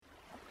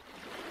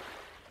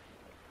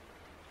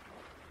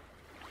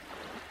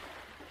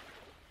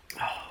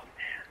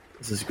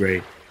This is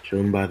great.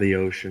 Chilling by the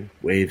ocean,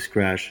 waves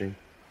crashing,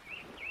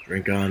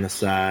 drink on the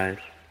side.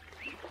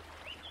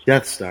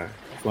 Death Star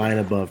flying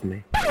above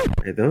me.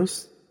 Are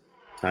those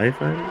TIE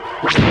fighters?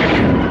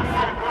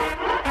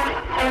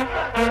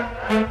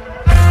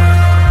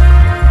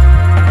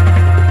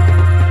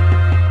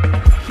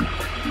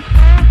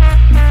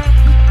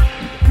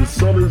 The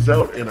sun is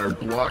out and our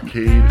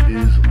blockade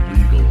is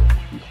legal.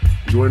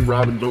 Join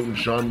Robin Vote and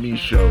Sean Me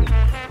show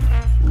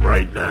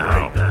right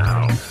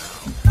now.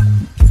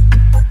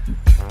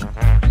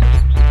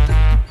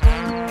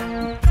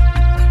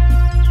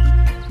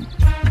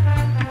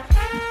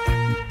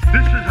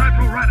 This is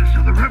Admiral Raddus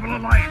of the Rebel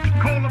Alliance.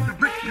 Call up the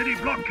Brick City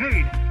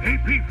blockade.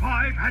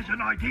 AP5 has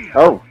an idea.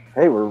 Oh,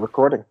 hey, we're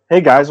recording.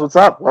 Hey guys, what's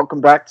up? Welcome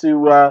back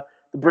to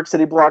the Brick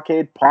City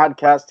Blockade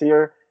podcast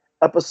here.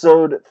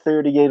 Episode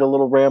 38, a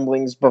little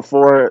ramblings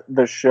before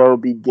the show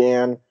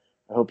began.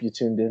 I hope you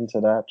tuned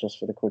into that just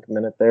for the quick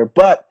minute there.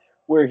 But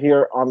we're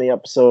here on the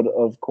episode,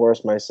 of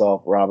course,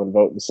 myself, Robin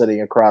Vote, and sitting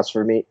across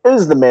from me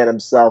is the man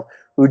himself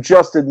who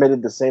just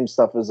admitted the same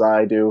stuff as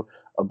I do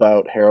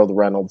about Harold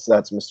Reynolds.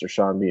 That's Mr.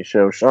 Sean B.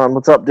 Show. Sean,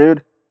 what's up,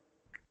 dude?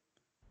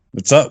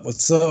 What's up?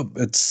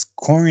 It's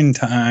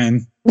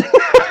quarantine. I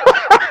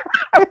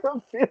have a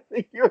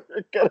feeling you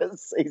were gonna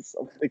say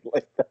something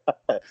like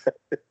that.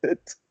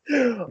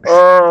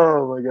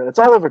 Oh my god, it's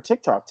all over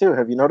TikTok too.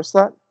 Have you noticed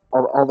that?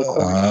 All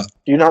the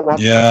do you not watch?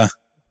 Yeah,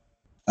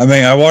 I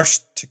mean, I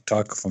watched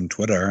TikTok from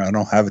Twitter. I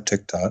don't have a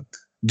TikTok.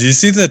 Did you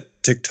see the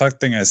TikTok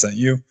thing I sent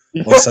you?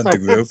 Or sent the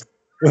group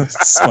with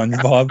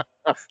SpongeBob?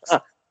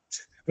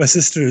 My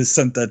sister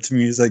sent that to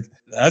me. He's like,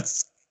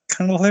 "That's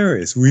kind of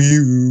hilarious." Wee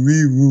woo,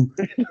 wee woo,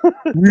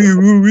 wee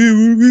woo, wee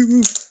woo, wee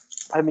woo.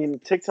 I mean,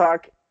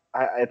 TikTok.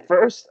 At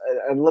first,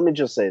 and let me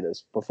just say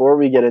this before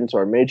we get into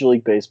our Major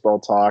League Baseball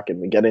talk and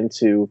we get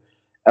into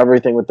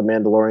everything with the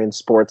Mandalorian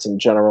sports in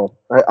general.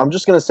 I'm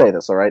just going to say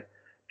this, all right?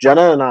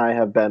 Jenna and I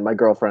have been, my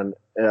girlfriend,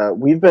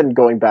 we've been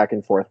going back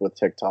and forth with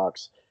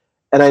TikToks.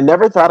 And I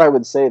never thought I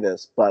would say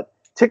this, but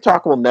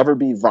TikTok will never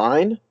be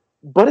Vine,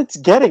 but it's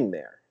getting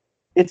there.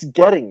 It's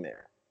getting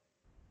there.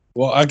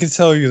 Well, I can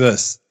tell you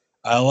this.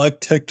 I like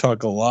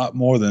TikTok a lot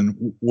more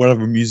than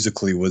whatever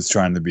Musical.ly was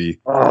trying to be.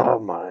 Oh,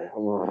 my.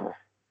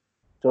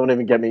 Don't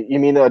even get me. You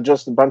mean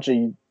just a bunch of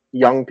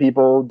young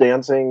people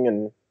dancing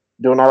and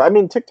doing all that? I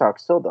mean, TikTok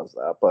still does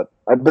that, but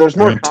there's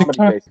more comedy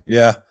based.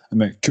 Yeah. I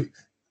mean,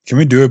 can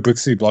we do a Brick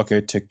City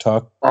Blockade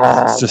TikTok?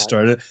 Let's just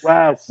start it.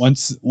 Yes.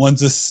 Once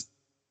this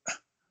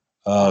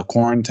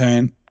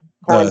quarantine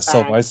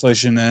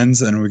self-isolation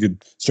ends, and we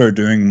could start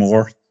doing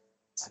more.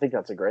 I think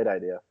that's a great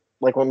idea.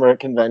 Like when we're at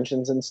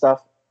conventions and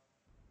stuff.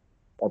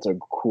 That's a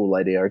cool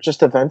idea. Or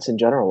just events in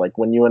general. Like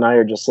when you and I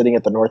are just sitting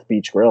at the North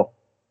Beach Grill.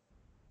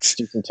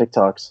 Do some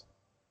TikToks,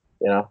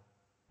 you know,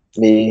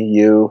 me,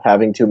 you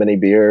having too many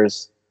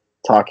beers,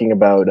 talking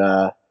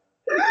about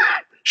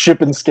ship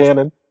and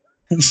scanning.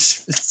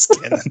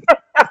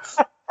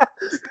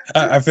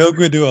 I feel like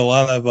we do a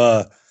lot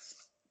of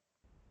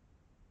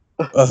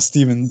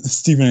Stephen A.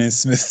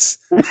 Smith's.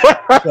 When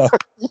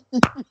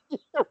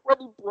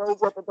he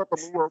blows up about the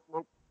New York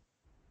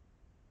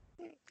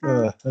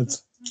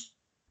Knicks.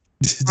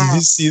 Did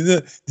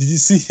you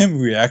see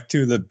him react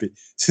to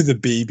the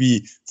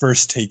baby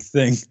first take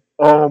thing?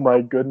 Oh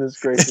my goodness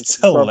gracious. It's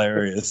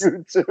hilarious.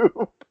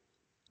 YouTube.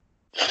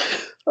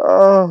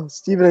 Oh,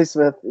 Stephen A.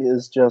 Smith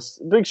is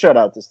just big shout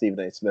out to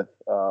Stephen A. Smith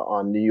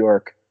on New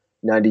York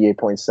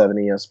 98.7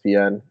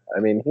 ESPN.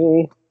 I mean,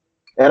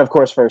 and of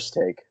course First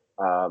Take.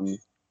 I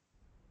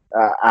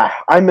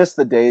miss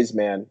the days,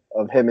 man,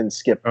 of him and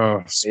Skip.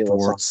 Oh,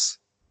 sports.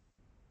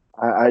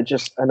 I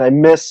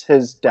miss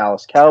his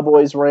Dallas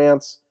Cowboys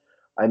rants.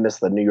 I miss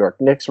the New York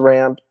Knicks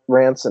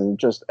rants and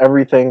just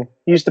everything.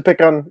 He used to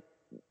pick on,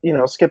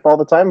 Skip all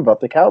the time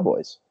about the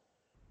Cowboys,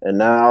 and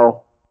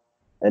now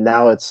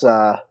it's.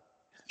 I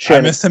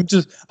miss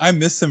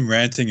him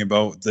ranting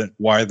about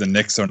why the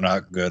Knicks are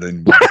not good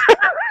anymore.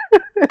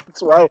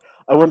 That's why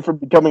I went from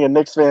becoming a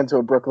Knicks fan to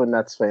a Brooklyn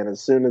Nets fan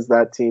as soon as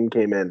that team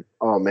came in.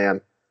 Oh man,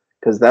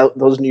 because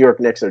those New York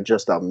Knicks are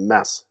just a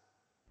mess.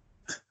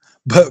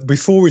 But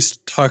before we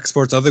talk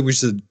sports, I think we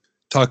should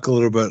talk a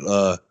little bit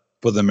about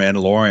The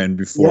Mandalorian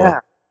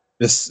before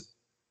this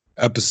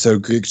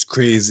episode gets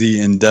crazy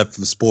in depth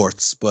of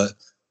sports. But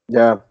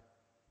yeah,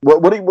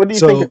 what do you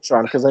think,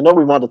 Sean? Because I know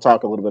we want to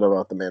talk a little bit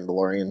about The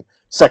Mandalorian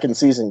second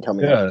season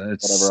coming up.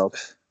 Whatever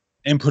else.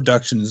 In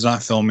production, is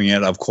not filming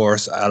it. Of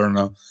course, I don't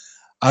know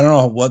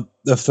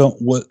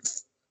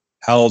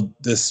how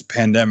this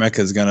pandemic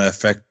is going to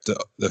affect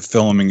the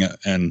filming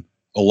and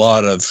a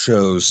lot of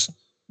shows.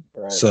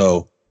 Right.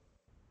 So.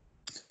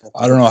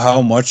 I don't know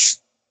how much.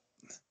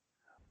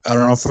 I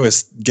don't know if we're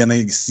going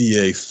to see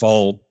a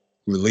fall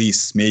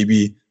release,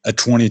 maybe a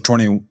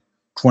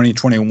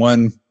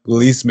 2021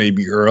 release,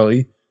 maybe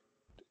early.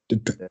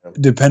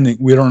 Depending,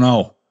 we don't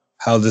know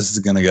how this is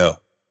going to go.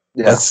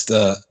 Yeah.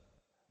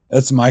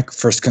 That's my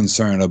first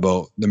concern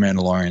about The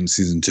Mandalorian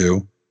season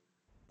 2.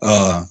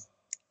 But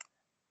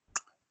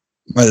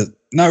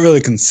not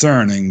really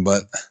concerning,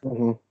 but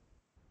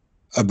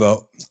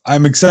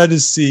I'm excited to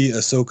see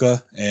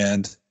Ahsoka,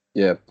 and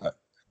Yeah.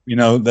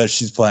 that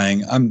she's playing.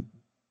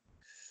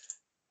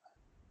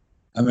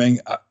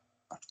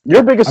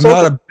 You're a big I'm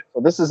not Ahsoka,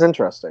 so this is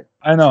interesting.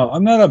 I know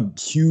I'm not a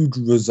huge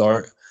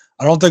Rosario.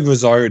 I don't think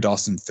Rosario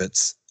Dawson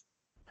fits.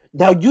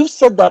 Now, you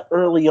said that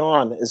early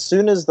on. As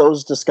soon as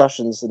those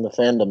discussions in the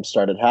fandom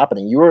started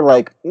happening, you were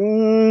like,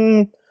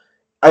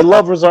 I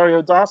love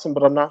Rosario Dawson,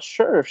 but I'm not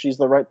sure if she's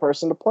the right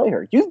person to play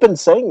her. You've been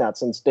saying that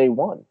since day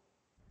one.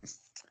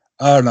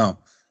 I don't know.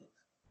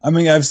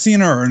 I've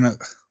seen her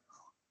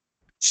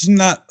she's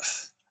not.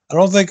 I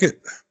don't think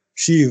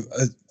she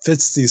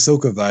fits the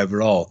Ahsoka vibe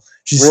at all.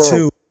 She's Really?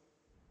 too.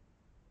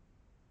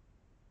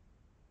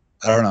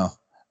 I don't know.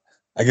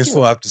 I guess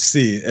we'll have to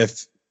see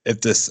if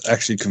this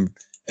actually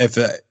if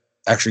it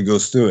actually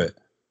goes through it.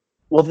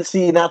 Well,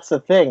 see, that's the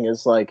thing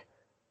is like,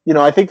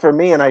 I think for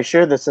me, and I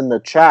share this in the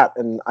chat,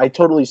 and I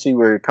totally see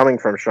where you're coming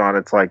from, Sean.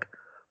 It's like,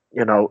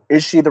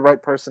 is she the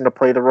right person to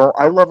play the role?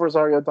 I love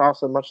Rosario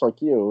Dawson much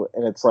like you,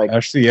 and it's like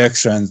Ashley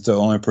Eckstein's the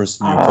only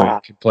person who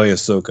can play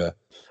Ahsoka.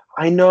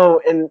 I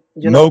know, and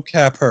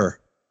mocap her.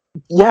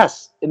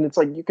 Yes, and it's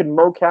like you can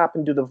mocap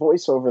and do the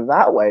voiceover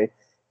that way,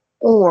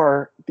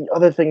 or the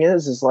other thing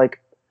is like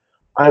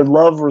I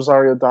love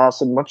Rosario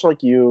Dawson much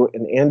like you,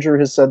 and Andrew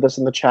has said this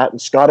in the chat,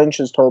 and Scott Inch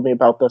has told me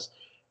about this.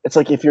 It's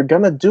like if you're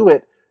gonna do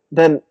it,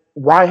 then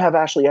why have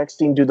Ashley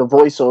Eckstein do the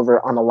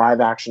voiceover on a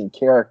live action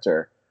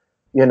character?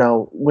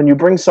 When you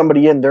bring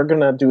somebody in, they're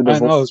gonna do the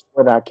voice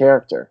for that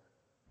character.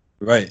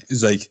 Right.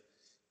 It's like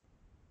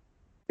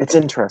it's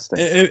interesting.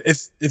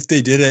 If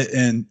they did it,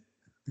 and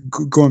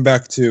going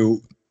back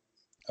to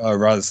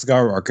Rise of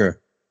Skywalker,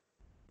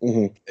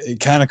 it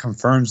kind of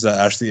confirms that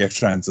Ashley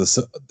Eckstein's a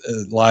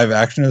live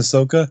action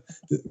Ahsoka.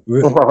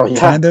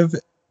 Kind of.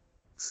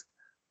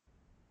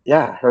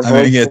 Yeah,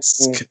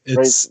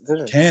 it's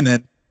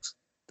canon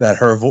that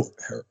her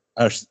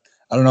I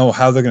don't know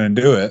how they're going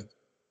to do it.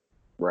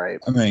 Right.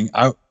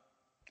 I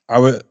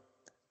would.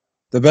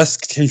 The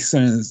best case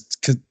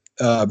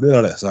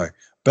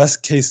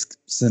best case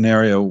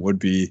scenario would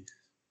be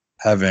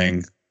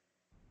having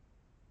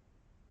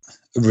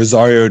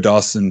Rosario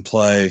Dawson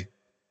play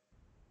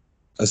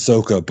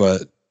Ahsoka,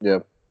 but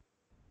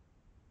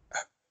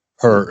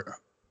her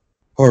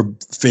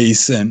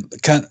face and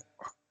kind of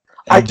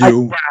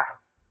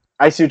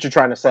I see what you're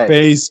trying to say.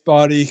 Face,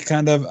 body,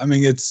 kind of.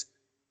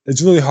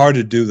 It's really hard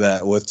to do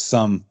that with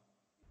some.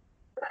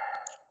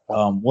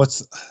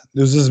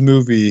 There's this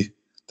movie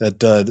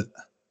that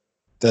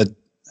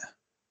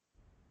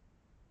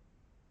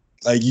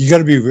like you got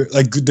to be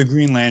like the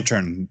Green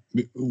Lantern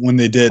when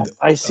they did.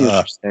 I see what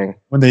you're saying.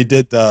 When they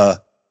did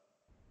the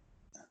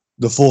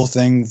full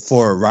thing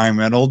for Ryan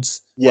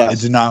Reynolds, it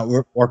did not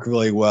work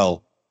really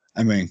well.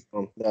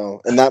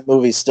 No, and that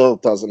movie still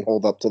doesn't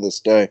hold up to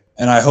this day.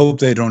 And I hope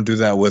they don't do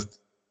that with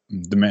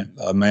the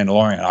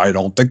Mandalorian. I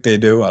don't think they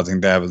do. I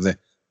think they have the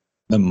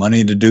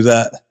money to do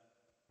that.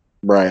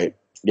 Right.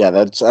 Yeah,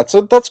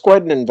 that's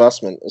quite an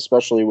investment,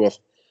 especially with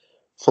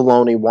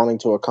Filoni wanting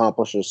to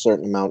accomplish a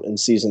certain amount in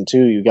season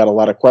 2. You got a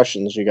lot of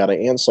questions you got to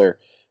answer.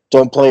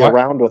 Don't play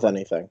around with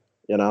anything,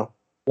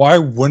 Why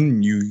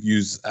wouldn't you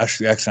use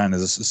Ashley Eckstein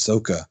as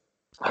Ahsoka?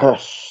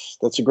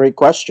 That's a great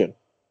question.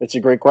 It's a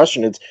great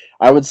question.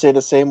 I would say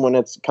the same when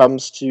it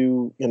comes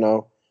to,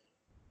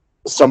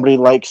 somebody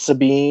like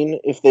Sabine,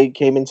 if they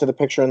came into the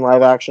picture in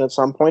live action at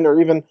some point,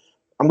 or even,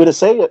 I'm going to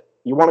say it,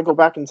 you want to go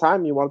back in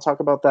time, you want to talk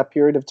about that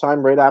period of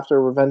time right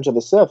after Revenge of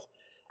the Sith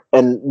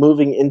and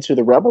moving into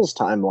the Rebels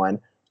timeline,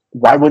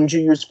 why wouldn't you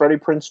use Freddie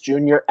Prinze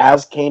Jr.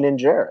 as Kanan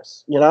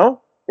Jarrus?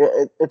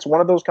 It's one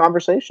of those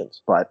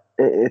conversations, but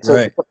it's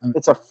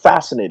a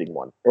fascinating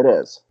one. It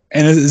is.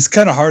 And it's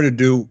kind of hard to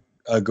do,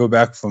 go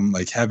back from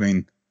like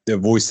having the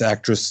voice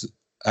actors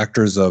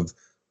of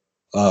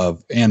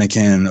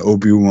Anakin,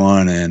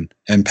 Obi-Wan,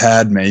 and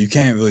Padme. You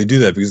can't really do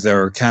that because they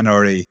were kind of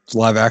already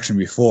live action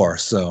before.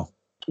 So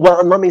well,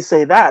 and let me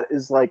say that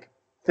is like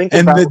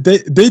about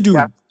they do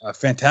a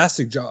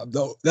fantastic job.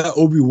 Though that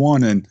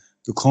Obi-Wan and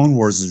the Clone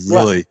Wars is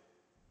really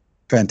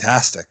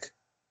fantastic.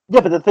 Yeah,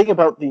 but the thing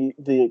about the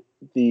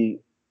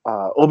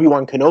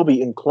Obi-Wan Kenobi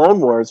in Clone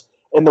Wars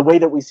and the way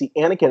that we see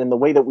Anakin and the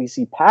way that we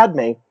see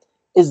Padme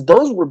is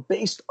those were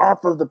based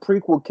off of the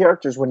prequel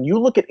characters. When you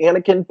look at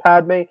Anakin,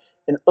 Padme,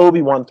 and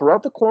Obi-Wan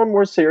throughout the Clone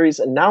Wars series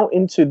and now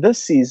into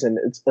this season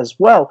as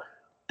well,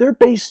 they're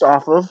based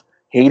off of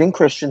Hayden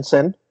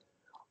Christensen,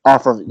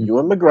 off of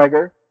Ewan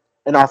McGregor,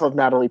 and off of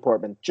Natalie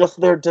Portman. Just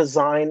their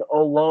design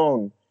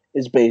alone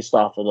is based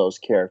off of those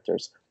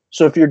characters.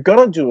 So if you're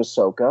going to do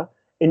Ahsoka,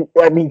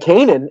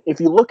 Kanan, if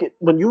you look at,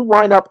 when you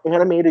line up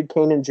animated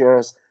Kanan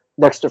Jarrus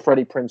next to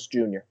Freddie Prinze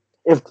Jr.,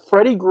 if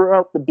Freddie grew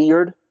out the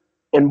beard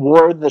and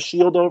wore the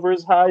shield over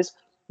his eyes,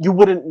 you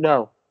wouldn't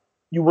know.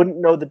 You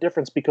wouldn't know the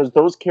difference because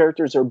those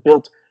characters are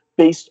built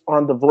based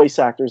on the voice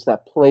actors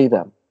that play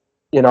them.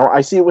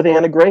 I see it with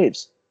Anna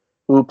Graves,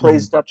 who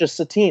plays Duchess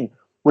Satine.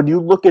 When you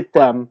look at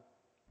them,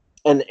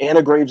 and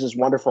Anna Graves is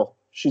wonderful.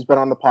 She's been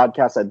on the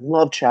podcast. I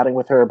love chatting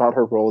with her about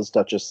her role as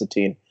Duchess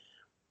Satine.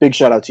 big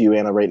shout out to you,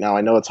 Anna, right now.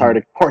 I know it's hard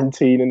to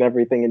quarantine and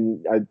everything,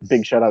 and a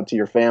big shout out to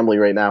your family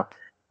right now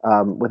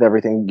with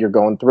everything you're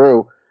going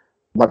through,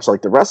 much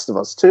like the rest of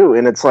us, too.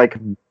 And it's like,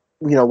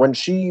 when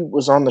she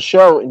was on the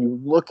show and you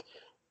look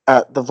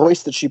at the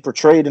voice that she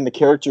portrayed in the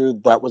character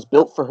that was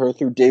built for her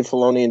through Dave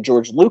Filoni and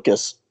George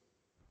Lucas,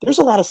 there's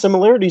a lot of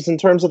similarities in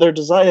terms of their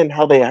design and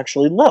how they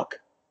actually look.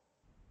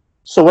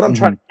 So what I'm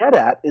trying to get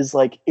at is,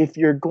 like, if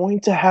you're going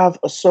to have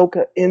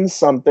Ahsoka in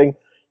something,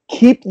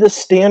 keep the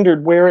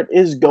standard where it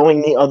is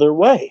going the other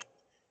way.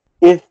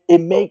 If it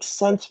makes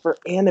sense for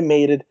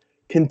animated,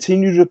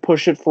 continue to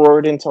push it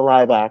forward into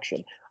live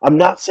action. I'm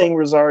not saying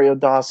Rosario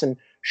Dawson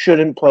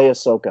shouldn't play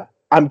Ahsoka.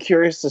 I'm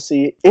curious to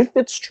see if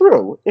it's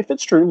true. If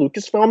it's true,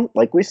 Lucasfilm,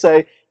 like we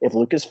say, if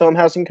Lucasfilm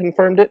hasn't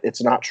confirmed it,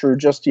 it's not true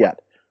just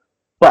yet.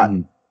 But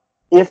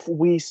if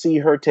we see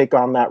her take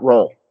on that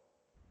role,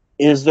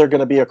 is there going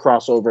to be a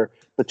crossover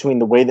between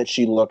the way that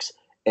she looks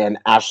and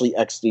Ashley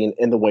Eckstein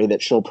in the way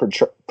that she'll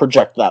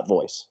project that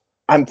voice?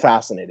 I'm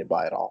fascinated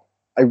by it all.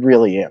 I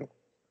really am.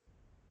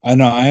 I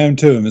know, I am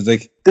too. It's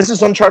like, this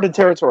is uncharted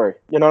territory.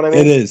 You know what I mean?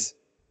 It is.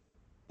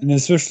 And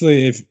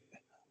especially if,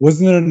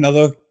 wasn't there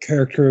another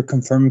character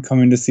confirmed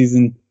coming to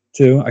season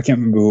 2? I can't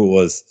remember who it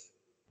was.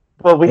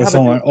 Well, we have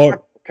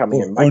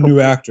coming in. Or a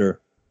new actor.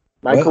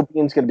 Michael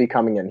Bihn's going to be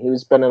coming in.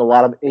 He's been in a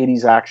lot of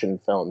 80s action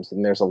films,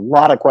 and there's a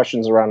lot of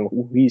questions around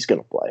who he's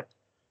going to play.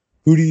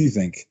 Who do you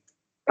think?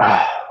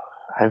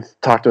 I've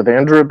talked with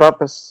Andrew about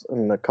this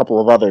and a couple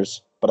of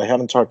others, but I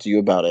haven't talked to you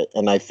about it.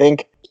 And I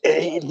think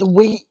the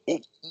way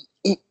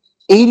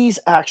 80s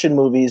action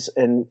movies,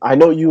 and I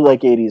know you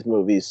like 80s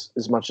movies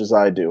as much as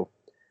I do,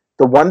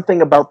 the one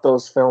thing about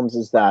those films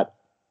is that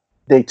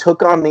they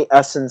took on the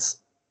essence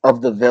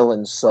of the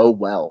villain so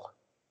well.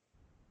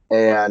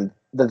 And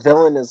the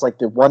villain is like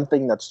the one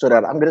thing that stood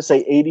out. I'm going to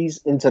say 80s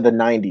into the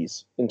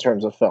 90s in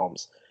terms of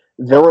films.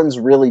 Villains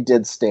really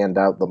did stand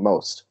out the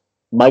most.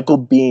 Michael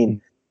Biehn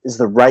is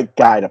the right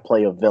guy to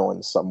play a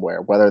villain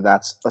somewhere, whether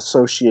that's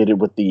associated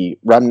with the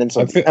remnants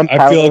of the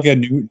Empire. I feel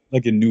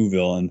like a new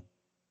villain.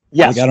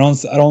 Yes. Like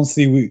I don't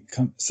see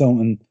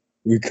someone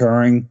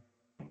recurring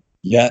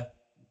yet.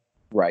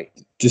 Right.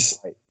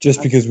 Just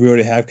because we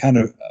already have kind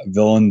of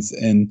villains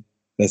in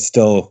that's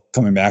still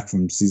coming back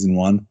from season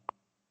 1.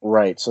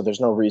 Right, so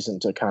there's no reason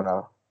to kind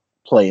of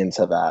play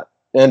into that.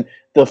 And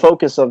the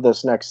focus of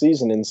this next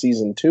season, in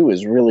season 2,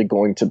 is really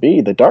going to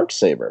be the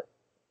Darksaber.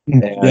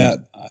 And,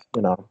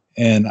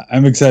 and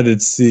I'm excited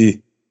to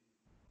see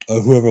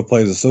whoever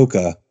plays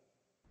Ahsoka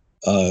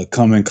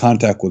come in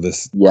contact with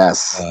this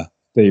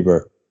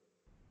saber.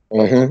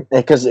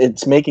 Because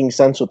it's making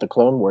sense with the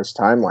Clone Wars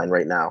timeline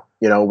right now.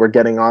 We're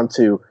getting on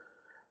to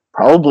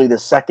probably the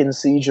second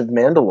siege of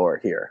Mandalore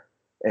here,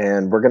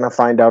 and we're going to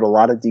find out a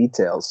lot of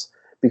details.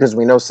 Because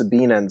we know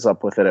Sabine ends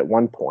up with it at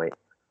one point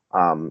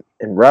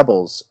in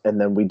Rebels,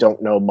 and then we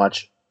don't know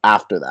much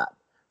after that.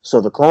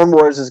 So the Clone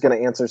Wars is going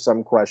to answer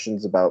some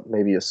questions about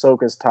maybe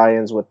Ahsoka's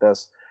tie-ins with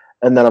this,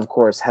 and then, of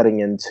course,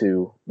 heading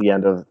into the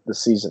end of the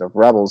season of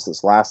Rebels,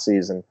 this last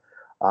season,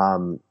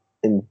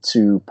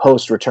 into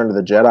post-Return of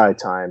the Jedi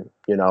time,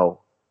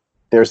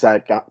 there's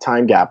that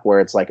time gap where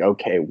it's like,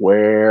 okay,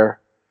 where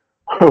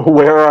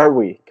are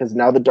we? Because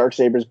now the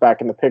Darksaber's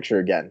back in the picture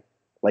again,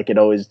 like it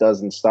always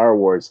does in Star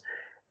Wars.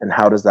 And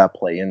how does that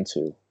play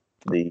into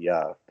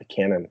the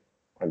canon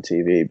on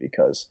TV?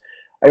 Because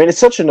it's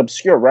such an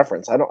obscure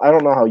reference. I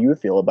don't know how you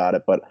feel about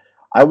it, but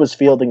I was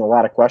fielding a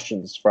lot of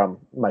questions from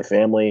my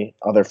family,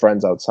 other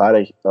friends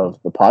outside of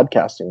the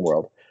podcasting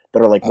world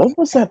that are like, "What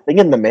was that thing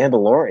in The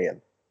Mandalorian?"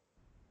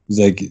 It's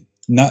like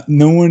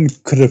no one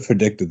could have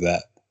predicted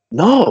that.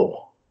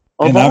 No,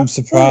 and I'm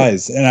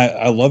surprised, and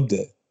I loved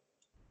it.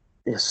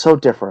 It's so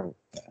different.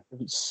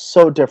 It's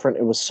so different.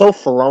 It was so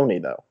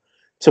Filoni though.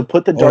 To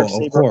put the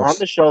Darksaber on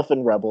the shelf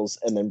in Rebels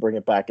and then bring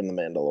it back in The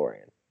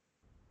Mandalorian.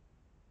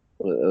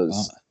 It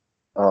was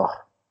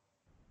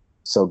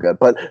so good.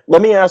 But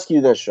let me ask you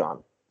this,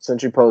 Sean.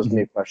 Since you posed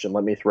me a question,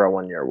 let me throw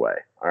one your way.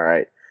 All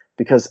right?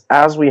 Because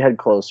as we head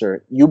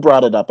closer, you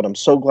brought it up, and I'm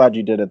so glad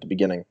you did at the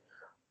beginning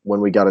when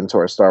we got into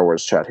our Star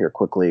Wars chat here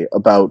quickly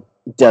about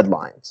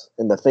deadlines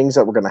and the things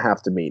that we're going to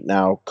have to meet.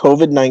 Now,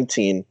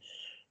 COVID-19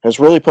 has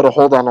really put a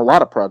hold on a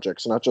lot of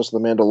projects, not just The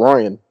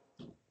Mandalorian,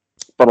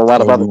 but a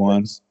lot of other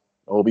ones.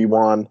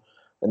 Obi-Wan,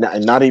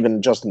 and not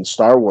even just in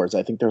Star Wars.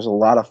 I think there's a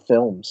lot of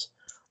films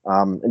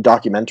and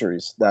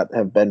documentaries that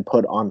have been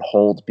put on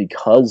hold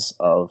because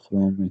of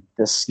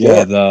this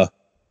scare. Yeah,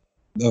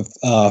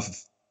 the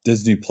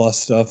Disney Plus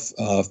stuff,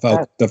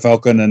 the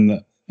Falcon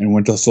and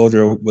Winter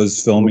Soldier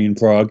was filming in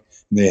Prague.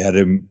 They had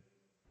him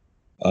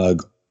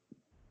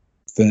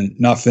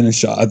not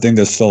finished. I think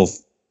they're still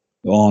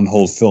on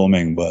hold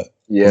filming, but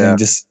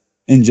just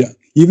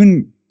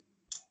even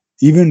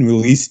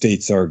release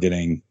dates are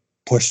getting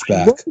pushed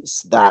back.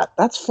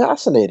 That's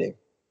fascinating.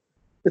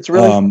 It's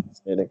really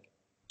fascinating.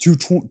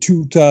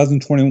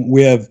 2021,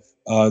 we have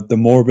the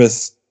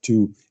Morbius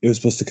 2. It was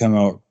supposed to come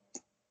out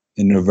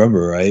in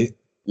November, right?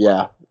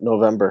 Yeah,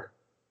 November.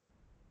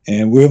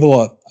 And we have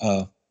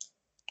a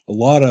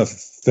lot of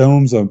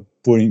films are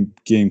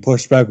getting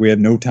pushed back. We had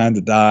No Time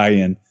to Die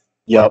and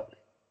Yep.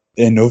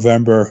 in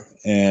November,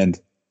 and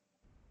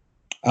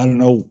I don't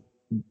know.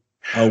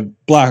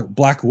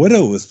 Black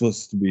Widow was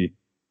supposed to be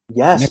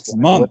Yes. next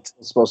month.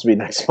 It's supposed to be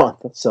next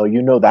month. So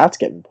that's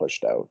getting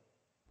pushed out.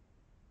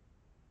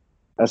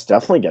 That's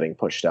definitely getting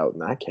pushed out in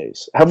that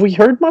case. Have we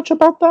heard much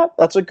about that?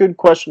 That's a good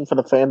question for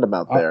the fandom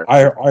out there.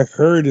 I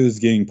heard it was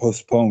getting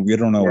postponed. We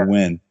don't know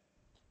when.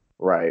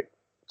 Right.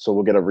 So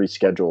we'll get a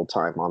rescheduled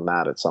time on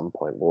that at some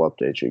point. We'll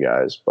update you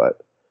guys.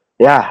 But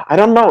yeah, I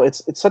don't know.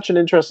 It's such an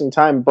interesting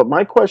time. But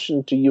my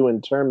question to you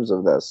in terms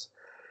of this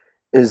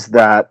is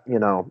that,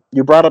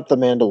 you brought up The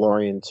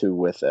Mandalorian too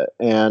with it.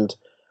 And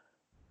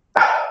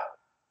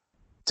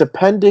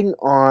depending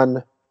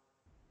on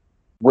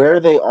where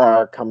they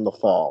are come the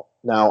fall.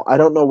 Now, I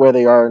don't know where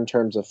they are in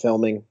terms of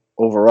filming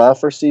overall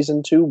for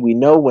Season 2. We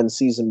know when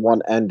Season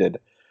 1 ended.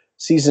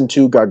 Season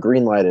 2 got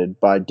greenlighted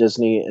by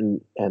Disney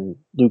and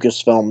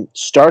Lucasfilm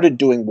started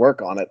doing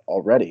work on it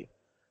already.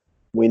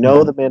 We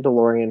know The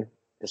Mandalorian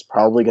is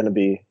probably going to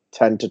be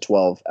 10 to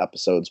 12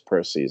 episodes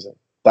per season.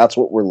 That's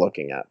what we're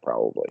looking at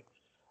probably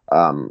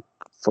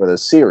for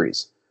this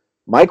series.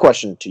 My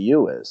question to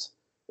you is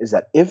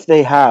that if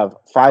they have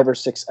 5 or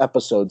 6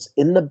 episodes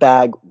in the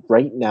bag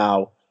right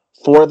now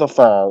for the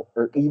fall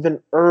or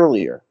even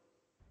earlier,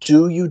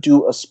 do you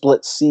do a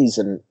split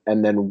season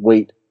and then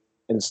wait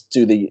and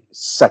do the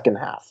second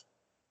half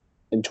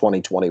in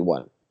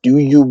 2021? Do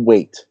you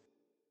wait?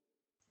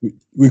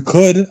 We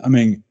could. I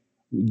mean,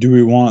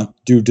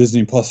 do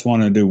Disney Plus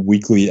want to do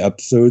weekly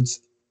episodes,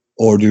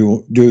 or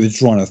do they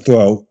just want to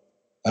throw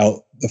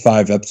out the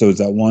 5 episodes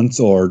at once,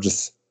 or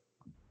just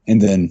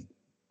and then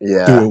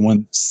do it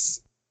once?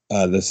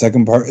 The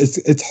second part.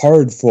 It's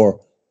hard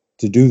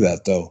to do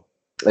that though.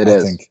 I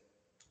think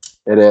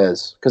it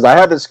is, because I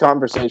had this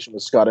conversation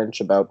with Scott Inch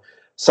about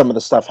some of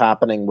the stuff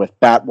happening with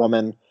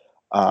Batwoman.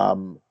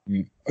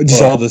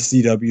 Just all the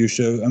CW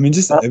shows. I mean,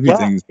 just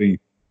everything's being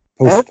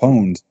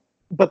postponed.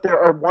 But there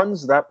are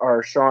ones that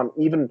are, Sean,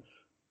 even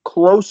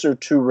closer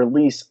to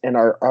release and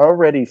are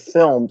already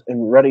filmed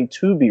and ready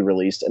to be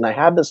released. And I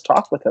had this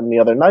talk with him the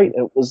other night.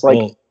 It was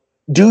like,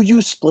 do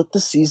you split the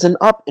season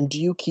up, and do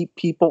you keep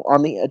people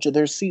on the edge of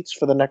their seats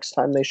for the next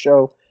time they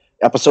show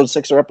episode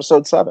 6 or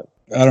episode 7?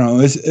 I don't know.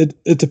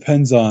 It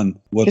depends on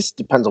what. It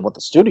depends on what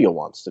the studio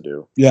wants to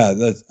do. Yeah,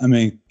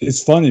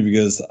 it's funny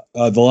because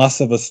The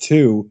Last of Us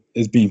 2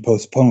 is being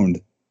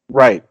postponed.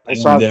 Right.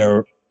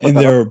 They're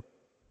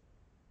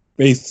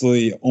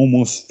basically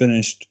almost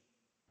finished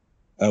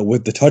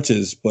with the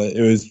touches, but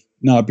it was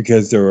not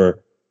because they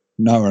were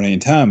not running in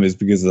time. It's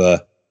because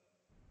of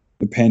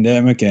the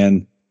pandemic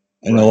and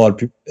a lot of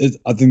people.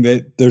 I think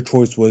that their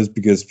choice was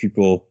because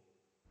people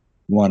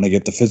want to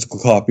get the physical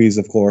copies,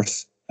 of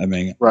course. I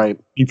mean,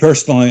 me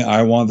personally,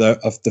 I want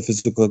the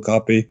physical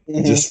copy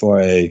just for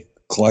a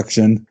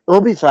collection. It'll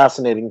be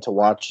fascinating to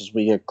watch as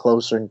we get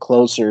closer and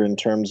closer in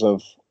terms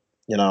of,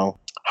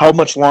 how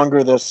much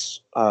longer this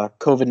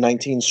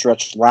COVID-19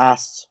 stretch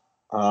lasts,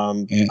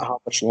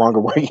 how much longer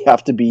we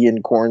have to be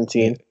in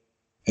quarantine.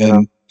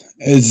 And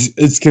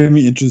it's going to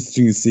be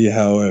interesting to see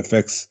how it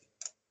affects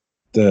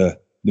the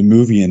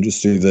movie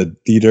industry, the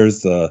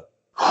theaters, the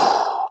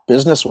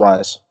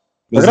business-wise.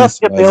 They're going to have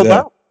to get bailed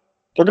out.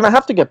 They're going to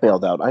have to get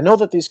bailed out. I know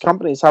that these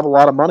companies have a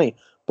lot of money,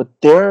 but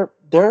their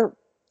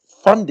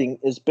funding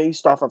is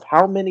based off of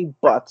how many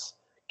butts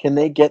can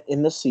they get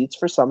in the seats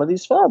for some of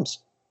these films.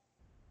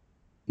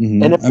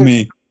 Mm-hmm. And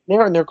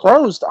if they're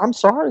closed, I'm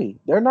sorry,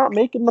 they're not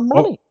making the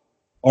money.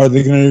 Are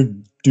they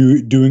going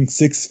to doing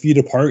 6 feet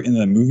apart in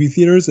the movie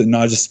theaters and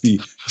not just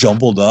be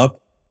jumbled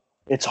up?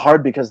 It's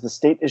hard because the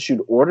state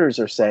issued orders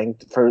are saying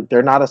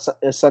they're not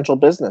essential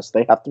business.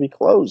 They have to be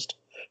closed.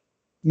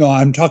 No,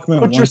 I'm talking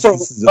about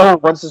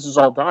once this is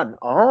all done.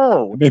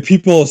 Oh, I mean,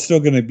 people are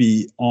still going to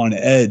be on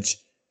edge,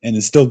 and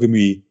it's still going to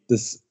be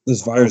this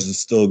virus is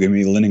still going to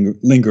be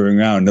lingering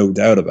around, no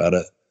doubt about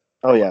it.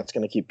 Oh yeah, it's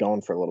going to keep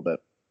going for a little bit.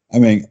 I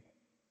mean,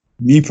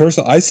 me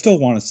personally, I still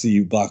want to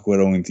see Black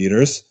Widow in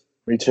theaters.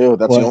 Me too.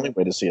 That's the only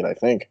way to see it, I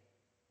think.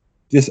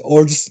 Just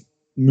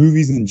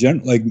movies in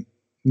general,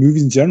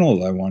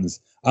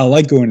 I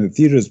like going to the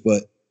theaters,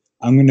 but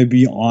I'm going to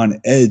be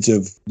on edge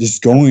of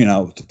just going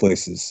out to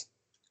places.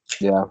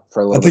 Yeah,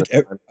 for a little bit.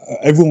 I think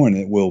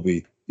everyone will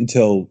be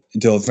until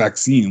a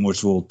vaccine,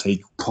 which will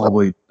take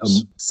probably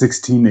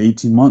 16 to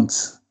 18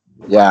 months.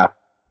 Yeah.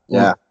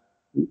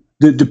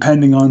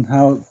 Depending on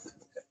how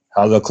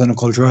the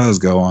clinical trials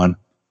go on.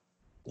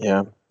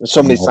 Yeah, there's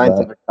so many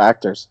scientific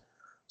factors.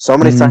 So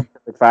many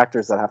scientific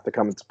factors that have to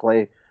come into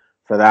play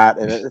for that.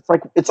 And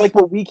it's like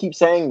what we keep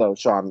saying though,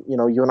 Sean.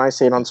 You and I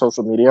say it on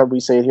social media. We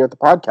say it here at the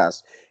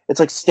podcast. It's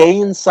like, stay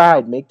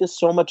inside. Make this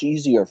so much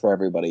easier for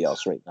everybody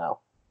else right now.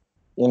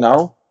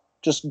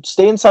 Just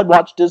stay inside,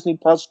 watch Disney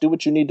Plus, do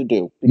what you need to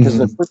do. Because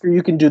the quicker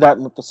you can do that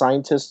and let the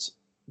scientists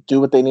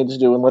do what they need to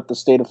do and let the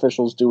state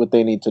officials do what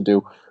they need to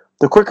do,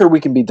 the quicker we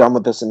can be done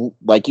with this and,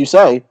 like you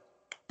say,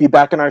 be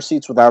back in our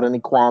seats without any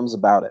qualms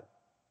about it.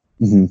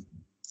 And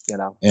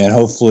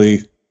hopefully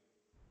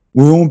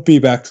we won't be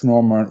back to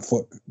normal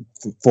for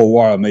a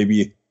while,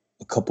 maybe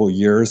a couple of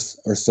years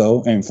or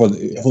so, and for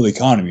the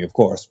economy, of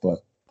course. But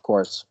Of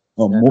course.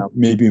 Well, Yeah.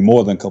 maybe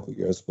more than a couple of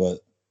years, but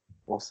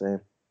We'll see.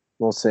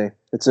 We'll see.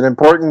 It's an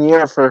important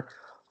year for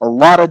a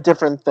lot of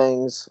different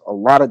things.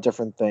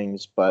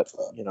 But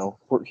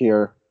we're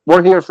here.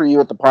 We're here for you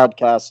at the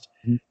podcast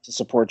to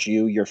support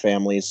you, your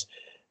families,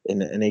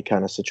 in any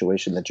kind of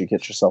situation that you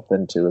get yourself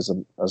into as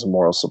a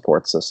moral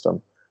support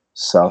system.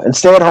 So, and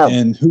stay at home.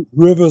 And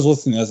whoever's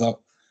listening to us,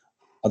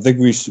 I think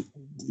we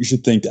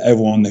should thank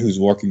everyone who's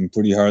working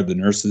pretty hard: the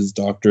nurses,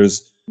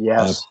 doctors,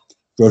 Yes.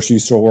 grocery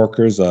store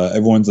workers,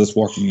 everyone's just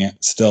working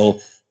at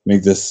still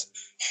make this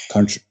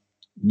country,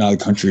 not a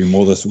country,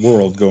 more this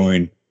world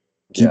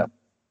keep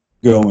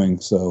going.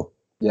 So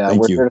Yeah,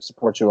 we're here to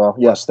support you all.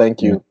 Yes,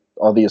 thank you,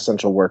 all the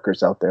essential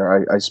workers out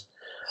there.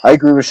 I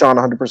agree with Sean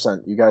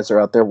 100%. You guys are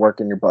out there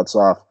working your butts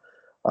off,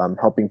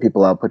 helping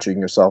people out, putting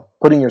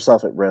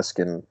yourself at risk,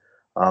 and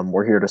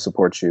we're here to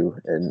support you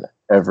in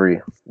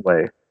every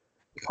way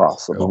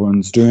possible.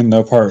 Everyone's doing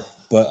their part,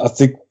 but I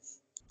think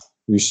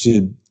we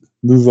should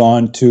move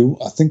on to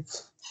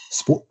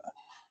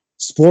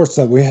sports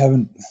that we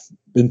haven't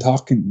been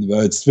talking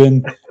about. It's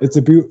been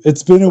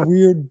a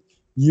weird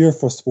year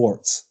for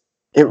sports.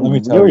 It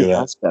really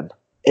has been.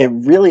 It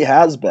really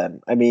has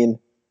been. I mean,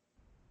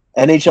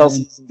 NHL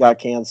season got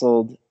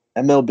canceled.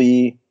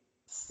 MLB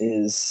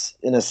is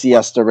in a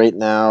siesta right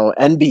now.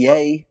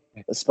 NBA,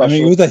 especially. I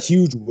mean, it was a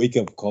huge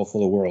wake-up call for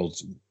the world.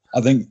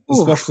 I think,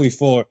 especially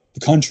for the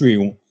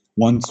country,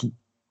 once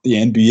the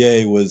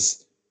NBA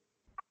was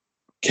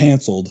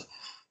canceled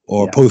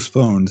or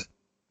postponed.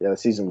 Yeah, the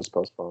season was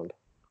postponed.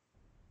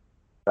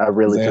 That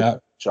really took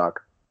a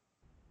shock.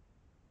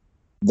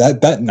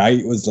 That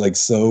night was like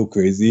so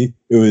crazy.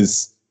 It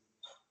was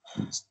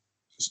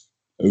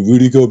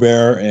Rudy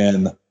Gobert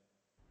and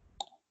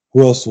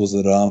who else was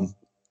it? A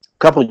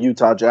couple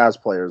Utah Jazz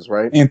players,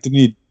 right?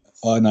 Anthony,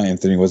 not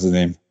Anthony. What's his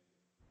name?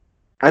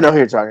 I know who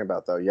you're talking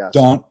about, though. Yes.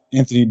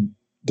 Anthony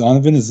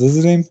Donovan. Is this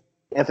his name?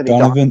 Anthony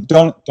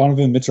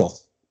Donovan Mitchell.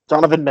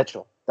 Donovan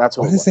Mitchell. That's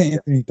what. Why did I say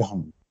Anthony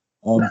Donovan?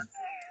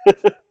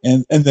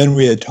 and then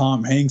we had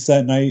Tom Hanks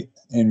that night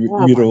and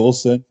Rita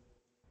Wilson.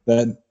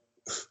 That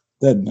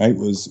night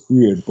was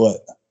weird,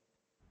 but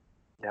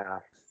yeah,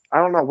 I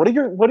don't know. What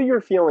are your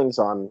feelings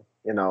on,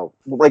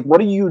 what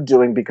are you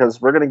doing?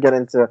 Because we're gonna get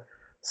into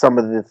some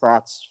of the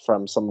thoughts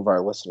from some of our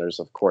listeners,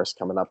 of course,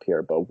 coming up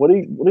here. But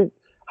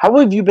how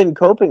have you been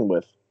coping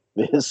with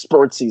this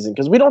sports season?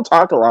 Because we don't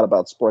talk a lot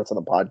about sports on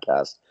the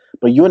podcast,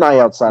 but you and I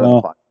outside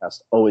of the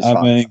podcast always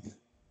talk.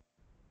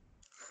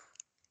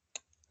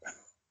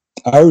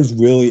 I was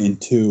really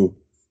into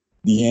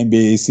the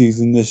NBA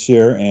season this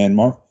year and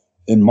March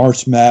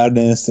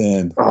Madness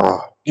and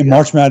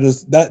March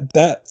Madness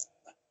that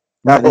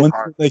once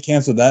they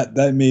canceled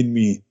that made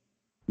me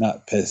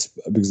not pissed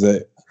because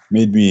it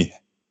made me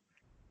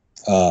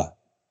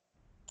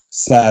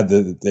sad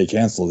that they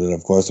canceled it.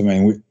 Of course, I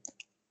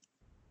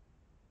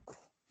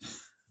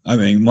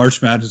mean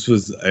March Madness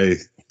was a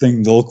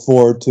thing to look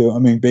forward to. I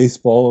mean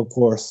baseball, of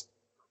course.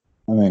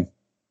 I mean.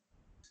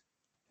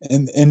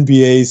 And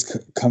NBA's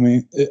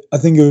coming. I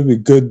think it would be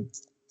good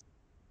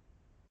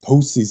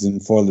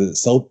postseason for the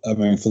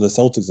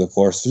Celtics, of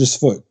course. Just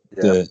for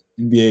the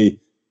NBA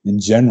in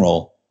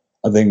general,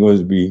 I think it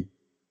would be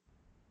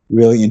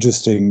really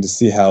interesting to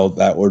see how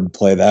that would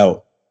play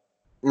out.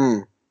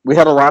 We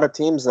had a lot of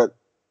teams that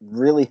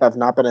really have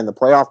not been in the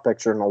playoff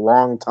picture in a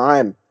long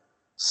time,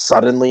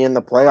 suddenly in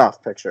the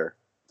playoff picture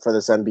for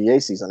this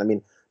NBA season. I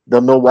mean,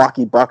 the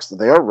Milwaukee Bucks,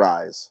 their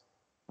rise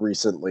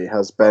recently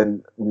has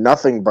been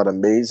nothing but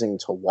amazing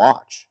to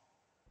watch.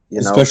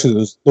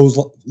 Especially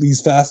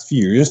these past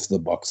few years for the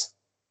Bucks.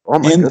 Oh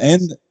my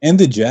goodness. And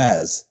the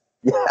Jazz.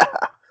 Yeah.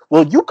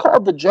 Well, you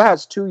called the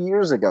Jazz 2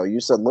 years ago.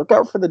 You said, look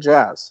out for the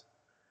Jazz.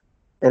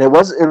 And it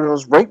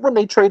was right when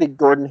they traded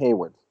Gordon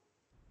Hayward.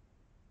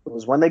 It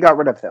was when they got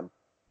rid of him.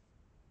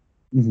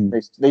 Mm-hmm.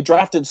 They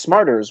drafted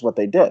smarter is what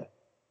they did.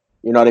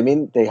 You know what I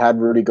mean? They had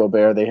Rudy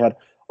Gobert. They had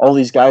all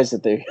these guys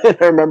that they...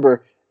 I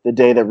remember the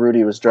day that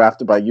Rudy was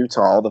drafted by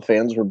Utah, all the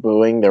fans were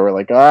booing. They were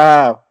like,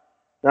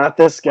 not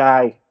this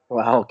guy.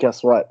 Well,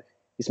 guess what?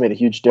 He's made a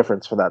huge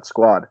difference for that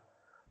squad.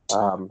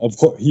 Of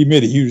course, he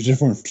made a huge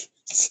difference.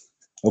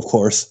 Of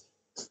course.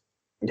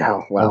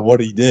 Yeah, wow. Of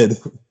what he did.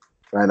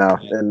 I know,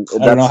 and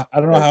I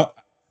don't know how.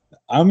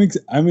 I'm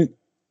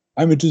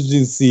interested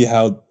to see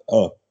how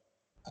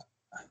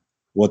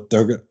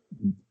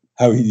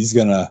how he's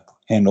gonna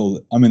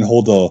handle.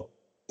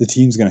 The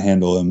team's gonna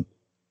handle him.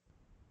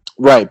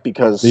 Right,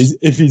 because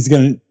if he's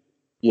gonna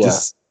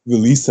just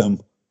release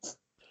him.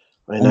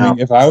 I know. I mean,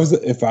 if I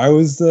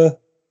was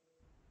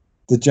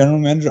the general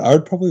manager, I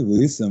would probably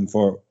release him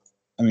for.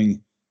 I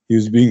mean, he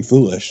was being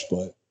foolish,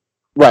 but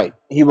right,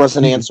 he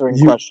wasn't answering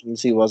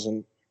questions. He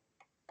wasn't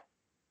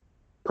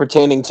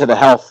pertaining to the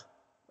health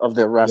of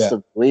the rest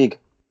of the league.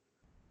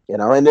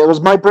 And it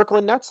was my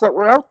Brooklyn Nets that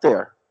were out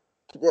there.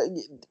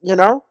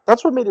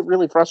 That's what made it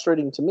really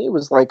frustrating to me.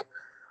 Was like,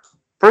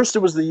 first it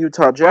was the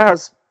Utah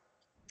Jazz.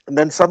 And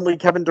then suddenly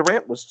Kevin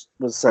Durant was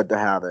said to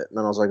have it. And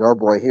then I was like, oh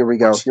boy, here we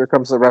go. Here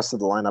comes the rest of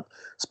the lineup.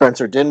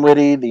 Spencer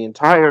Dinwiddie, the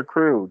entire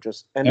crew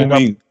just ended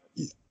up.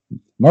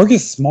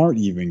 Marcus Smart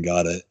even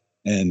got it,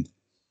 and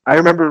I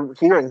remember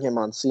hearing him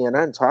on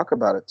CNN talk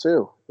about it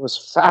too. It was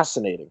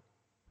fascinating.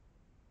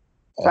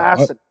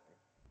 Fascinating.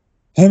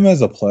 Him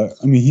as a player,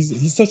 I mean,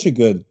 he's such a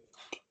good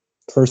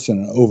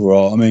person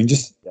overall. I mean,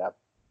 just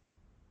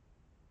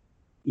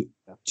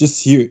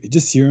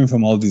hearing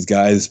from all these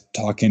guys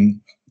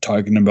talking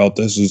about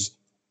this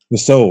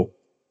was so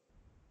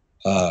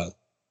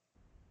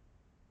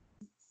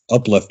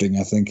uplifting,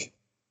 I think.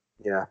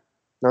 Yeah.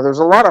 No, there's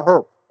a lot of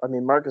hope. I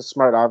mean, Marcus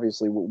Smart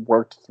obviously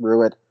worked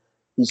through it.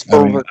 He's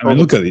I mean,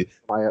 look at it.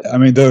 I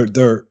mean, they're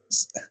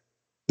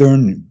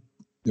in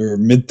their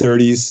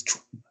mid-30s,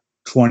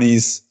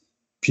 20s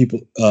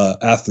people,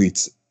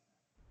 athletes.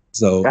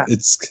 So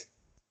it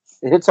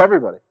hits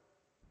everybody.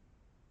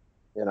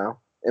 You know,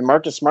 and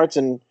Marcus Smart's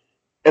in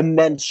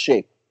immense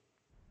shape,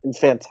 in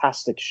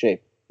fantastic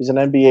shape. He's an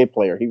NBA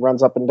player. He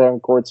runs up and down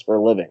courts for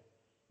a living.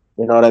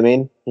 You know what I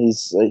mean?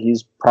 He's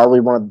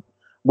probably one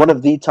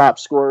of the top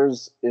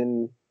scorers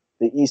in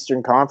the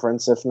Eastern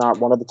Conference, if not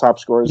one of the top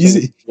scorers.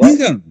 He's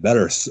gotten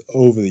better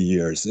over the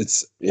years.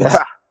 It's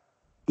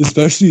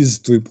especially his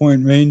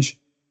 3-point range.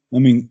 I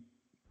mean,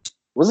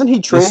 wasn't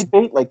he trade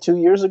bait like 2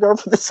 years ago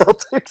for the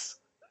Celtics?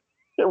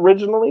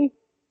 Originally,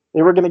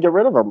 they were going to get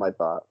rid of him. I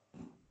thought.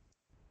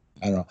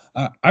 I don't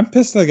know. I'm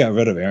pissed they got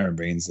rid of Aaron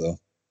Baines though.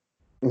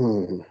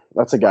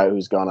 That's a guy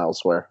who's gone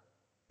elsewhere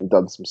and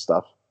done some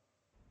stuff.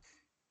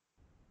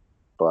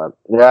 But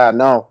yeah,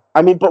 no.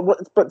 I mean,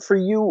 but for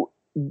you,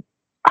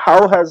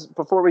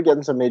 before we get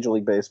into Major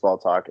League Baseball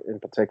talk in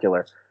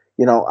particular,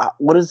 you know,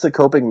 what has the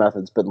coping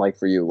methods been like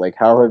for you? Like,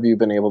 how have you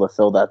been able to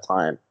fill that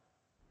time?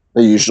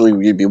 Usually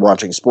you'd be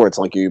watching sports.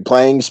 Like, are you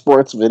playing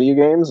sports, video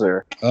games,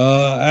 or?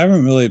 I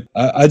haven't really.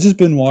 I just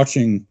been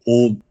watching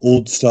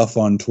old stuff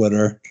on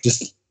Twitter,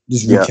 just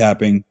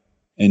recapping,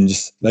 and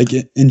just like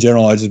in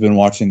general, I just been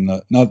watching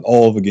not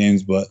all of the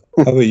games, but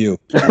how about you?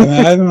 I mean,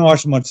 I haven't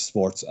watched much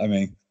sports. I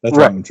mean, that's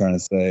what I'm trying to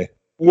say.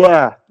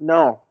 Yeah,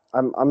 no,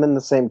 I'm in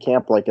the same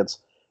camp. Like,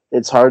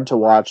 it's hard to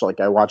watch. Like,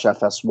 I watch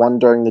FS1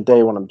 during the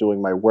day when I'm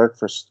doing my work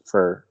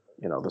for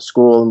you know, the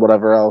school and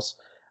whatever else,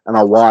 and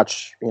I'll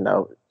watch, you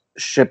know,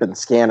 Ship and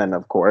Scannon,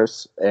 of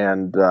course,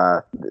 and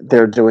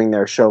they're doing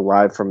their show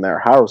live from their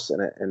house,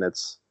 and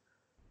it's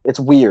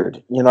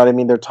weird. You know what I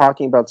mean? They're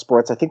talking about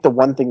sports. I think the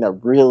one thing that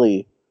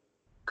really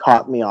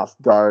caught me off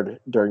guard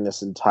during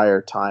this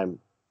entire time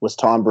was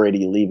Tom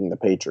Brady leaving the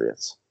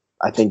Patriots.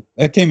 I think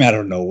that came out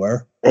of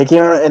nowhere. It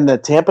came out in the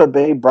Tampa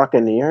Bay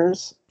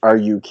Buccaneers. Are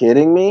you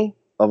kidding me?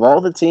 Of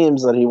all the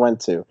teams that he went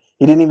to,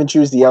 he didn't even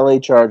choose the LA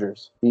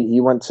Chargers.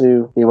 He went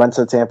to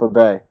Tampa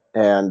Bay,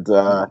 and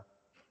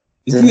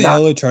isn't the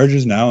LA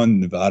Chargers now in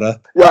Nevada?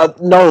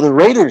 No, the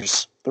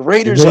Raiders. The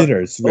Raiders,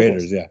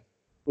 yeah.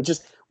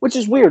 Which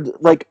is weird.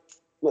 Like,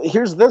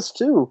 here's this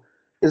too.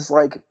 Is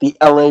like the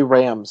LA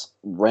Rams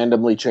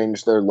randomly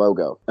changed their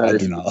logo. I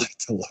do not like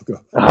the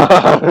logo.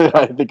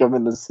 I think I'm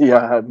in the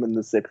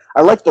same.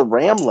 I like the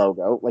Ram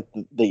logo, like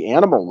the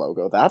animal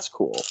logo. That's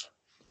cool.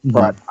 Mm-hmm.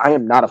 But I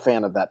am not a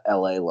fan of that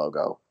LA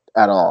logo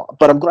at all.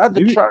 But I'm glad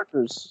the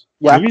Chargers.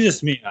 Yeah, maybe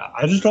just me.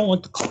 I just don't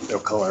like their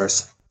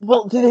colors.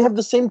 Well, they have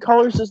the same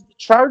colors as the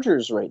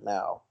Chargers right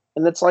now,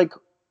 and it's like,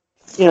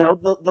 you know,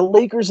 the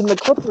Lakers and the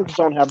Clippers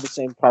don't have the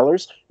same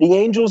colors. The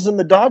Angels and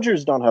the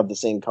Dodgers don't have the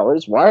same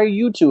colors. Why are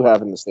you two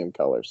having the same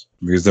colors?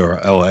 Because they're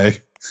LA.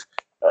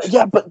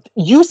 Yeah, but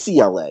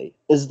UCLA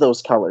is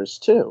those colors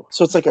too.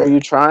 So it's like, are you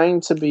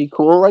trying to be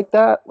cool like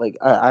that? Like,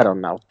 I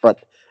don't know.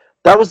 But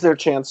that was their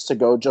chance to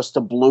go just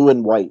to blue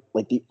and white,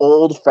 like the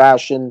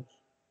old-fashioned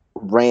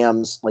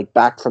Rams, like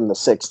back from the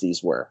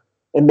 60s were.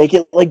 And make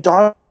it like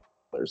Dodgers.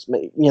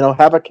 You know,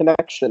 have a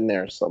connection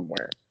there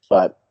somewhere.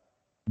 But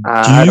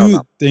do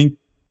you think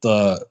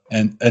the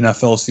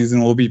NFL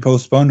season will be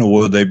postponed, or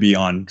will they be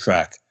on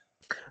track?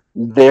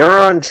 They're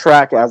on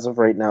track as of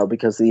right now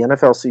because the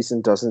NFL season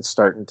doesn't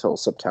start until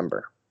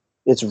September.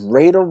 It's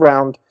right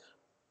around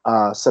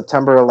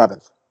September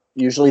 11th.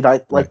 Usually,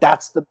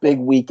 that's the big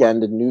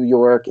weekend in New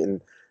York and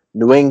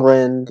New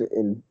England,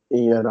 and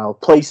you know,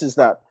 places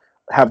that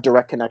have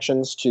direct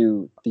connections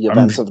to the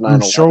events of 9/11.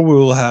 I'm sure we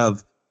will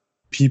have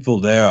people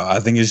there. I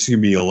think it's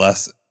going to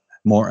be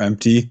more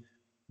empty.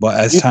 But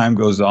as time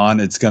goes on,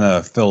 it's going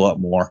to fill up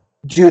more.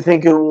 Do you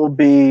think it will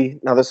be...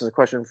 Now, this is a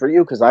question for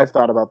you, because I've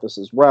thought about this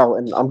as well,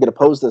 and I'm going to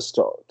pose this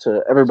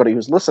to everybody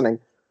who's listening.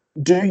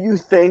 Do you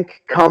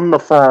think come the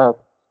fall,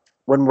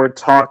 when we're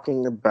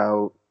talking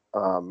about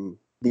the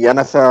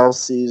NFL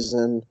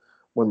season,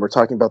 when we're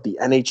talking about the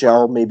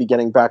NHL maybe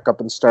getting back up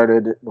and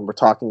started, when we're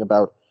talking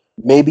about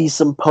maybe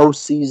some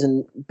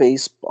postseason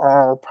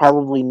baseball,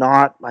 probably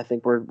not. I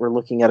think we're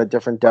looking at a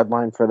different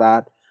deadline for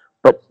that.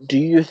 But do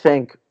you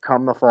think,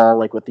 come the fall,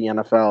 like with the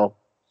NFL,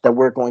 that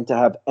we're going to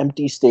have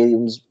empty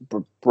stadiums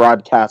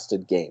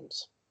broadcasted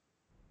games?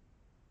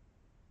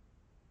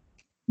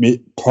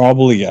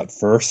 Probably at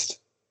first.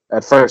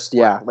 At first,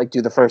 yeah. Like do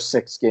the first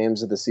 6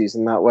 games of the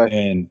season that way.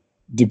 And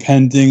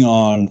depending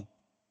on,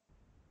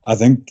 I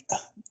think,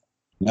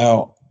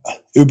 now,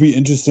 it would be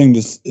interesting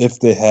if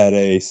they had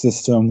a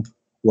system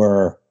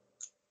where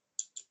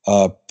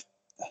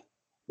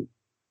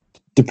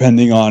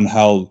depending on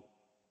how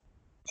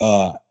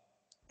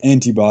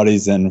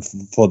antibodies and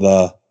for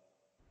the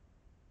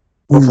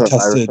who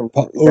tested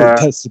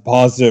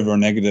positive or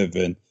negative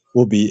and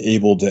will be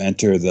able to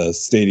enter the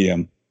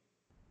stadium.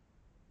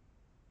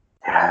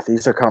 Yeah,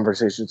 these are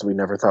conversations we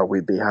never thought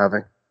we'd be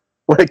having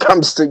when it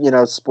comes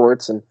to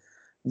sports and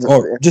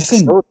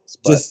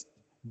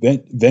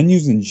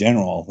venues in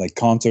general, like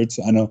concerts.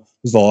 I know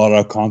there's a lot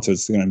of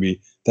concerts going to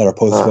be that are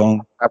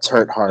postponed. That's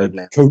hurt hard,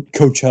 man.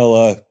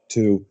 Coachella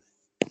too,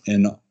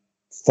 in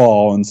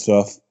fall and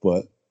stuff.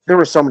 But there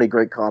were so many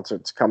great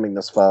concerts coming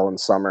this fall and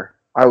summer.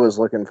 I was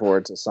looking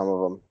forward to some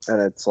of them,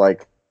 and it's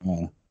like,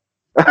 now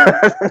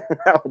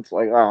it's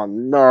like, oh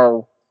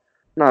no,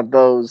 not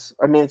those.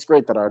 I mean, it's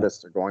great that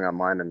artists are going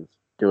online and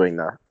doing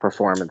the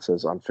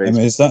performances on Facebook. I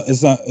mean, it's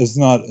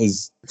not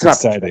as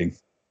exciting.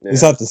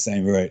 It's not the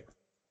same, right?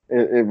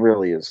 It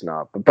really is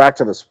not. But back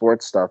to the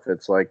sports stuff,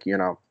 it's like,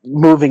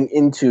 moving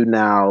into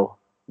now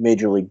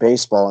Major League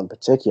Baseball in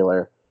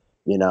particular,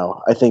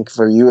 I think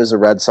for you as a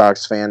Red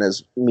Sox fan,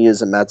 as me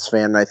as a Mets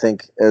fan, I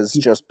think as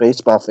just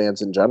baseball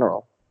fans in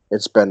general,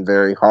 it's been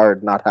very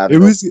hard not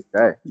having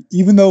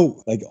even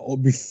though, like,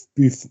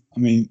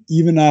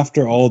 even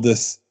after all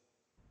this,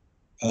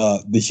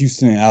 the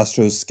Houston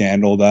Astros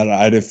scandal, that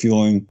I had a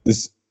feeling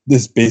this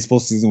baseball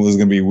season was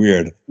going to be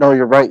weird. No,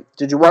 you're right.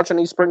 Did you watch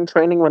any spring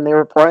training when they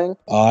were playing?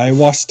 I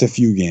watched a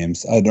few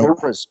games. It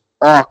was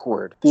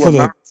awkward. For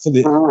the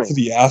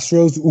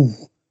Astros,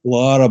 a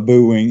lot of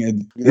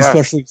booing,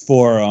 especially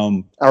for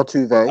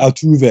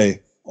Altuve.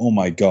 Oh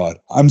my God,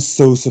 I'm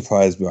so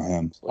surprised by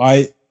him.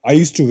 I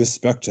used to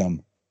respect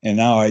him, and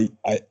now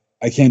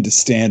I can't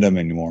stand him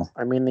anymore.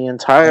 I mean, the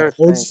entire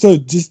thing.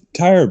 Just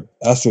entire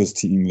Astros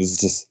team was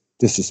just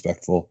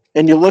disrespectful.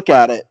 And you look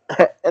at it,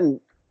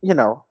 and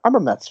I'm a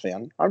Mets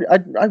fan.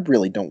 I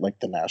really don't like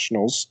the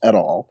Nationals at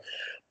all.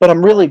 But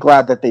I'm really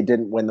glad that they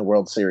didn't win the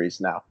World Series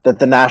now. That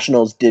the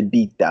Nationals did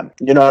beat them.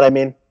 You know what I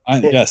mean?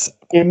 Yes.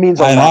 It means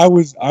a lot. And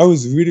I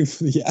was rooting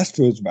for the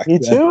Astros back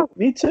then.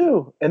 Me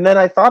too. And then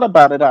I thought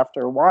about it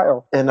after a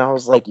while. And I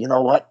was like, you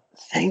know what?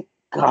 Thank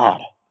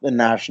God the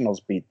Nationals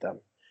beat them.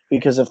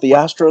 Because if the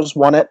Astros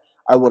won it,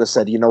 I would have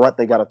said, you know what?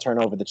 They got to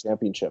turn over the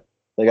championship.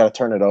 They got to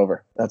turn it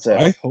over. That's it.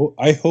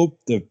 I hope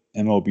the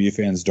MLB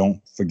fans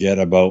don't forget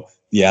about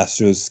the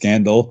Astros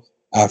scandal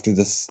after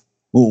this.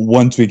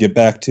 Once we get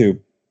back to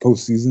to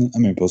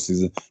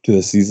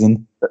the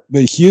season.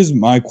 But here's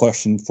my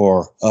question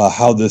for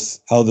how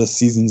this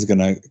season's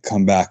gonna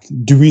come back.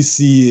 Do we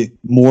see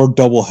more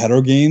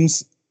doubleheader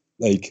games?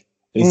 Like,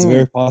 is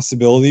there a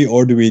possibility,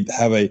 or do we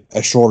have a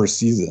shorter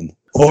season,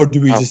 or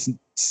do we just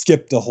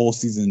skip the whole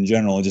season in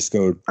general and just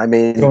go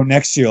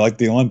next year like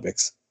the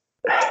Olympics?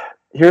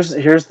 Here's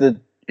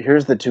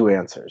the two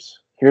answers.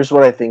 Here's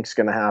what I think is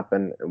going to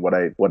happen, and what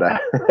I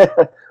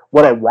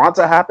what I want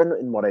to happen,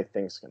 and what I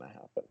think is going to happen.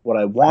 What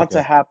I want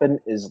to happen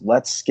is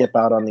let's skip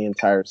out on the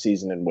entire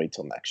season and wait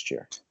till next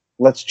year.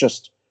 Let's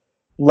just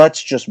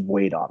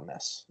wait on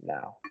this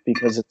now,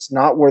 because it's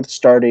not worth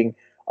starting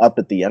up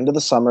at the end of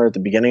the summer, at the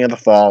beginning of the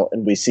fall,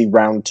 and we see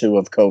round 2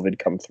 of COVID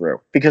come through.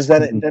 Because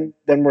then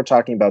we're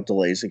talking about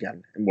delays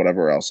again and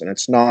whatever else, and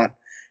it's not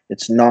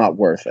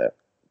worth it.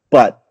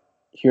 But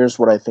here's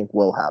what I think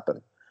will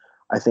happen.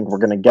 I think we're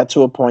going to get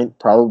to a point,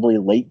 probably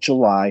late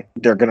July,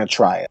 they're going to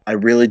try it. I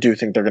really do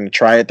think they're going to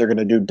try it. They're going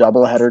to do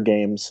doubleheader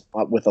games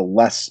with a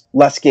less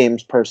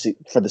games for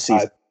the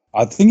season.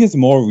 I think it's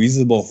more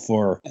reasonable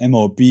for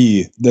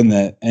MLB than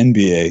the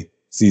NBA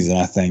season,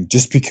 I think,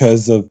 just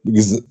because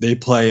they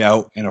play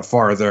out in a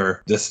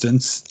farther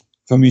distance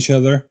from each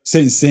other.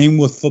 Same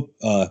with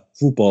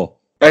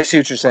football. I see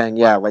what you're saying.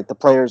 Yeah, like the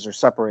players are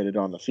separated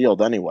on the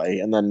field anyway,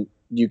 and then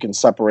you can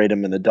separate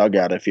them in the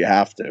dugout if you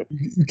have to.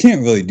 You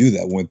can't really do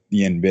that with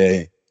the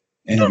NBA.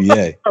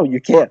 No,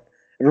 you can't.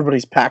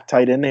 Everybody's packed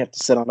tight in. They have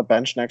to sit on a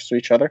bench next to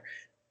each other.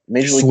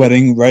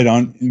 Sweating right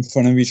on in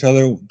front of each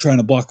other, trying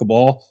to block a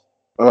ball.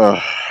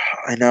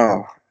 I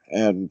know.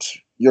 And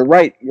you're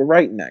right. You're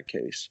right in that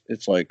case.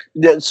 It's like,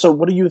 so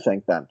what do you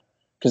think then?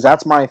 Because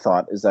that's my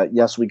thought, is that,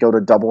 yes, we go to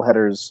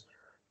doubleheaders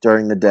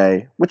during the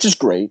day, which is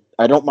great.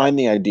 I don't mind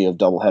the idea of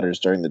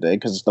doubleheaders during the day,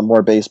 because the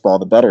more baseball,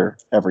 the better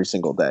every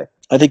single day.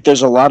 I think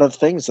there's a lot of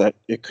things that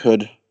it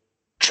could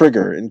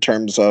trigger in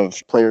terms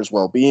of players'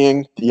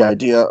 well-being, the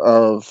idea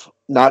of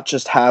not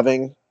just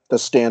having the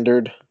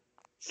standard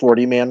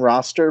 40-man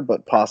roster,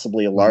 but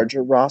possibly a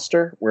larger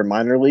roster where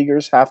minor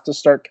leaguers have to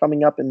start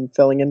coming up and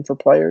filling in for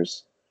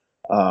players.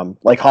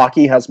 Like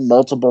hockey has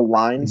multiple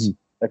lines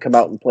that come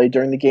out and play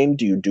during the game.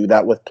 Do you do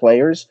that with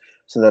players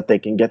so that they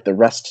can get the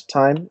rest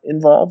time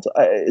involved?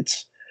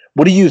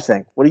 What do you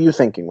think? What are you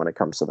thinking when it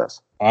comes to this?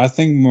 I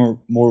think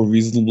more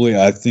reasonably,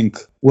 I think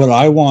what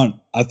I want,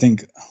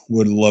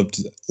 would love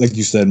to, like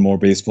you said, more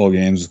baseball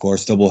games, of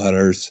course,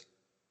 doubleheaders,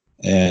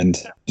 and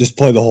just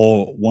play the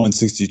whole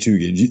 162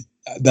 games.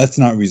 That's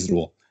not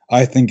reasonable.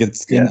 I think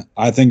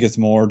it's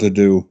more to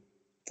do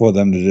for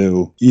them to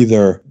do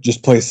either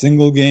just play a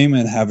single game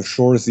and have a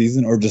shorter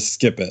season, or just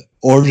skip it,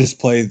 or just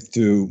play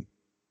through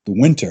the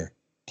winter,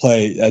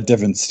 play at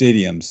different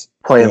stadiums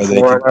Play in where they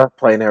Florida,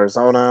 play in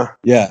Arizona.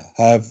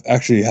 have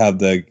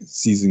the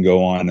season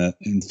go on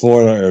in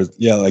Florida,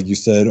 or like you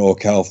said, or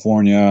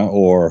California,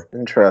 or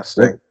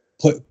Interesting.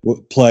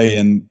 play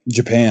in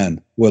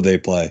Japan where they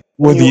play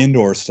with the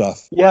indoor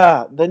stuff.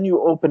 Yeah, then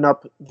you open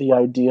up the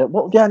idea.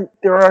 Well, again,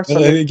 there are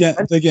some.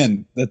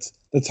 Again, that's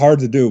hard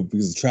to do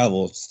because of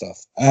travel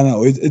stuff. I don't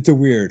know. It's a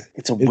weird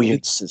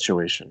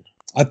situation.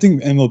 I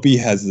think MLB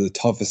has the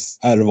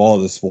toughest out of all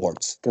the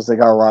sports because they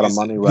got a lot of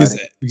money, right?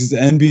 Because the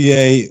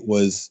NBA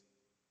was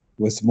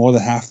more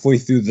than halfway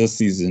through this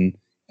season.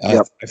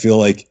 Yep. I feel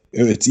like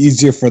it's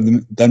easier for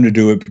them to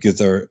do it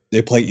because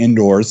they play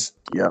indoors.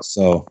 Yeah.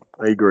 So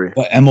I agree.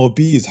 But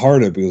MLB is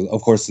harder because,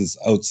 of course, it's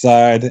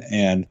outside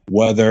and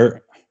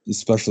weather,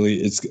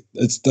 especially.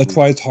 That's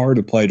why it's hard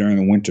to play during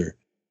the winter.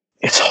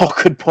 It's all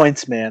good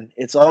points, man.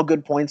 It's all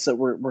good points that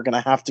we're going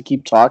to have to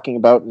keep talking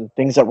about and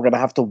things that we're going to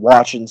have to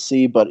watch and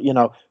see. But,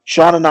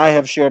 Sean and I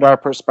have shared our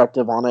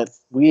perspective on it.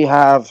 We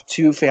have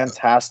two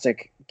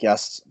fantastic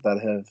guests that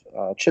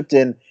have chipped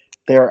in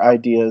their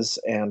ideas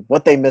and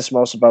what they miss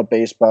most about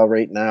baseball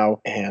right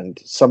now and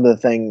some of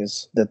the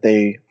things that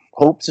they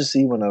hope to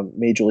see when a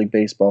Major League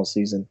Baseball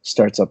season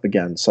starts up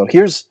again. So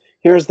here's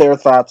their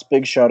thoughts.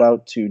 Big shout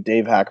out to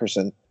Dave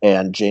Hackerson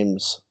and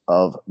James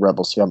of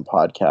Rebel Scum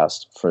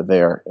Podcast for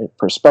their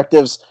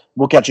perspectives.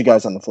 We'll catch you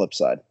guys on the flip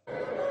side.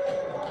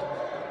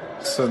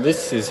 So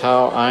this is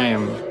how I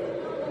am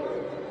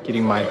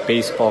getting my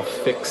baseball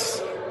fix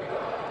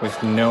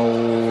with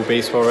no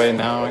baseball right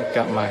now. I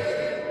got my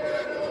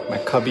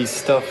Cubby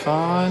stuff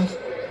on.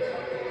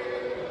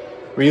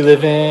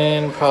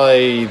 Reliving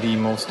probably the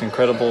most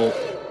incredible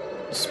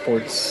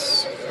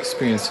sports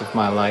experience of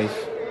my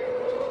life.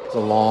 As a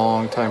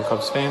long-time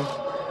Cubs fan.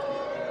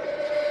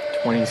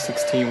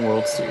 2016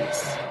 World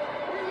Series.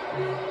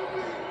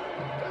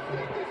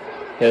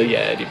 Hell yeah,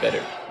 Eddie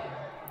Vedder.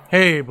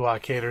 Hey,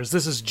 blockaders.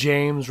 This is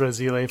James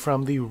Razile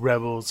from the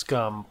Rebel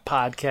Scum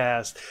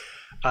Podcast.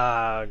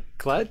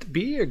 Glad to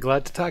be here.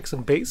 Glad to talk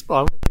some baseball.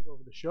 I'm going to take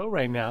over the show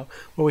right now.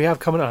 What we have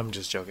coming up, I'm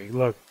just joking.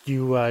 Look,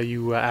 you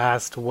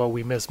asked what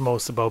we miss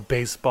most about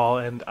baseball,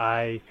 and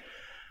I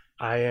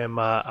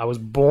was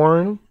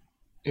born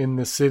in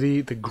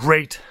the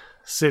great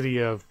city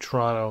of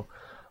Toronto,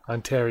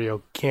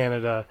 Ontario,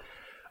 Canada.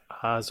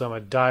 So I'm a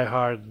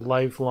diehard,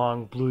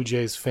 lifelong Blue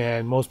Jays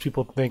fan. Most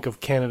people think of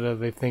Canada,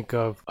 they think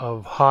of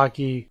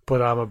hockey,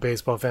 but I'm a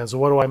baseball fan. So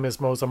what do I miss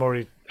most? I'm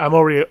already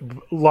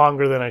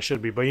longer than I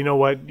should be, but you know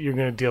what? You're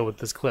going to deal with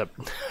this clip.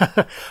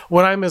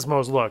 What I miss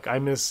most, look, I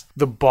miss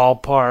the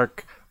ballpark,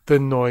 the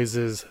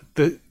noises,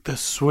 the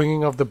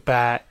swinging of the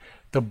bat,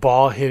 the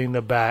ball hitting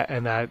the bat,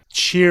 and that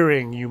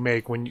cheering you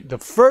make when the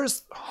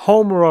first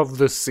homer of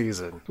the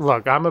season.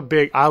 Look, I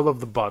love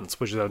the bunts,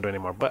 which I don't do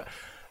anymore, but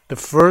the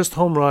first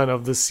home run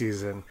of the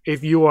season,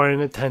 if you are in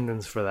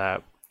attendance for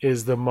that,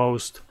 is the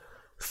most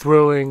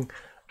thrilling,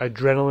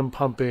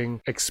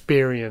 adrenaline-pumping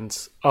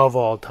experience of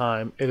all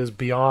time. It is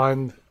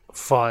beyond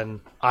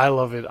fun. I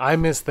love it. I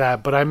miss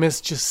that, but I miss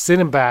just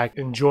sitting back,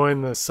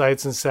 enjoying the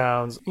sights and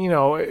sounds, in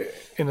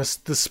the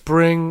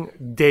spring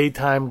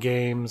daytime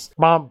games.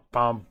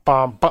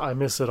 I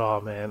miss it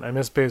all, man. I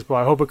miss baseball.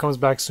 I hope it comes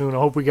back soon. I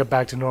hope we get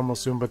back to normal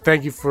soon, but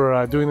thank you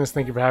for doing this.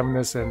 Thank you for having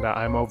this, and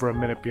I'm over a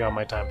minute beyond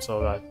my time,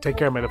 so take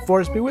care. May the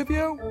force be with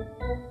you.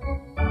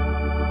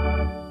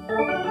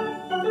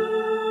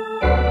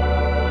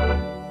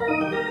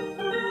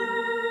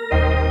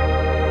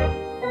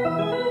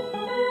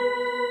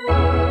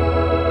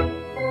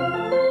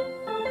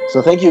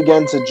 So thank you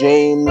again to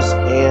James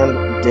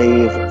and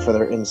Dave for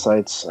their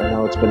insights. I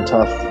know it's been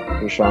tough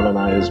for Sean and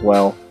I as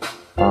well,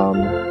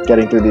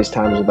 getting through these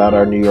times without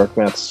our New York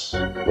Mets,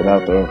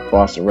 without the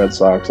Boston Red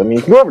Sox. I mean,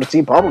 you can go over to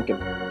T Public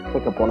and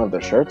pick up one of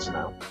their shirts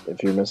now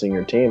if you're missing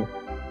your team.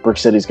 Brick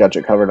City's got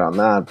you covered on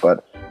that.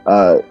 But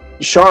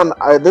Sean,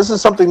 this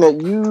is something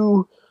that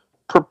you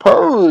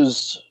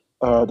proposed.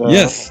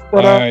 Yes,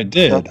 I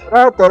did.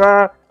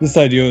 This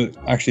idea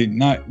actually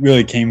not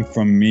really came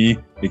from me.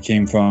 It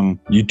came from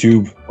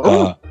YouTube.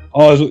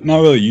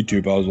 Not really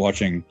YouTube. I was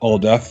watching All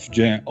Def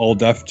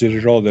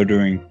Digital. They're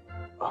doing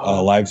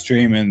a live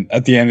stream, and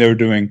at the end they were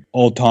doing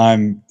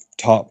all-time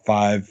top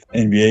 5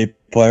 NBA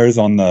players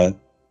on the.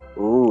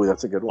 Ooh,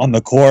 that's a good one. On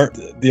the court.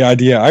 The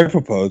idea I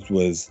proposed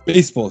was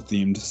baseball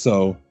themed.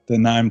 So the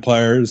 9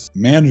 players,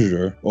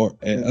 manager, or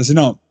as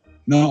not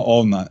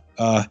all not.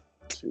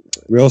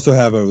 We also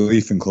have a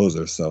relief and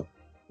closer, so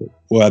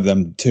we'll have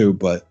them too.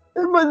 But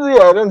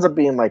it ends up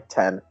being like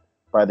 10.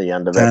 By the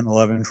end of 10,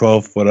 11,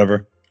 12,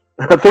 whatever.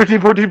 13,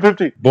 14,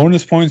 15.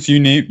 Bonus points, you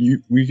name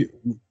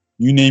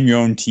your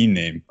own team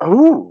name.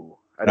 Ooh.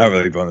 Not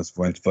really bonus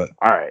points, but...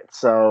 All right,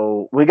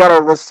 so we got our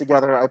list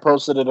together. I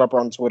posted it up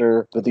on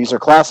Twitter, but these are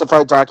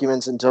classified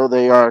documents until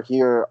they are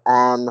here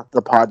on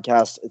the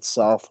podcast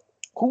itself.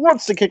 Who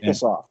wants to kick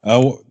this off?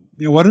 Why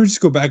don't we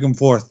just go back and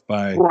forth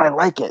by... Oh, I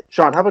like it.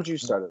 Sean, how about you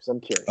start it? 'Cause I'm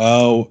curious.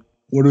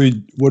 What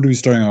are we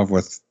starting off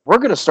with? We're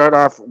going to start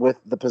off with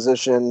the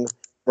position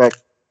that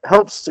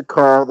helps to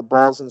call the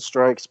balls and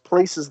strikes,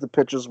 places the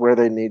pitches where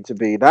they need to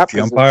be. That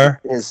The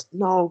umpire? is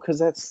no, because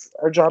that's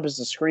our job is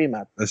to scream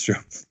at That's true.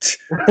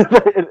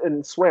 them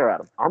and swear at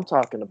them. I'm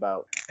talking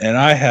about. And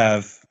I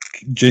have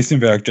Jason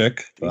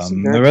Varitek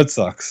from the Red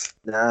Sox.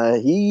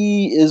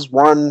 He is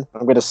one,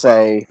 I'm going to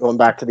say, going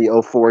back to the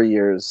 04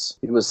 years,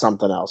 he was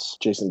something else,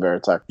 Jason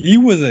Varitek. He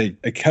was a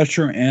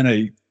catcher and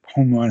a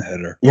home run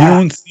hitter. Yeah. You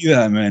don't see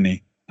that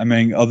many. I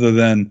mean, other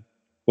than,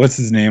 what's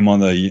his name on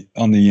the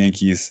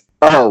Yankees?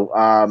 Oh,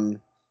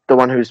 the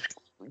one who's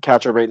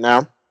catcher right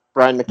now,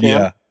 Brian McCann?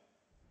 Yeah.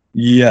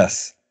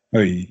 Yes.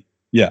 Oh,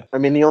 yeah. I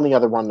mean, the only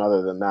other one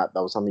other than that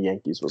was on the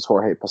Yankees was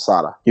Jorge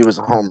Posada. He was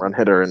a home run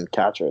hitter and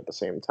catcher at the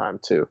same time,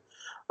 too.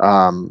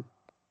 Mine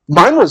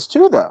was,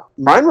 too, though.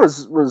 Mine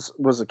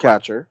was a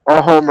catcher,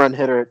 a home run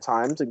hitter at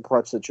times in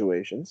clutch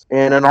situations,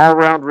 and an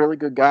all-around really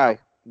good guy,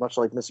 much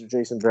like Mr.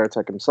 Jason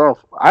Varitek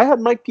himself. I had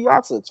Mike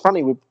Piazza. It's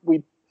funny.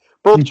 We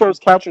both chose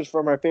catchers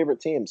from our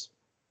favorite teams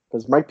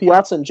because Mike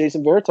Piazza and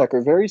Jason Varitek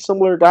are very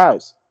similar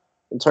guys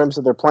in terms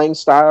of their playing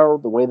style,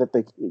 the way that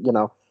they,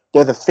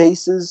 they're the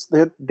faces.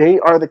 They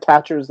are the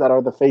catchers that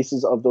are the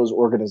faces of those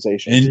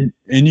organizations.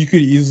 And you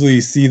could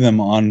easily see them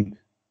on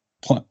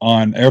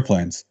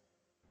airplanes.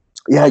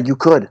 Yeah, you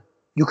could.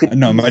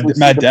 No,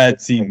 my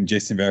dad's seen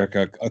Jason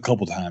Varitek a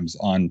couple times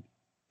on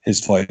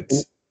his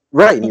flights.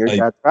 Right, and your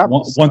dad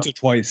travels. Once or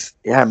twice.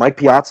 Yeah, Mike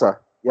Piazza.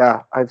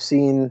 Yeah, I've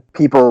seen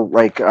people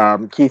like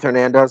Keith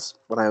Hernandez.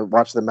 When I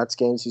watch the Mets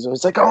games, he's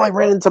always like, "Oh, I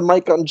ran into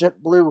Mike on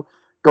JetBlue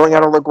going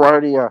out of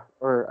LaGuardia,"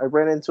 or "I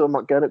ran into him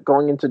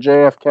going into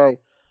JFK."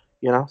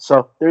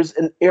 So there's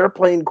an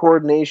airplane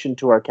coordination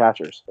to our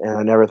catchers, and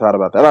I never thought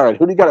about that. All right,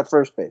 who do you got at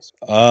first base?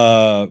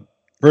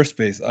 First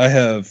base, I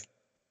have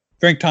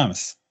Frank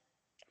Thomas.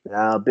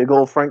 Big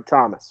old Frank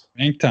Thomas.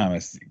 Frank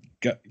Thomas.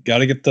 Got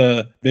to get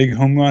the big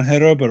home run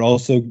hitter, but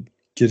also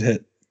get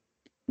hit.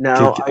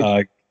 No,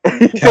 catch.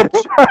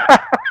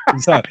 I'm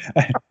sorry.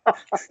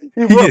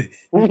 He would.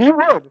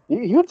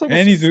 He would take.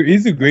 And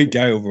he's a great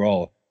guy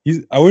overall.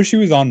 I wish he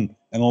was on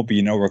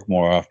MLB Network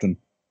more often.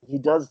 He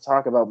does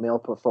talk about male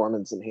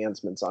performance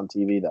enhancements on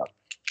TV, though.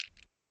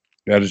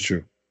 That is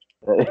true.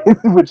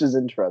 Which is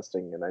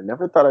interesting, and I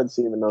never thought I'd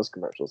see him in those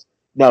commercials.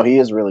 No, he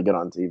is really good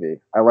on TV.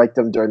 I liked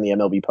him during the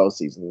MLB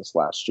postseason this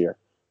last year.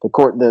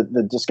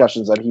 The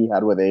discussions that he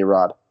had with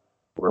A-Rod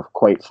were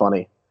quite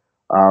funny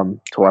to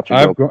watch.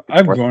 I've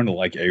grown to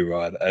like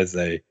A-Rod as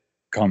a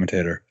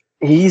commentator.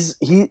 His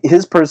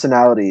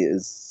personality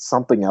is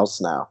something else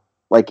now.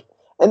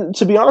 And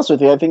to be honest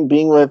with you, I think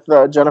being with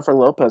Jennifer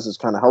Lopez has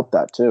kind of helped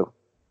that too.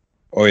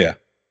 Oh yeah,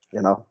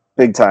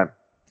 big time.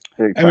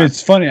 I mean,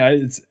 it's funny.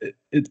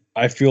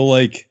 I feel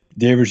like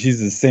Dave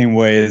Ortiz is the same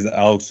way as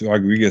Alex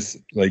Rodriguez.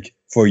 Like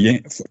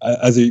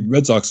as a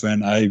Red Sox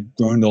fan, I've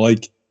grown to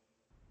like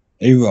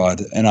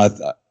A-Rod, and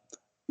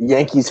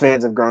Yankees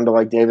fans have grown to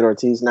like David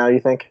Ortiz now. You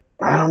think?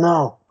 I don't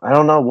know.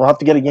 We'll have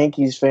to get a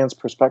Yankees fan's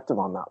perspective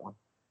on that one.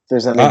 If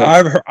there's any.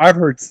 I've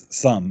heard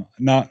some,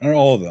 not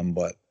all of them,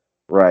 but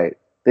right.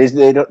 Do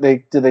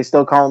they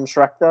still call him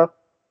Shrek though?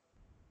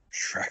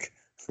 Shrek.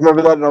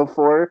 Remember that in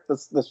 04? The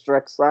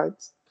Shrek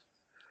signs?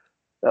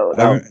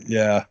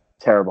 Yeah.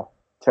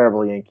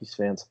 Terrible Yankees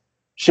fans.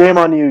 Shame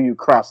on you, you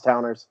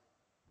crosstowners.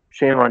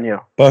 Shame on you.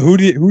 But who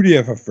do you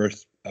have for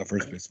first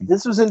baseman?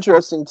 This was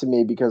interesting to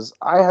me because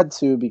I had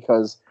to,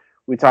 because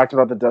we talked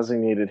about the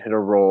designated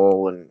hitter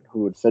role and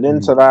who would fit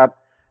into that.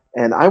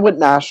 And I went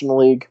National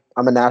League.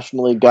 I'm a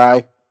National League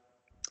guy.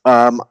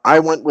 I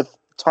went with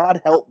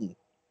Todd Helton.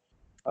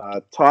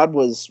 Todd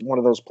was one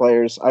of those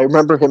players. I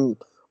remember him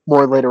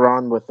more later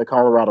on with the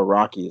Colorado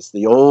Rockies,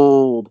 the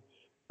old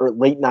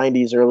late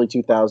 90s, early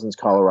 2000s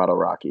Colorado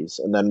Rockies.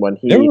 And then when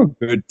they were a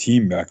good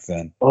team back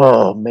then.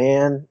 Oh,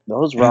 man,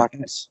 those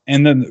Rockies.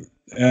 And then,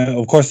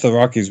 of course, the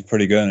Rockies were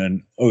pretty good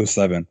in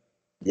 07.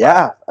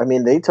 Yeah, I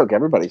mean, they took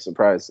everybody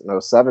surprised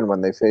in 07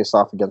 when they faced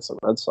off against the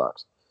Red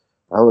Sox.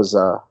 That was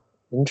an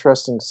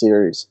interesting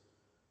series,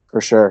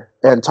 for sure.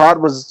 And Todd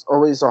was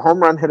always a home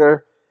run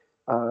hitter,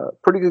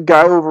 pretty good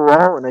guy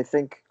overall. And I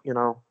think,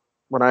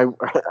 when all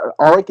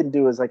I can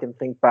do is I can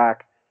think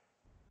back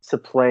to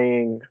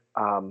playing,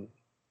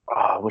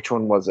 which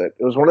one was it?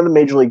 It was one of the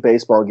Major League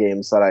Baseball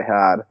games that I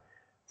had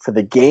for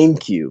the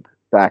GameCube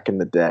back in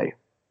the day.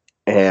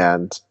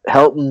 And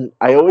Helton,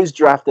 I always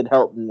drafted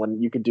Helton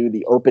when you could do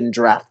the open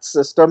draft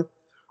system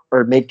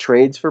or make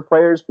trades for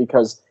players,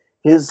 because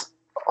his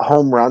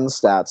home run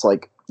stats,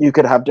 like you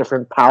could have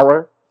different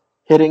power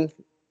hitting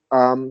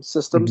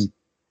systems.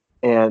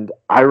 And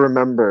I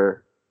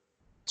remember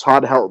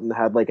Todd Helton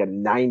had like a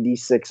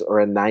 96 or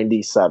a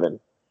 97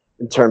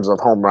 in terms of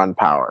home run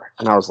power.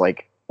 And I was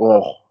like,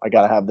 oh, I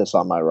got to have this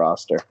on my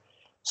roster.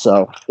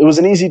 So it was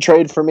an easy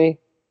trade for me.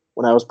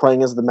 When I was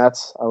playing as the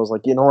Mets, I was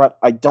like, you know what?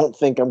 I don't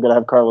think I'm going to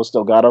have Carlos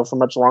Delgado for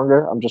much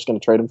longer. I'm just going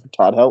to trade him for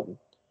Todd Helton.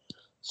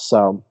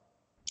 So,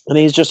 and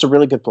he's just a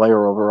really good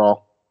player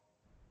overall.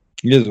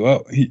 He is.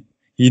 Well, he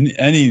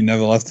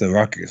never left the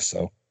Rockies,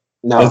 so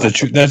no,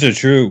 that's a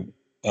true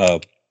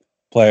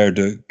player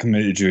to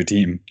commit to a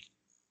team.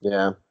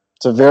 Yeah,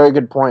 it's a very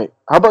good point.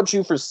 How about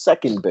you for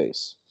second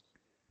base?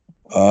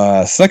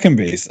 Second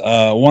base.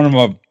 One of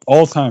my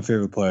all-time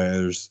favorite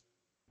players.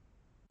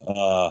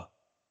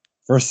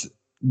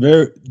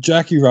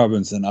 Jackie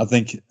Robinson. I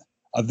think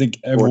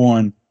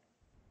everyone.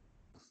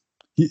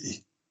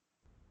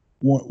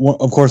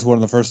 Of course, one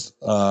of the first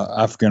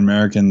African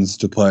Americans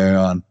to play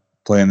in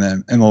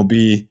the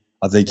MLB.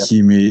 I think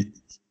he made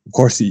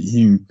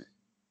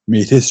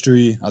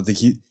history. I think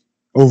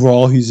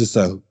he's just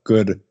a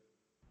good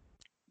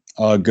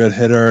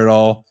hitter at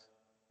all.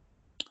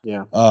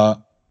 Yeah.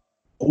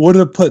 Would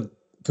have put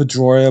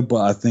Pedroia,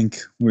 but I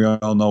think we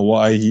all know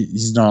why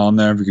he's not on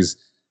there, because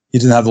he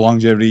didn't have the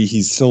longevity.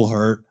 He's still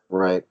hurt.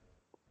 Right.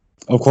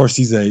 Of course,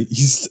 he's a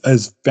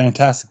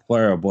fantastic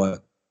player,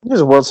 but he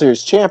was a World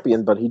Series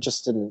champion, but he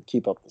just didn't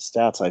keep up the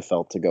stats, I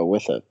felt, to go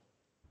with it.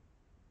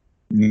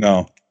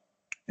 No.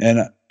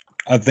 And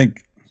I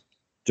think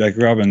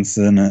Jackie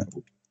Robinson, of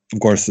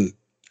course,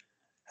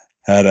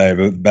 had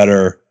a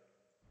better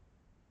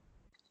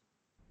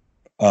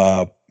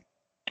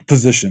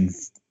position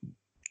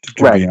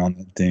to be on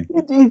the team.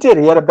 He did.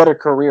 He had a better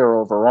career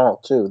overall,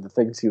 too. The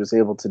things he was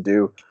able to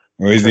do.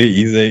 Well,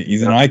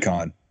 he's an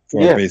icon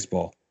for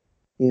baseball.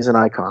 He's an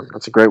icon.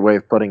 That's a great way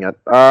of putting it.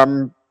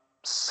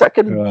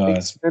 Second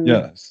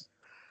baseman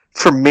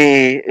for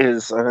me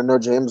is, and I know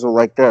James will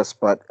like this,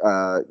 but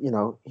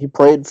he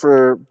played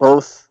for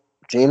both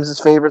James's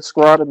favorite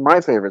squad and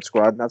my favorite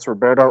squad, and that's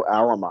Roberto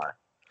Alomar.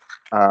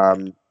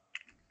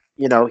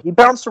 He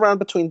bounced around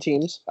between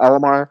teams.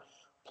 Alomar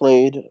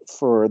played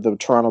for the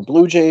Toronto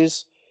Blue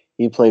Jays.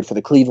 He played for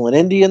the Cleveland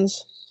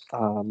Indians.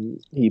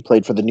 He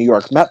played for the New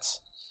York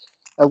Mets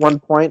at one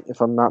point, if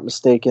I'm not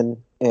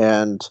mistaken.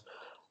 And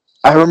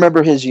I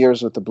remember his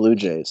years with the Blue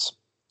Jays.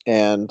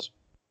 And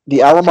the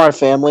Alomar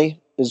family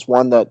is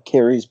one that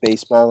carries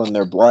baseball in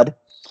their blood.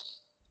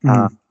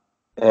 Mm-hmm.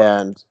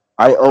 And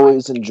I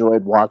always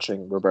enjoyed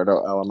watching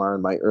Roberto Alomar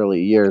in my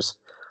early years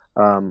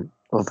of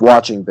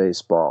watching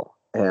baseball.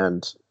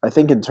 And I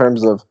think in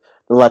terms of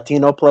the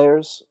Latino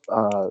players,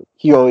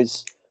 he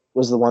always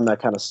was the one that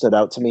kind of stood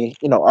out to me.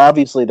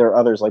 Obviously there are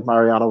others like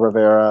Mariano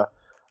Rivera,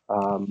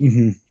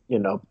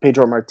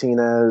 Pedro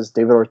Martinez,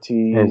 David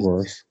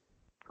Ortiz,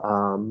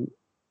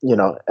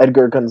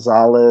 Edgar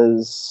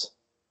Gonzalez.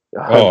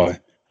 Oh,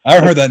 I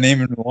haven't heard that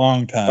name in a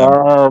long time.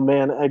 Oh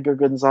man, Edgar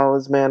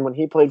Gonzalez, man, when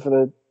he played for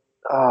the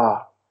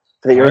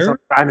Arizona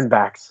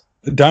Diamondbacks.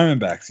 The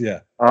Diamondbacks, yeah.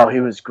 Oh, he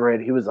was great.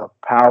 He was a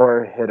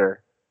power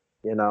hitter.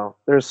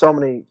 There's so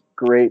many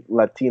great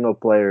Latino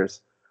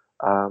players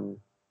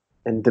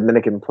and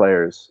Dominican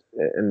players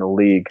in the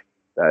league.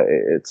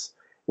 It's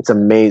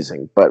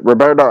amazing. But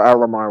Roberto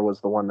Alomar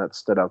was the one that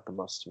stood out the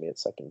most to me at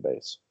second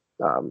base.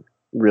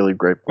 Really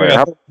great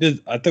player.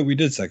 I thought we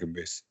did second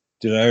base.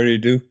 Did I already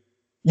do?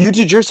 You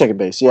did your second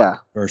base, yeah.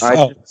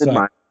 I did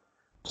mine.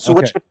 So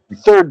what's your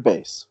third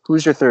base?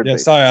 Who's your third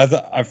base? Sorry,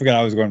 I forgot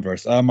I was going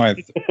first. My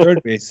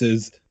third base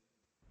he's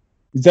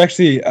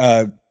actually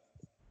a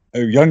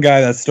young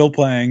guy that's still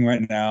playing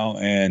right now,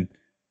 and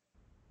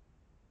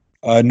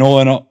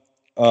Nolan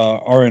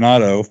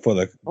Arenado for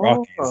the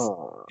Rockies.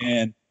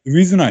 And the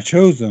reason I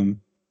chose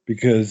him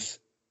because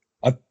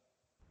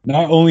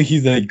not only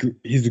he's a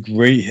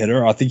great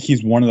hitter, I think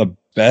he's one of the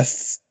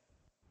best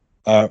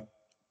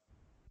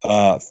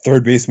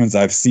third basemen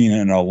I've seen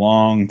in a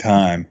long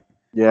time.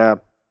 Yeah,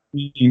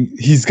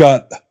 he's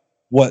got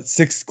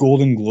 6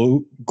 Golden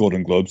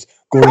Globes.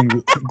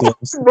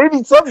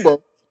 Maybe someday.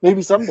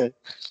 Maybe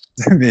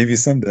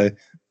someday.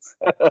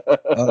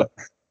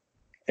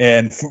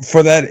 And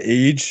for that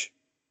age,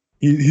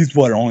 he's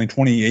only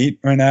 28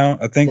 right now,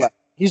 I think. Yeah.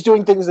 He's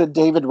doing things that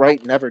David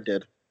Wright never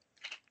did.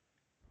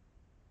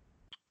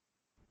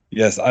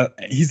 Yes,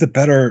 he's a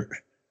better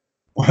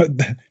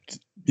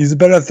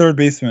third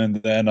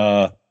baseman than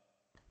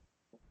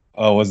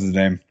what's his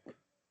name?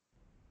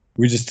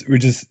 We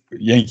just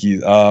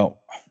Yankees. Alex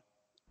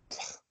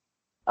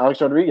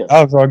Rodriguez.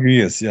 Alex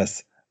Rodriguez,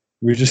 yes.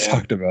 We just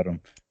talked about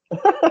him.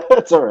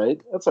 That's all right.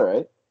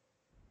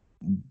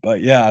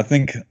 But yeah, I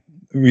think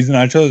the reason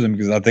I chose him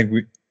because I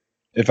think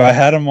if I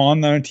had him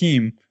on our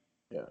team,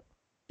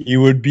 he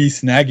would be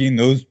snagging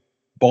those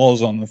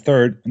balls on the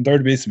third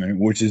baseman,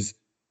 which is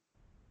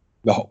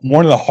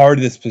one of the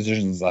hardest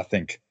positions, I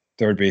think,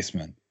 third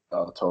baseman.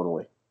 Oh,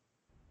 totally.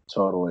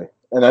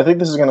 And I think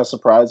this is going to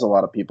surprise a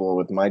lot of people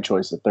with my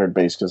choice at third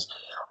base because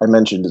I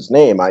mentioned his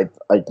name. A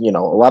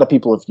lot of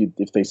people,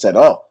 if they said,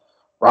 "Oh,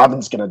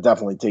 Robin's going to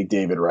definitely take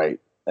David Wright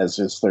as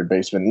his third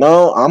baseman,"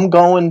 no, I'm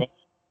going.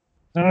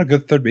 Not a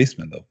good third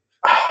baseman though.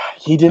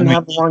 He didn't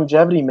have the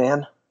longevity,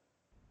 man.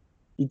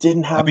 He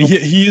didn't have.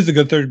 He is a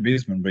good third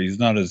baseman, but he's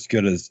not as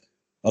good as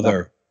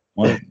other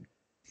one.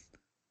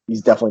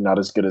 He's definitely not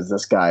as good as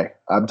this guy.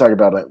 I'm talking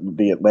about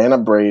the Atlanta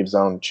Braves'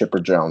 own Chipper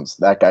Jones.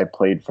 That guy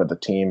played for the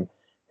team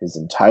his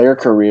entire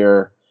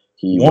career.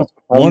 He was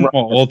one of my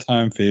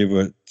all-time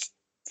favorites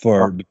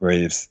for the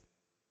Braves.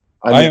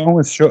 I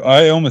almost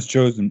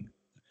chose him.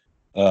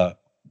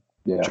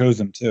 Chose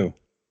him too.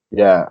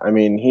 Yeah, I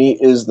mean, he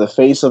is the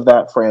face of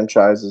that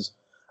franchise.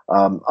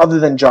 Other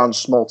than John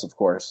Smoltz, of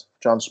course.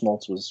 John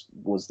Smoltz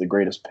was the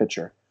greatest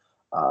pitcher.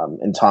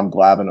 and Tom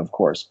Glavine, of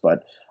course.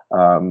 But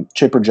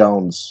Chipper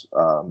Jones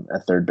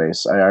at third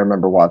base, I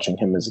remember watching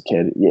him as a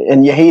kid,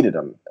 and you hated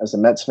him as a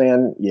Mets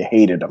fan. You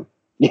hated him.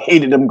 You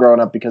hated him growing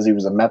up because he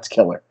was a Mets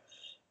killer.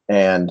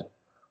 And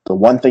the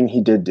one thing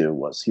he did do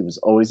was he was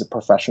always a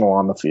professional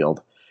on the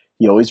field.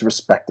 He always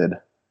respected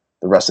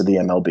the rest of the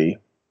MLB.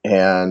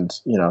 And,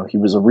 he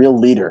was a real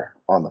leader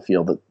on the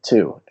field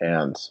too.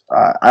 And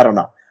I don't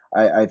know.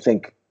 I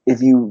think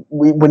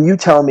when you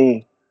tell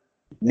me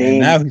name,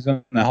 and now he's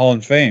in the Hall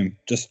of Fame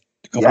just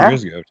a couple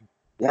years ago.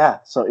 Yeah.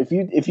 So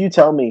if you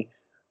tell me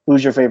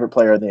who's your favorite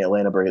player in the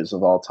Atlanta Braves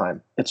of all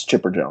time, it's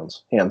Chipper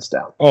Jones, hands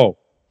down. Oh,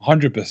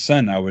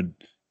 100%.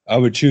 I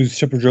would choose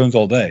Chipper Jones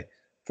all day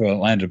for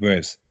Atlanta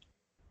Braves.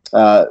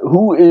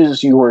 Who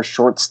is your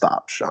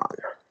shortstop, Sean?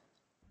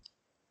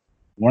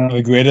 One of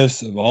the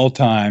greatest of all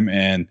time,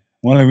 and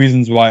one of the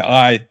reasons why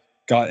I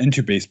got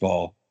into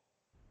baseball,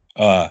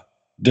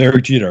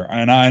 Derek Jeter.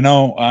 And I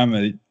know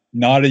I'm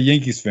not a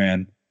Yankees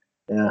fan.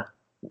 Yeah.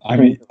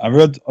 I'm a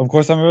Red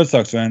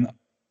Sox fan.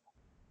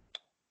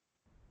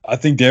 I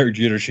think Derek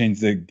Jeter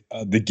changed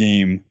the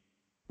game.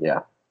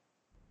 Yeah.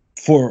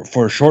 For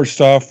a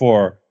shortstop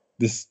for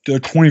the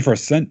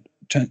 21st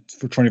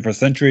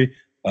century,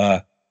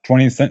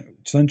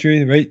 20th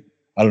century, right?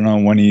 I don't know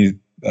when he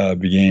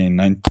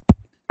began.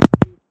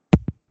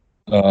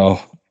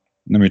 Let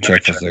me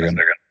check for a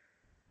second.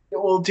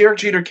 Well, Derek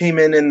Jeter came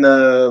in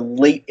the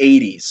late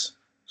 80s.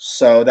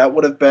 So that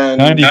would have been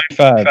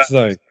 95.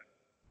 Sorry.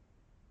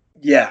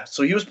 Yeah,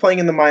 so he was playing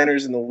in the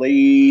minors in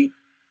the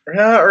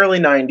early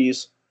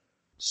 90s.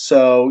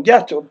 So,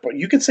 yeah,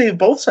 you could say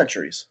both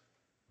centuries.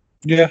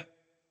 Yeah.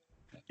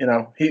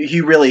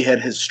 He really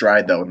hit his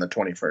stride, though, in the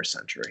 21st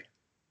century.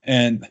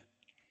 And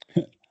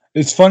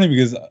it's funny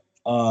because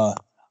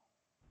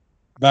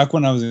back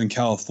when I was in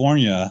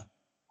California,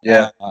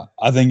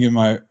 I think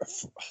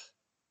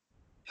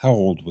how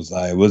old was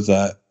I?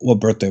 What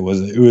birthday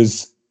was it? It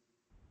was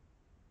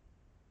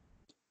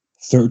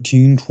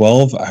 13,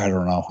 12? I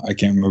don't know. I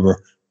can't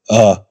remember.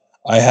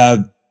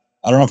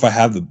 I don't know if I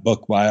have the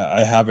book, but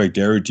I have a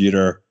Derek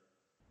Jeter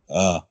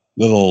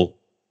little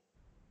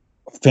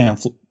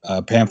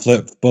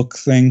pamphlet book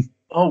thing.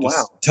 Oh,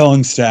 wow.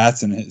 Telling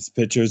stats and his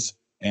pictures.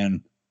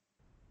 And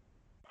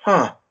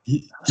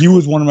he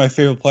was one of my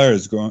favorite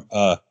players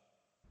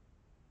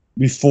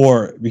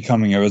before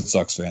becoming a Red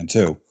Sox fan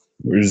too,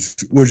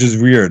 which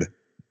is weird.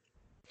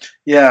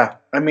 Yeah,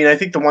 I mean, I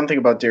think the one thing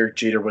about Derek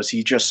Jeter was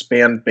he just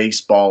spanned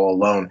baseball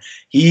alone.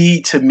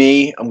 He, to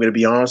me, I'm going to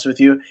be honest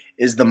with you,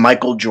 is the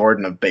Michael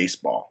Jordan of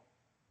baseball.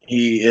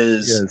 He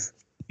is. Yes.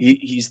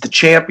 He's the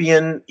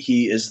champion.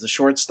 He is the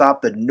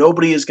shortstop that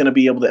nobody is going to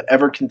be able to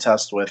ever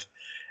contest with,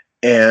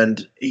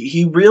 and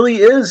he really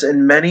is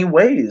in many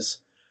ways.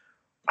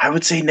 I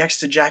would say next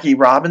to Jackie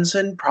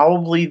Robinson,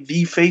 probably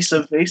the face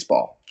of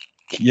baseball.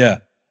 Yeah.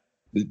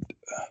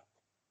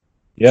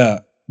 Yeah.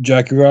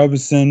 Jackie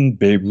Robinson,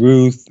 Babe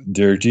Ruth,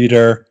 Derek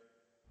Jeter.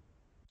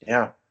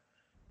 Yeah.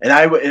 And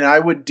I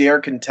would dare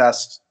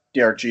contest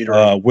Derek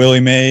Jeter. Willie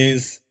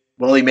Mays.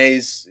 Willie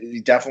Mays,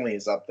 he definitely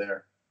is up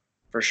there.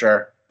 For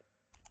sure.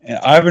 And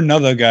I have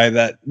another guy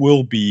that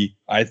will be,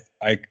 I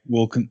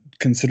will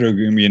consider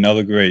going to be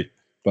another great,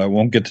 but I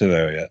won't get to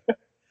there yet.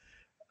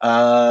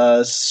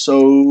 That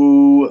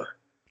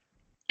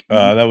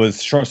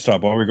was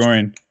shortstop. Are we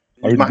going?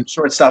 My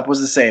shortstop was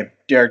the same,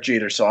 Derek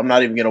Jeter, so I'm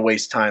not even going to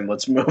waste time.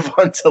 Let's move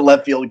on to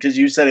left field because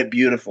you said it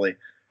beautifully.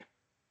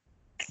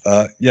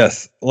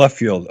 Yes, left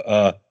field.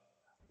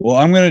 Well,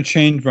 I'm going to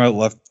change my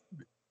left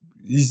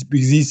because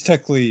he's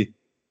technically.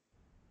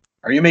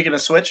 Are you making a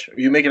switch? Are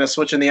you making a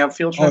switch in the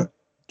outfield, Sean?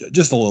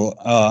 Just a little.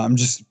 I'm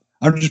just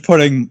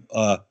putting.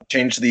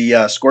 Change the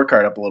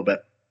scorecard up a little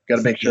bit. Got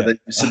to make sure that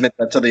you submit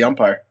that to the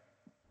umpire.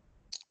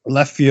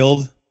 Left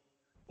field.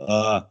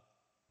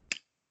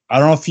 I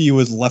don't know if he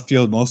was left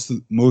field most.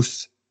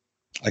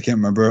 I can't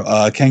remember.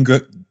 Ken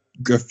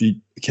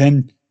Griffey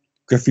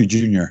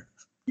Jr.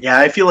 Yeah,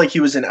 I feel like he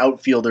was an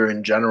outfielder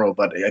in general,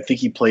 but I think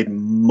he played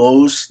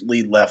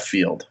mostly left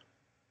field.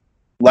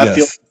 Left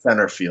field,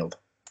 center field.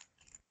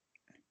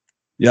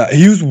 Yeah,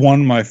 he was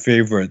one of my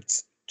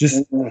favorites.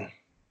 Just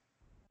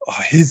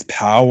his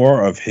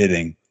power of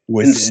hitting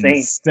was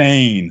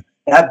insane.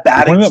 That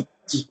batting.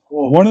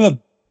 One of the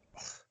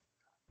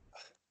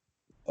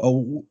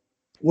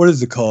what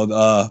is it called?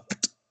 I'm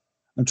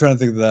trying to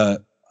think of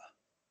that.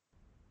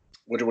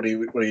 What are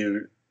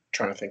you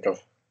trying to think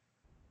of?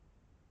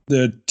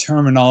 The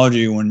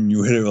terminology when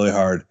you hit it really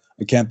hard.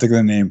 I can't think of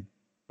the name.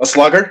 A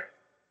slugger?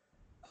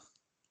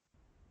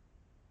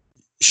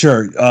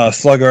 Sure,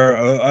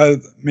 slugger.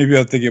 Maybe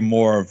I'm thinking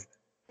more of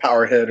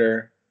power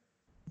hitter.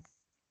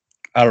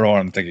 I don't know what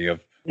I'm thinking of.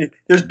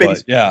 There's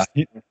base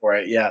for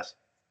it, yes.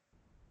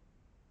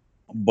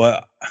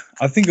 But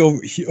I think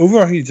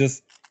overall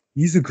he's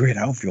a great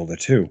outfielder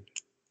too.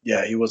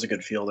 Yeah, he was a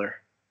good fielder.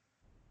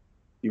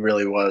 He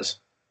really was.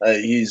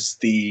 He's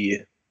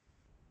the.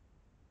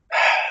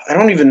 I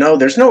don't even know.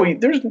 There's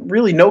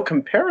really no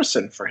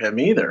comparison for him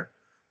either.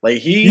 Like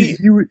he's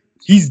a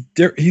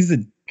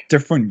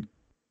different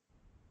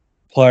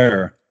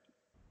player.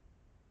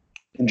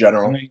 in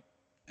general.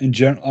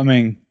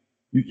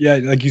 Yeah,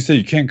 like you said,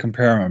 you can't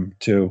compare him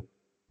to.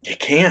 You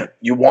can't.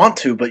 You want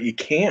to, but you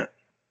can't.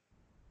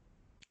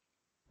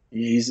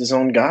 He's his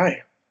own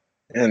guy,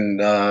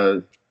 and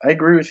I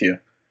agree with you.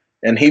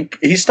 And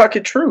he stuck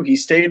it true. He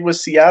stayed with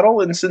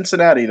Seattle and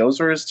Cincinnati. Those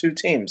were his two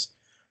teams.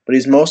 But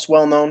he's most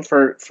well known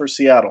for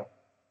Seattle.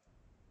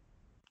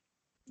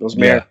 Those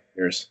Mariners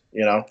years,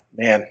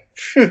 man.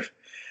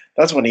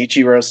 That's when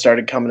Ichiro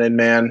started coming in,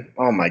 man.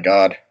 Oh my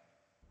God.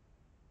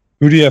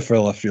 Who do you have for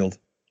left field?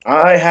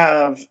 I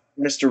have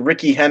Mr.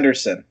 Ricky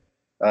Henderson,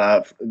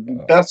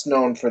 best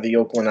known for the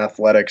Oakland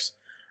Athletics.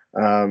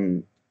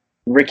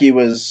 Ricky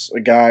was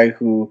a guy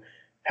who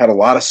had a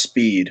lot of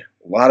speed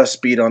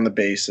on the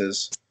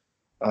bases.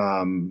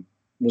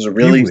 Was a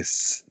really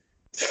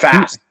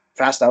fast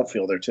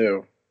outfielder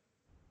too.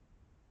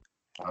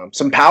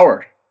 Some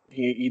power.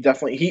 He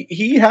definitely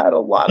he had a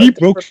lot. He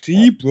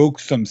broke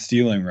some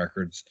stealing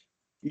records.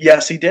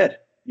 Yes, he did.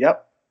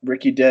 Yep,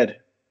 Ricky did.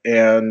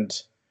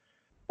 And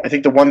I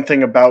think the one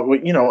thing about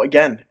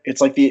again,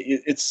 it's like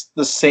it's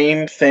the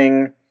same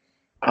thing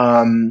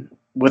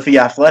with the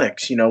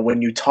Athletics.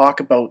 When you talk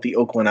about the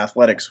Oakland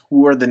Athletics,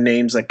 who are the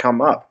names that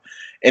come up?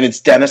 And it's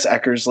Dennis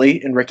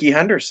Eckersley and Ricky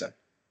Henderson.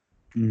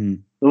 Mm-hmm.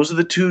 Those are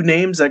the two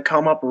names that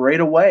come up right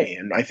away.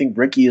 And I think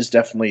Ricky is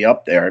definitely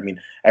up there. I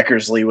mean,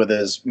 Eckersley with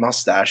his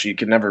mustache, you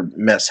could never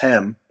miss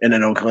him in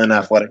an Oakland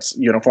Athletics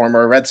uniform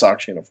or a Red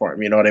Sox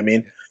uniform. You know what I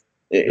mean?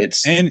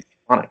 It's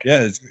iconic.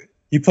 Yeah,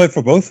 he played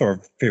for both our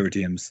favorite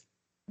teams.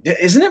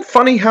 Isn't it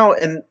funny how,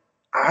 and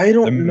I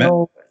don't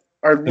know,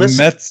 the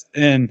Mets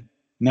in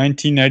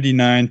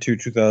 1999 to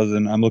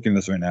 2000, I'm looking at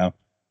this right now.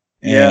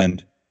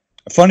 And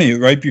funny,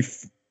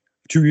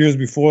 2 years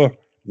before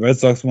the Red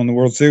Sox won the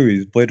World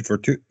Series, played for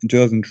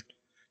in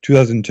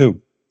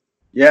 2002.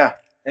 Yeah,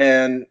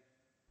 and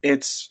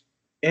it's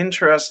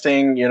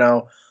interesting,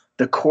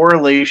 the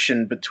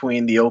correlation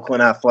between the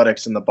Oakland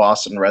Athletics and the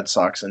Boston Red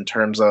Sox in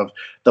terms of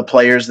the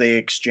players they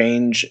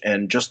exchange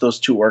and just those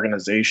two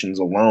organizations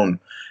alone.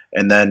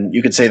 And then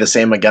you could say the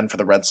same again for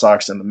the Red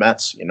Sox and the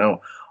Mets.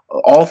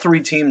 All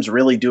three teams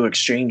really do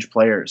exchange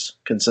players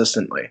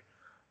consistently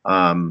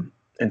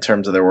in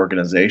terms of their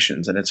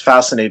organizations. And it's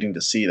fascinating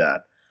to see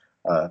that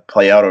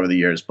play out over the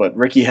years. But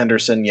Ricky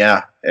Henderson,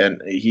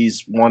 and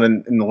he's one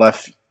in the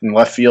left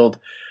field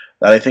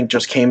that I think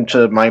just came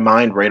to my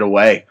mind right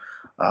away.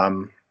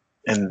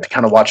 And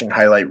kind of watching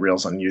highlight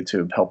reels on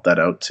YouTube helped that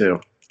out too.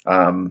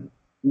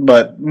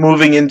 But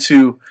moving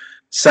into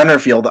center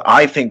field,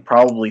 I think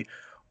probably,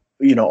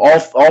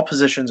 all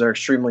positions are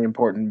extremely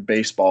important in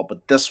baseball,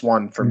 but this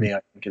one for me, I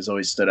think, has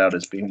always stood out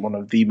as being one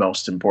of the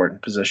most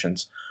important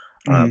positions.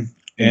 And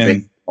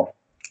baseball.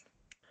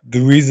 The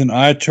reason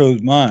I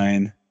chose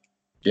mine,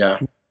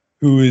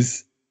 who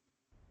is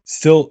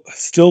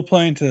still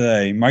playing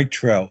today, Mike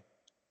Trout.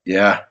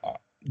 Yeah.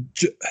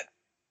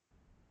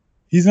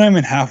 He's not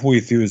even halfway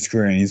through his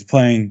career, and he's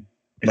playing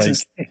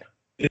he's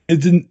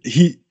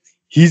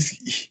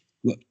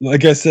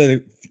like I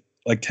said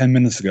like 10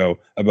 minutes ago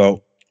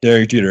about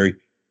Derek Jeter.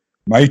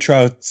 Mike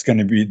Trout's going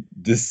to be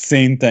the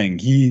same thing.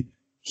 He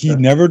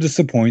never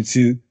disappoints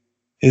you.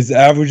 His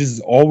average is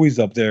always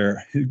up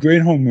there. He's a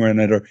great home run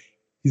hitter.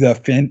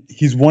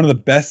 He's one of the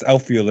best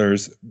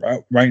outfielders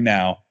right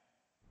now,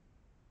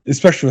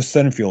 especially with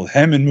center field.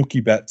 Him and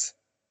Mookie Betts.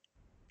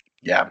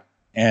 Yeah,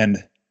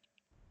 and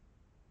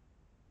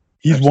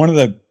he's one of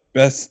the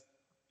best.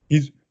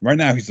 He's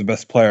the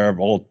best player of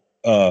all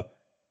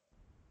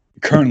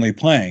currently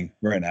playing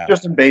right now.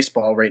 Just in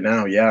baseball right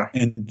now, yeah.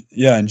 And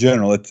in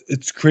general,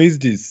 it's crazy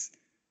to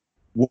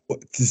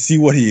see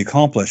what he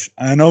accomplished.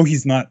 I know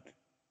he's not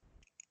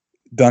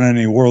done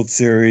any World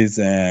Series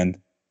and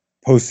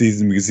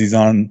postseason because he's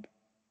on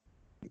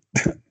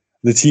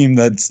the team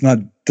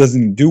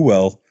doesn't do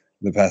well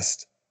the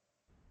past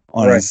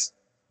on his.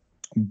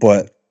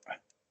 But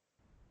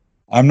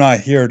I'm not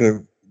here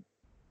to.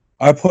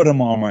 I put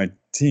him on my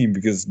team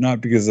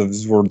not because of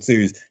his World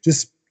Series,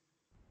 just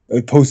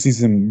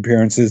postseason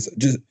appearances.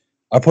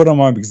 I put him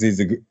on because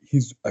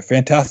he's a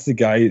fantastic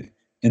guy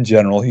in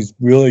general. He's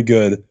really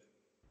good,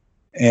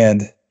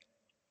 and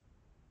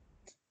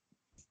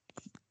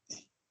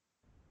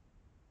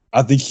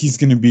I think he's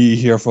going to be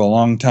here for a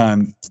long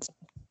time.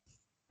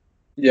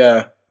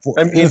 Yeah, for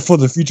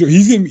the future,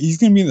 he's going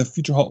to be in the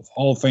future Hall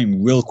of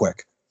Fame real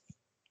quick.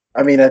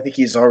 I mean, I think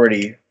he's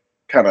already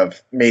kind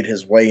of made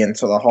his way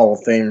into the Hall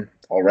of Fame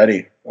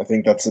already. I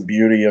think that's the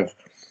beauty of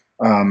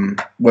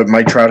what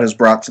Mike Trout has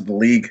brought to the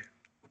league,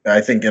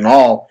 I think, in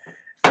all.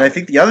 And I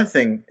think the other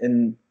thing,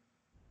 and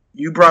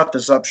you brought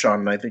this up, Sean,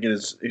 and I think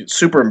it's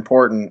super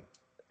important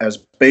as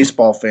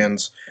baseball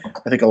fans.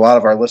 I think a lot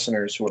of our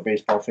listeners who are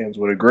baseball fans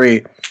would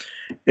agree,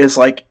 is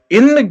like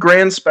in the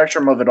grand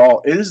spectrum of it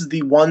all, it is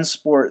the one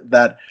sport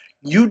that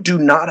you do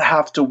not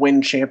have to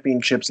win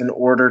championships in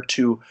order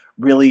to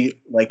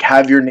really like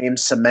have your name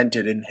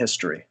cemented in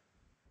history.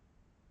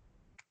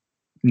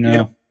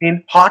 No. I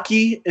mean,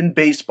 hockey and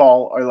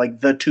baseball are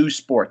like the two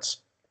sports.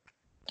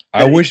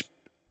 I wish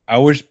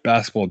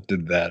basketball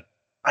did that.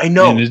 I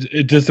know. And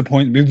it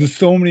disappoints me. There's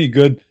so many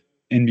good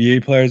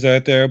NBA players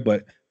out there,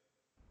 but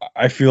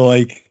I feel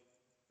like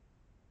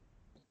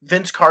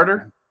Vince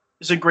Carter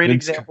is a great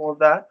example of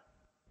that.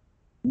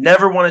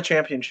 Never won a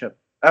championship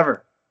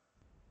ever,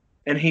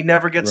 and he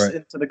never gets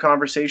into the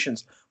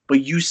conversations.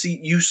 But you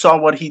saw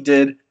what he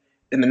did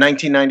in the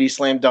 1990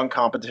 slam dunk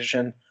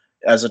competition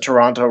as a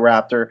Toronto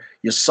Raptor.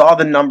 You saw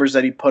the numbers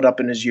that he put up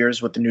in his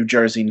years with the New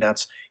Jersey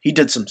Nets. He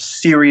did some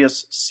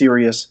serious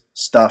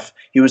stuff.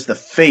 He was the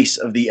face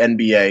of the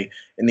NBA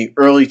in the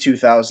early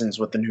 2000s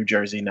with the New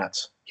Jersey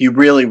Nets. He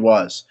really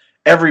was.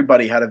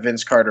 Everybody had a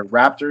Vince Carter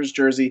Raptors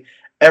jersey.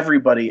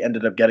 Everybody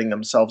ended up getting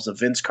themselves a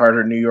Vince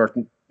Carter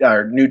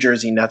New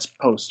Jersey Nets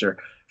poster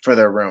for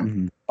their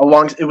room.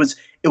 It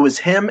was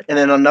him, and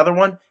then another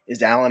one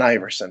is Allen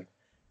Iverson.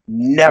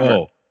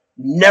 Never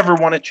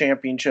won a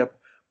championship,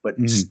 but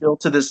still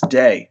to this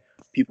day,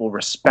 people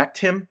respect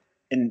him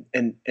and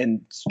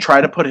try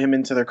to put him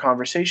into their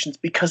conversations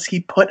because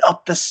he put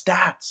up the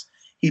stats.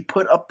 He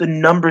put up the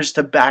numbers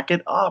to back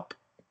it up.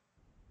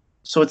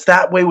 So it's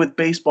that way with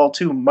baseball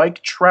too.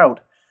 Mike Trout,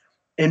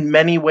 in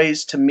many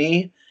ways, to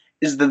me,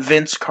 is the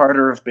Vince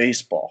Carter of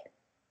baseball.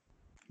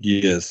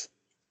 Yes.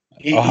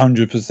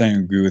 100%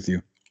 agree with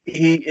you.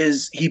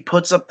 He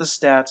puts up the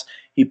stats.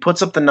 He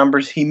puts up the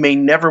numbers. He may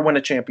never win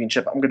a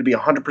championship. I'm going to be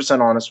 100%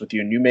 honest with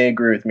you, and you may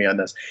agree with me on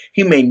this.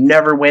 He may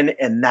never win,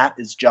 and that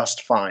is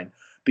just fine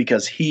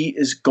because he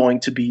is going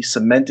to be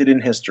cemented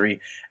in history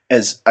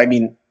as, I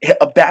mean,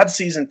 a bad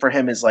season for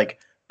him is like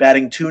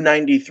batting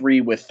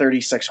 .293 with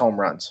 36 home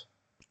runs.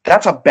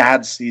 That's a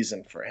bad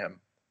season for him.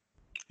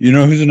 You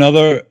know who's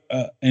another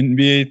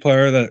NBA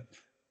player that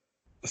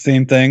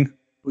same thing?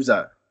 Who's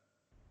that?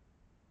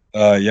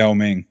 Yao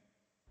Ming.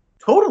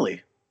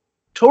 Totally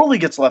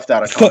gets left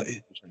out of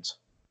conversations.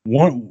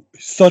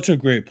 Such a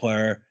great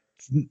player.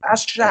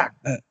 Ask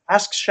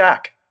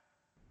Shaq.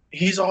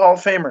 He's a Hall of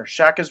Famer.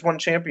 Shaq has won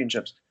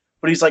championships.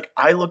 But he's like,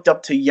 I looked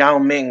up to Yao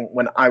Ming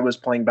when I was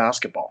playing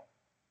basketball.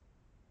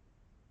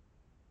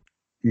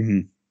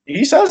 Mm-hmm.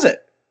 He says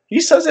it. He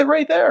says it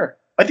right there.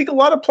 I think a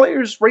lot of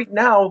players right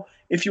now,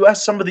 if you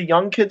ask some of the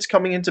young kids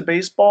coming into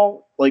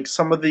baseball, like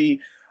some of the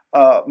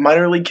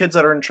minor league kids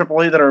that are in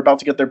AAA that are about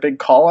to get their big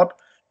call-up,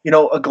 you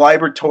know, a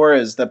Gleyber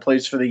Torres that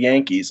plays for the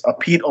Yankees, a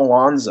Pete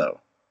Alonso,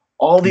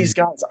 all these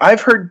guys.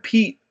 I've heard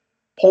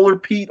Polar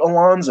Pete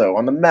Alonso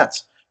on the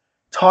Mets,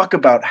 talk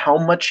about how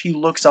much he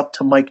looks up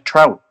to Mike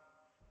Trout.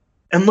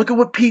 And look at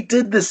what Pete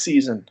did this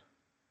season.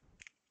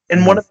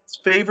 In one of his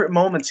favorite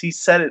moments, he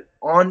said it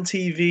on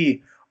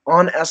TV,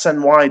 on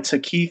SNY to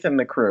Keith and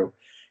the crew.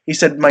 He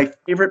said, my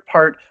favorite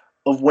part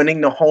of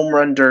winning the home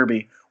run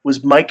derby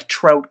was Mike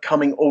Trout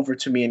coming over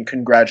to me and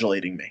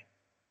congratulating me.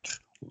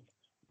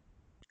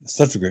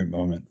 Such a great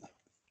moment.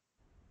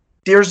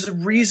 There's a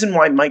reason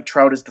why Mike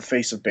Trout is the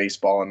face of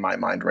baseball in my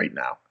mind right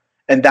now.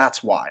 And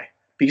that's why.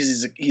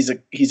 Because he's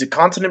a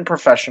continent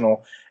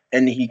professional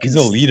and he's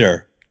a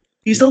leader.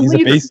 He's a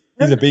leader. He's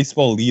a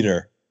baseball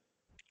leader.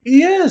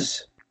 He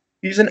is.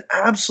 He's an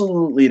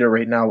absolute leader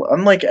right now,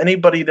 unlike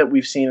anybody that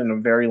we've seen in a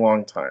very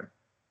long time.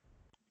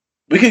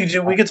 We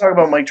could talk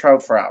about Mike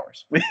Trout for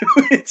hours.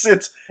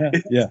 It's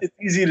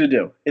easy to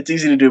do. It's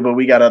easy to do, but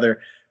we got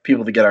other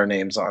people to get our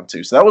names on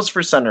too. So that was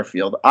for center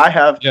field. I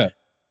have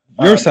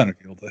your center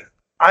fielder.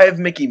 I have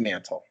Mickey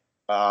Mantle.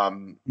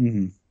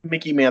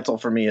 Mickey Mantle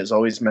for me has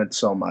always meant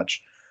so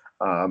much.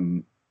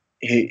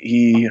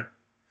 He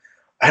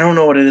I don't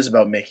know what it is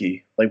about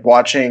Mickey. Like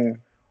watching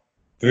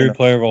favorite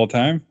player of all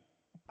time.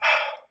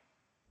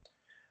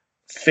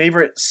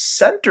 Favorite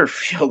center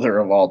fielder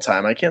of all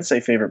time. I can't say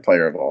favorite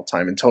player of all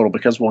time in total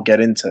because we'll get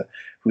into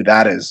who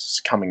that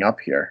is coming up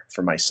here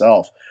for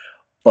myself.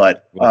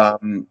 But I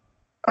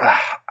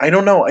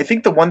don't know. I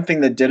think the one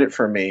thing that did it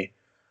for me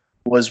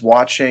was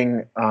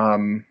watching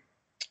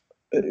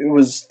it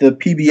was the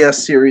PBS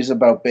series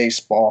about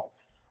baseball.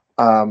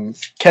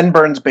 Ken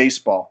Burns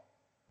Baseball.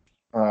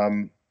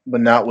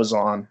 When that was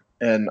on.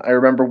 And I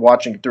remember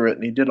watching through it,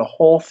 and he did a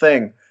whole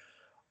thing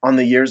on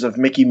the years of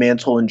Mickey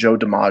Mantle and Joe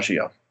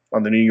DiMaggio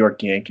on the New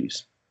York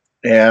Yankees,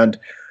 and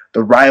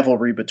the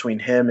rivalry between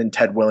him and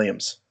Ted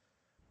Williams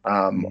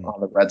on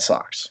the Red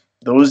Sox.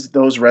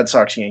 Those Red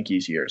Sox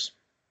Yankees years.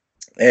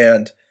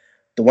 And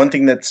the one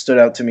thing that stood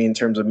out to me in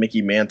terms of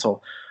Mickey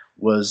Mantle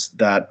was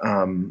that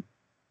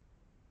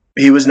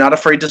he was not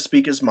afraid to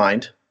speak his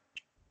mind.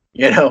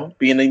 You know,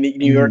 being in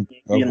New York,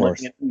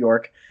 living in New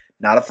York,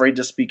 not afraid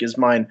to speak his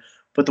mind.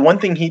 But the one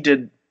thing he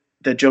did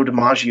that Joe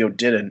DiMaggio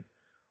didn't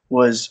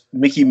was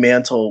Mickey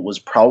Mantle was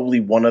probably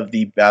one of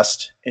the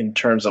best in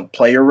terms of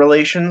player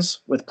relations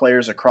with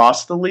players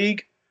across the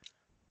league.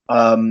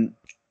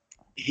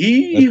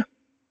 He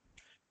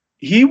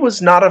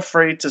was not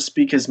afraid to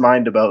speak his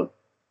mind about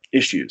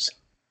issues.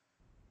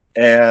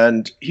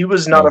 And he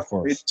was not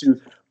afraid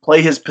to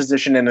play his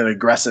position in an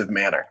aggressive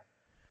manner.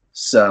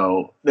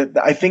 So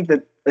I think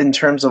that in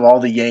terms of all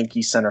the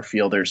Yankee center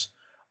fielders,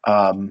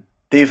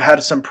 they've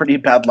had some pretty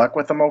bad luck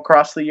with them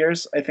across the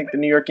years. I think the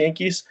New York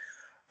Yankees.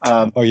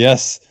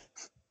 Yes.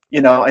 You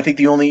know, I think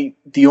the only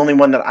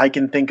one that I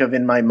can think of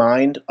in my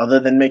mind, other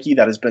than Mickey,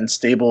 that has been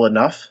stable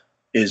enough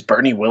is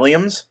Bernie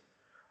Williams.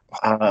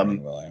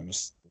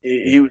 Williams.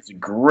 He was a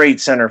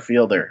great center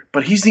fielder,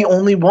 but he's the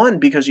only one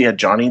because you had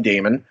Johnny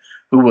Damon,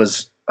 who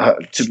was,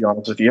 to be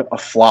honest with you, a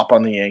flop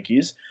on the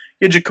Yankees.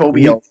 You had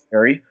Jacoby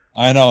Ellsbury.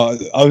 I know.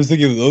 I was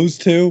thinking of those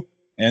two,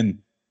 and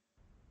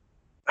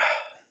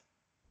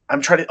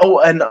I'm trying to. Oh,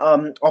 and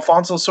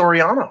Alfonso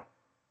Soriano.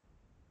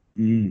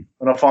 mm,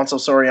 When Alfonso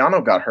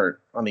Soriano got hurt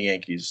on the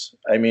Yankees,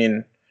 I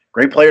mean,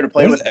 great player to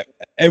play with.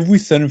 Every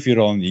center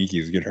fielder on the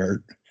Yankees get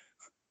hurt.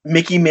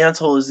 Mickey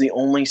Mantle is the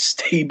only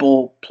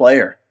stable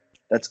player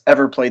that's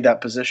ever played that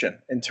position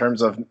in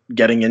terms of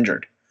getting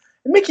injured.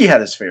 And Mickey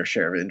had his fair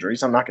share of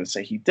injuries. I'm not going to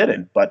say he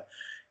didn't, but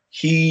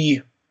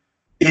he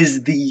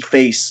is the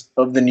face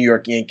of the New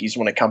York Yankees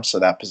when it comes to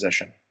that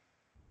position.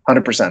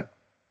 100%.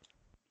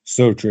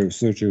 So true.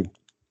 So true.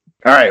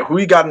 All right, who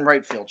you got in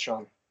right field,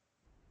 Sean?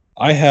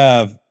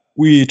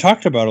 We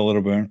talked about a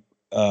little bit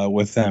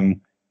with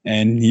him,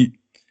 and he,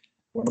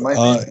 What am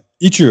I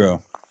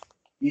Ichiro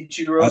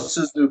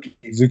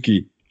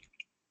Suzuki.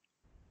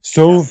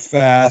 So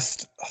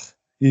fast.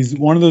 He's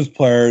one of those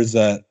players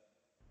that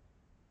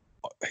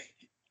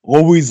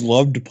always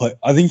loved to play.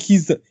 I think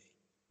he's the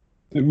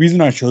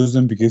reason I chose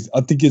him because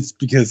I think it's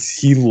because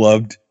he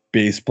loved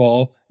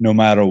baseball no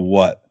matter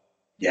what.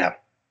 Yeah.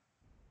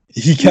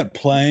 He kept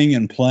playing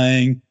and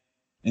playing,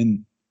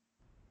 and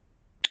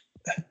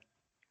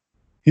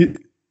he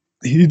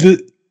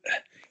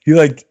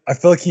like, I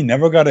feel like he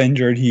never got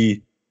injured.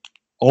 He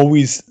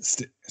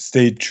always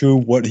stayed true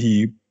what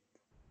he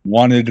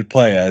wanted to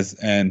play as,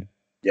 and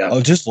Yeah.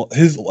 I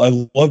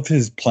loved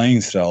his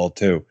playing style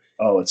too.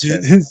 Oh, it's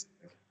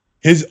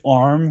His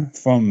arm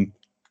from,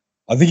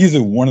 I think he's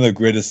one of the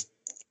greatest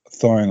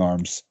throwing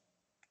arms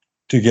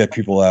to get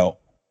people out.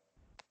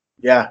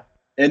 Yeah.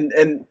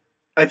 And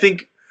I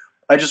think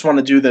I just want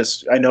to do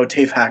this. I know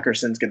Dave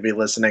Hackerson's going to be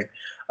listening,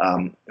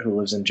 who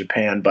lives in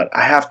Japan, but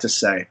I have to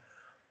say,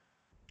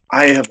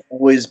 I have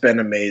always been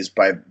amazed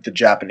by the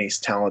Japanese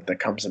talent that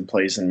comes and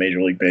plays in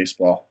Major League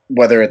Baseball,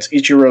 whether it's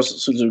Ichiro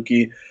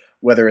Suzuki,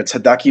 whether it's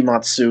Hideki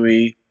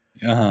Matsui.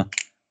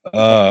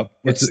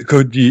 What's it?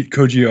 Koji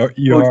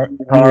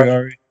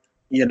Iwari.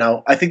 You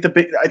know, I think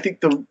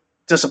the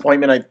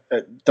disappointment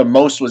the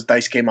most was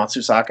Daisuke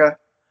Matsusaka.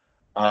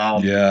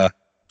 Yeah.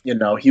 You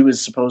know, he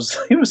was supposed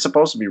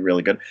to be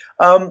really good.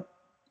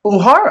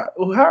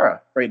 Uhara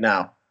right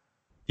now.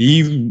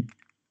 Is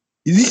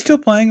he still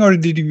playing, or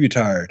did he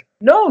retire?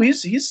 No,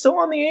 he's still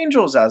on the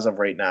Angels as of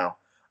right now.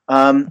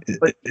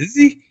 But Is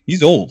he?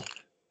 He's old.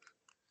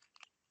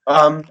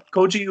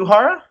 Koji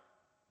Uhara?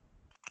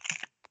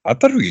 I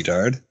thought he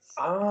retired.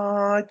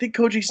 I think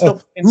Koji's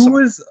still playing.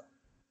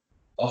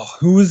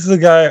 Who was the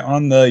guy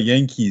on the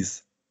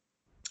Yankees?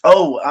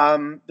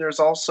 There's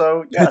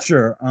also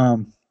Pitcher.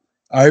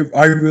 I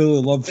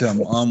really loved him.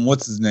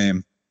 What's his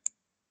name?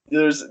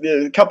 There's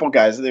a couple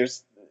guys.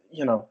 There's,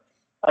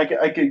 I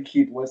could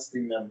keep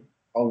listing them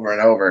over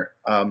and over.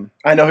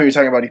 I know who you're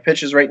talking about. He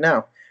pitches right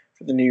now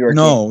for the New York.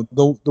 No,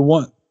 the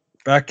one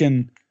back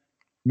in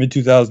mid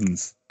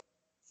 2000s.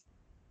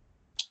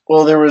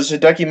 Well, there was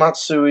Hideki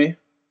Matsui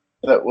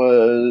that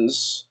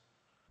was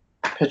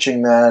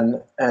pitching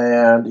then,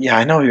 and yeah,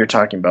 I know who you're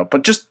talking about.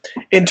 But just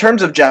in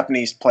terms of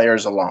Japanese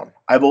players alone,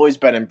 I've always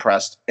been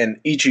impressed. And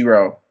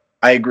Ichiro,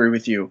 I agree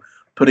with you.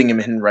 Putting him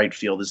in right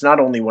field is not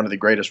only one of the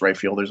greatest right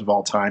fielders of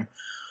all time,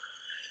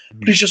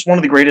 but he's just one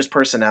of the greatest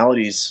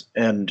personalities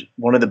and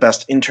one of the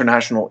best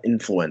international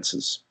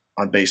influences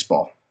on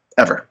baseball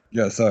ever.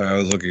 Yeah, sorry, I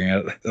was looking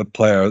at a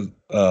player.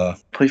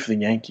 Play for the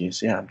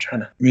Yankees. Yeah, I'm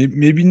trying to.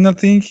 Maybe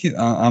nothing.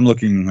 I'm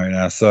looking right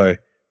now. Sorry.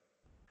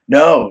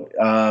 No.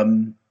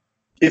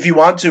 If you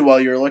want to, while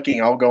you're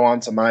looking, I'll go on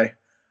to my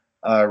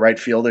right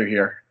fielder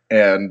here.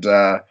 And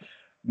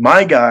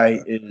my guy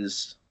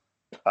is.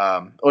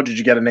 Did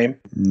you get a name?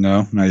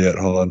 No, not yet.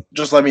 Hold on.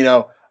 Just let me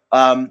know.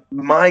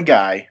 My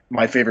guy,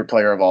 my favorite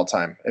player of all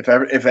time.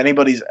 If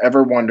anybody's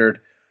ever wondered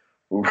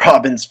who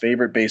Robin's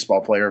favorite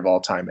baseball player of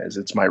all time is,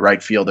 it's my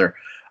right fielder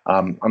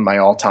on my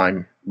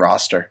all-time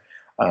roster.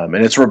 And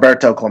it's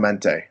Roberto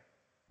Clemente,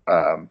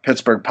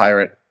 Pittsburgh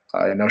Pirate.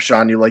 I know,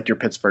 Sean, you like your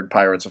Pittsburgh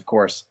Pirates, of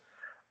course.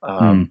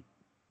 But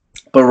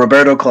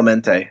Roberto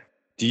Clemente.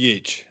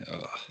 DH.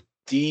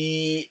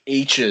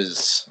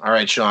 DHs. All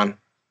right, Sean.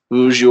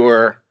 Who's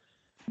your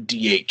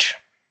DH?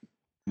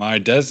 My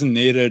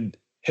designated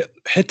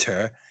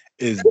hitter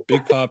is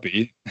Big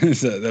Papi.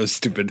 That was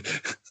stupid.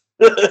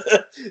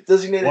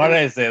 Designated. Why did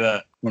I say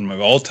that? One of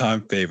my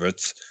all-time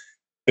favorites,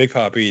 Big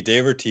Papi,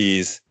 Dave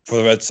Ortiz for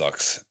the Red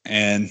Sox.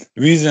 And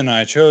the reason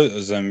I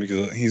chose him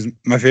because he's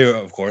my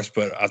favorite, of course,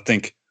 but I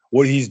think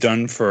what he's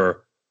done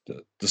for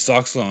the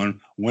Sox alone,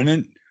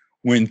 win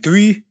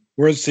 3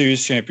 World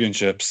Series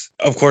championships,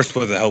 of course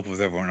with the help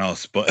of everyone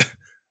else, but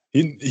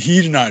he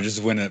did not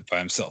just win it by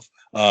himself.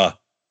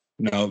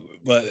 No,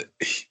 but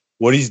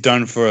what he's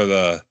done for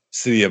the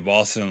city of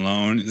Boston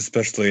alone,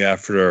 especially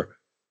after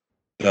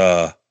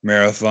the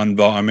marathon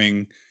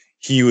bombing,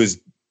 he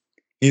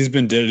he's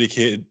been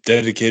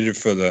dedicated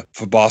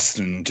for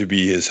Boston to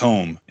be his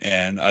home,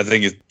 and I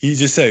think he's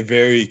just a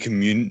very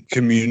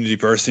community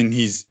person.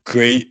 He's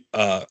great.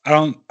 I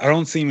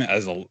don't see him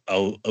as a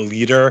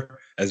leader,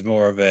 as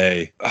more of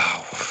a.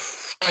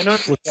 I know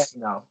what you're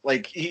saying now.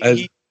 Like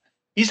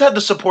he's had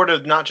the support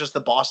of not just the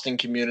Boston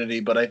community,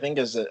 but I think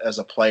as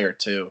a player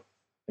too.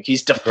 Like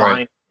he's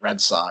defined Red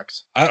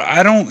Sox.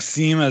 I don't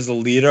see him as a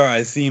leader.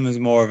 I see him as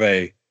more of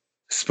a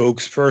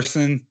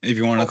spokesperson, if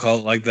you want to call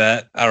it like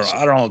that. I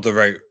don't know the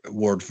right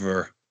word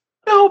for.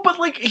 No, but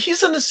like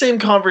he's in the same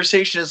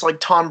conversation as like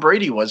Tom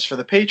Brady was for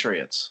the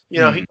Patriots. You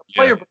know, he's a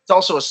player, but he's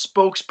also a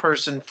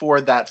spokesperson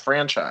for that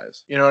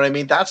franchise. You know what I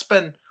mean? That's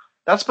been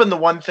the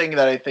one thing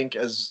that I think,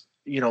 as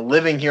you know,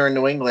 living here in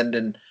New England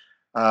and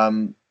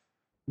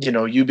you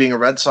know, you being a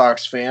Red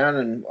Sox fan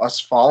and us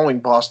following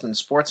Boston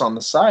sports on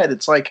the side,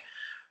 it's like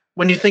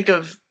when you think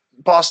of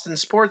Boston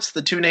sports,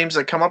 the two names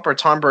that come up are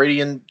Tom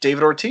Brady and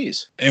David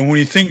Ortiz. And when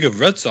you think of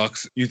Red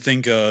Sox, you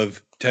think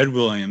of Ted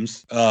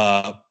Williams,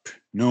 Nomar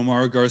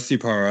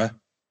Garciaparra.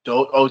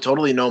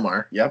 Totally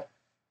Nomar. Yep.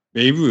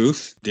 Babe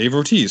Ruth, Dave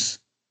Ortiz,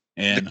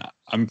 and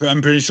I'm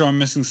pretty sure I'm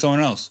missing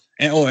someone else.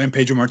 And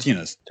Pedro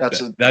Martinez.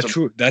 That's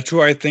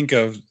who I think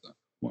of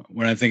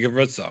when I think of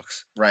Red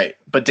Sox. Right,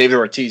 but David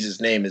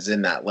Ortiz's name is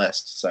in that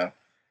list, so.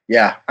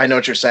 Yeah, I know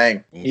what you're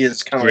saying. He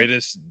is kind of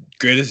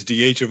greatest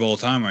DH of all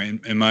time,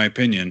 in my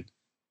opinion.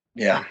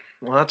 Yeah,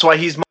 well, that's why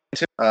he's mine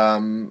too.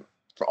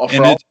 For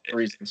all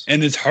reasons.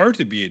 And it's hard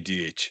to be a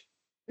DH.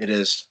 It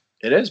is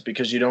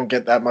because you don't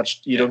get that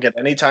much. You don't get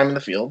any time in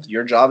the field.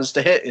 Your job is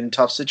to hit in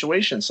tough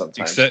situations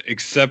sometimes.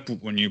 Except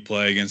when you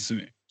play against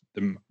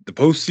the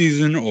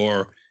postseason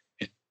or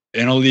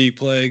in a league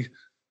play,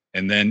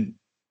 and then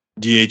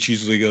DH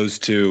usually goes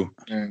to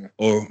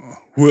or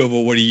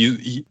whoever. What do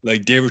you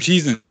like? Dave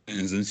Ortiz, in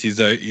instance,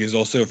 he's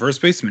also a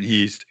first baseman.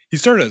 He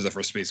started as a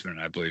first baseman,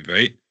 I believe,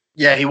 right?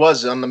 Yeah, he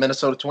was on the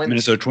Minnesota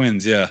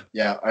Twins. Yeah.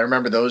 Yeah, I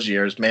remember those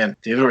years. Man,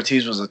 David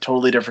Ortiz was a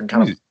totally different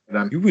kind of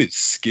player. He was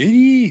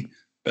skinny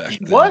back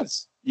then. He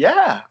was.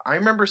 Yeah, I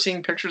remember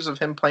seeing pictures of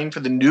him playing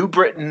for the New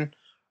Britain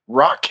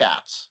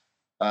Rockcats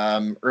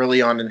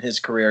early on in his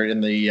career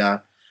in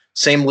the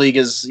same league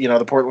as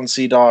the Portland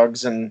Sea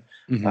Dogs and.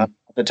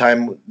 At the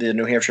time, the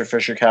New Hampshire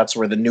Fisher Cats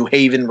were the New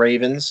Haven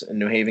Ravens in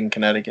New Haven,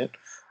 Connecticut.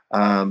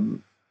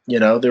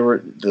 There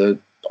were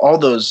all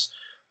those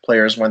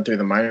players went through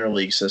the minor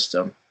league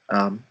system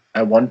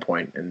at one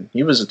point, and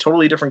he was a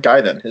totally different guy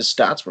then. His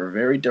stats were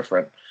very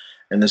different,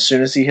 and as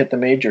soon as he hit the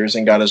majors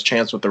and got his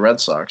chance with the Red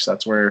Sox,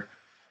 that's where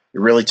it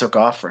really took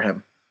off for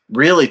him.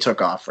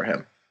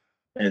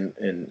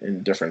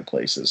 In different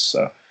places.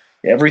 So.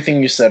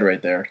 Everything you said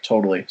right there,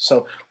 totally.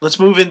 So let's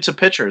move into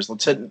pitchers.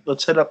 Let's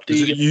hit up the.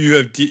 You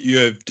have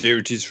David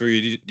Ortiz for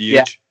your DH.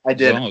 Yeah, I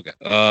did. Oh,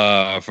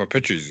 okay. For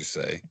pitchers, you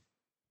say?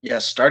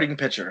 Yes, starting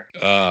pitcher.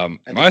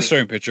 My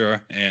starting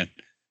pitcher and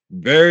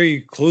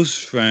very close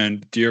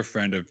friend, dear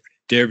friend of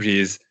David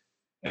Ortiz,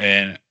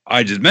 and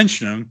I just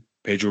mentioned him,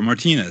 Pedro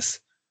Martinez,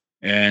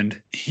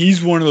 and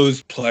he's one of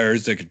those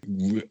players that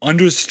could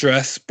under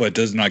stress but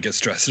does not get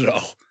stressed at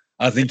all.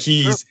 I think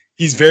he's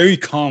very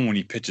calm when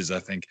he pitches. I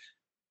think.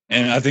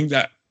 And I think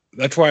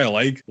that's why I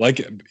like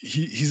it.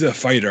 He's a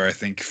fighter, I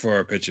think, for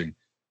our pitching.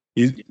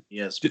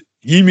 Yes.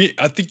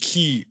 I think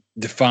he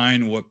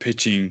defined what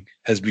pitching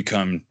has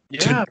become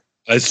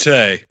as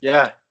today.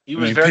 Yeah. He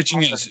was very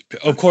pitching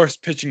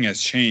pitching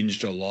has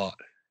changed a lot.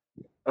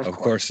 Of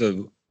course,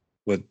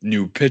 with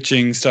new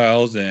pitching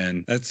styles,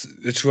 and that's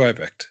who I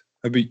picked.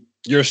 I'd be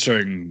your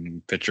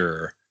starting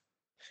pitcher.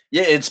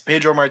 Yeah, it's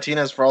Pedro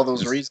Martinez for all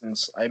those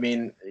reasons. I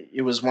mean,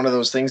 it was one of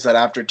those things that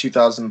after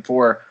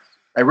 2004,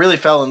 I really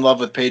fell in love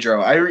with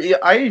Pedro.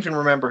 I even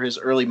remember his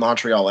early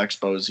Montreal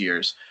Expos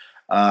years.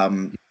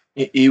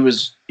 He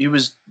was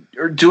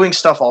doing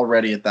stuff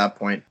already at that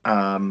point.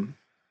 Can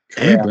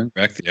we bring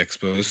back the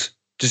Expos?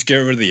 Just get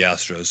rid of the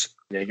Astros.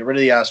 Yeah, get rid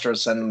of the Astros,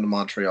 send them to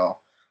Montreal.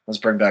 Let's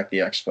bring back the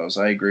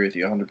Expos. I agree with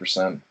you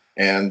 100%.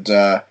 And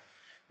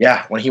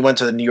when he went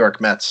to the New York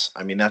Mets,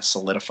 I mean, that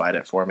solidified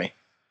it for me.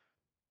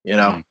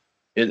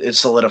 It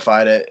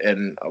solidified it,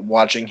 and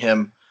watching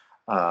him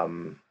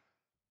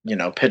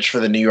pitch for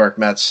the New York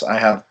Mets. I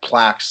have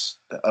plaques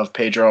of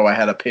Pedro. I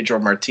had a Pedro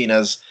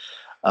Martinez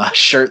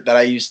shirt that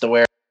I used to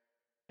wear.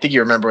 I think you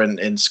remember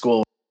in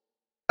school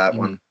that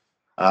one.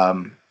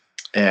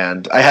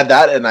 And I had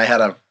that, and I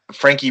had a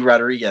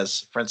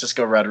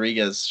Francisco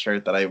Rodriguez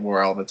shirt that I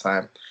wore all the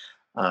time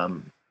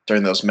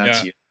during those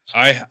Mets years.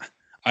 I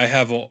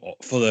have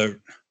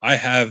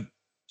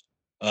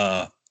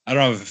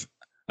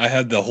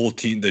the whole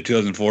team, the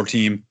 2004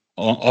 team,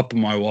 up on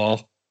my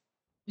wall.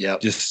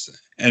 Yep.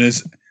 And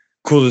it's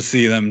cool to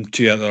see them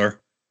together.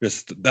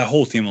 Just that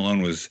whole team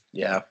alone was.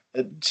 Yeah.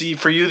 See,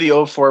 for you,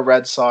 the 04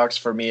 Red Sox.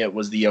 For me, it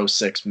was the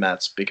 06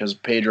 Mets because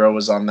Pedro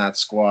was on that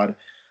squad.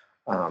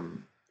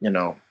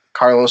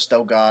 Carlos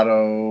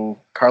Delgado,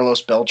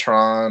 Carlos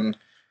Beltran,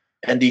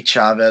 Andy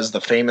Chavez, the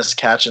famous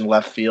catch in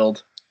left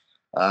field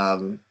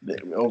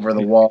over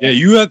the wall. Yeah,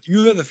 you had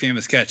the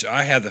famous catch.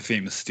 I had the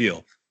famous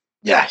steal.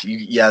 Yeah,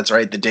 that's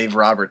right. The Dave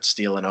Roberts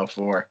steal in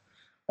 04.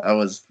 That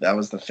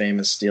was the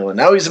famous steal, and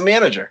now he's a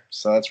manager.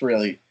 So that's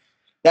really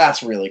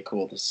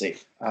cool to see.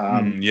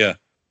 Yeah.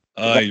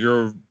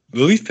 Your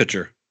relief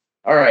pitcher.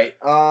 All right,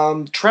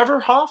 Trevor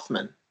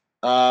Hoffman.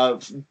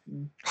 Hoffman.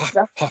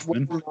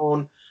 Well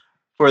known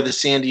for the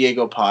San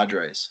Diego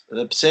Padres.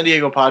 The San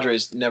Diego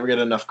Padres never get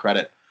enough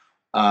credit.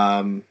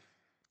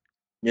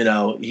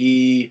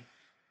 He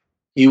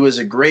was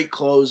a great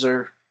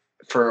closer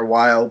for a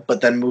while,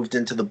 but then moved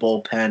into the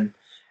bullpen.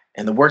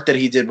 And the work that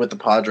he did with the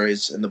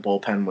Padres in the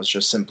bullpen was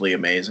just simply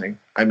amazing.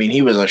 I mean,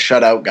 he was a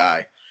shutout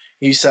guy.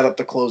 He set up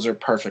the closer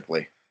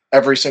perfectly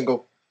every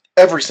single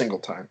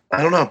time.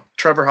 I don't know.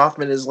 Trevor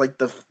Hoffman is like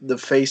the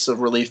face of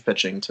relief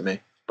pitching to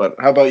me. But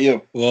how about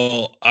you?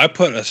 Well, I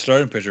put a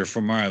starting pitcher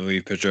for my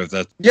relief pitcher. If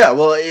that's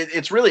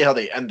it's really how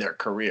they end their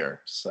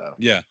career. So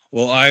yeah.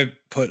 Well, I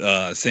put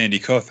Sandy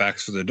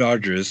Koufax for the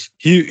Dodgers.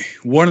 He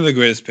one of the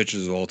greatest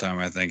pitchers of all time.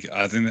 I think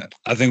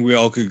we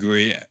all could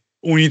agree.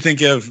 When you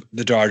think of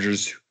the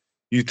Dodgers,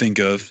 you think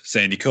of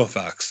Sandy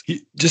Koufax.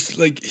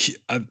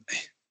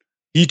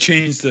 He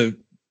changed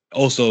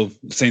also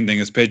the same thing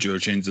as Pedro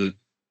changed the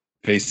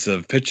face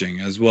of pitching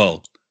as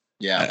well.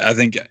 Yeah, I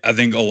think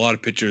a lot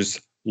of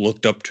pitchers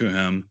looked up to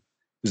him.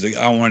 He's like,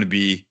 I want to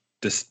be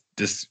this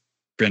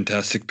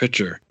fantastic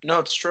pitcher. No,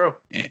 it's true.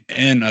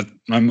 And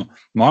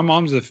my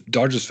mom's a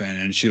Dodgers fan,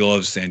 and she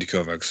loves Sandy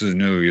Koufax. This is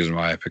another reason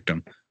why I picked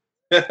him.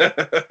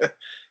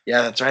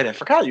 Yeah, that's right. I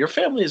forgot. Your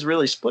family is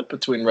really split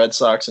between Red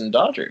Sox and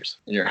Dodgers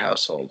in your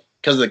household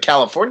because of the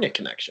California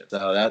connection.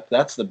 So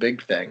that's the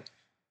big thing.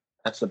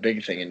 That's the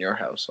big thing in your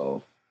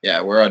household.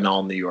 Yeah, we're an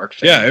all New York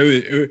fan.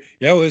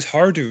 Yeah, it was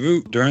hard to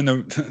root during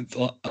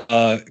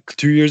the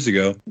 2 years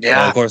ago.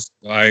 Yeah, of course,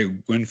 I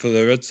went for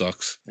the Red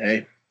Sox.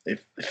 Hey, they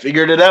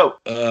figured it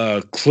out.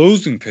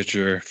 Closing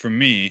pitcher for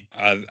me.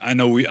 I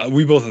know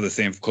we both have the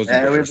same closing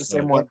pitcher. We have the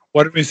same one.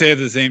 What did we say at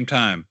the same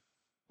time?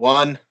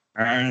 One.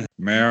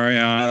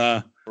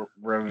 Mariano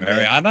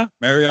Rivera.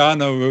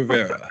 Marinara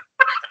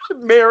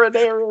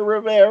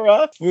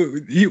Rivera.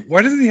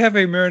 Why does he have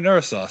a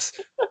marinara sauce?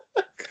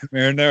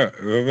 Marinara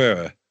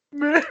Rivera.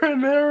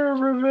 Marinara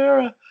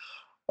Rivera.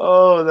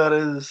 Oh, that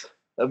is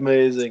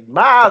amazing.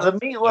 The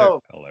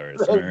meatloaf.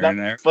 Hilarious.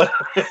 Marinara.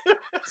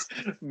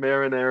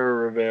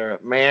 Marinara Rivera.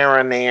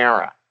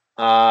 Marinara.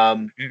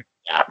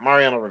 Yeah,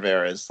 Mariano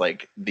Rivera is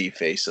like the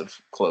face of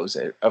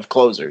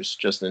closers,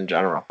 just in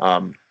general.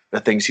 The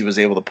things he was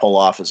able to pull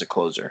off as a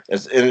closer.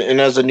 As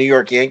a New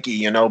York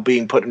Yankee,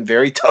 being put in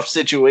very tough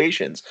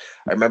situations.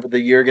 I remember the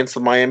year against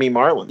the Miami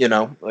Marlins,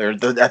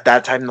 at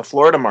that time the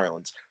Florida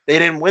Marlins. They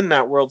didn't win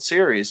that World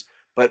Series,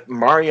 but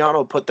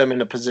Mariano put them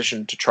in a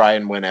position to try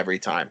and win every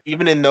time.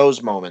 Even in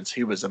those moments,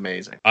 he was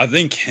amazing. I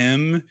think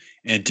him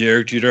and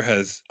Derek Jeter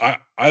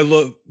I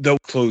love the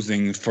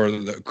closing for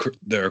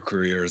their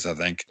careers, I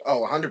think.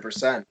 Oh,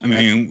 100%. I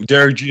mean,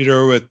 Derek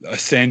Jeter with a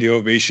standing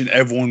ovation.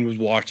 Everyone was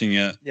watching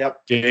it.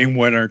 Yep. Game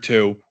winner,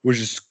 too, which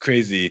is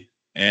crazy.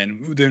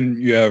 And then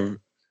you have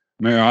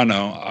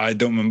Mariano. I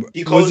don't remember.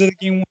 Was it a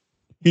game?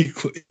 He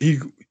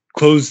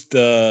closed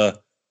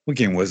what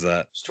game was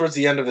that? It was towards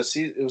the end of the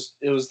season.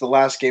 It was the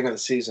last game of the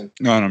season.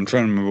 No, I'm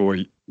trying to remember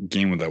what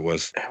game that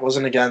was. It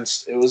wasn't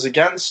against. It was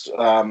against.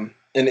 In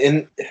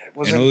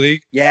the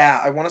league. Yeah,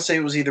 I want to say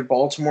it was either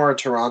Baltimore or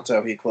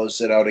Toronto. He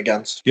closed it out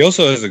against. He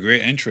also has a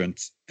great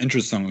entrance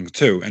song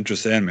too. Enter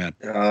Sandman.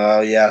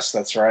 Oh yes,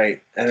 that's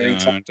right. And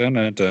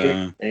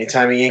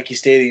anytime at Yankee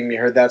Stadium you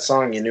heard that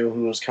song, you knew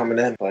who was coming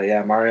in. But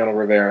yeah, Mariano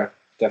Rivera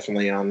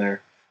definitely on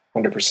there,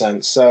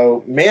 100%.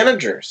 So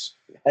managers,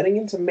 heading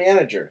into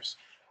managers.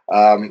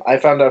 I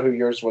found out who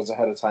yours was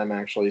ahead of time,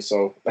 actually,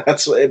 so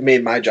it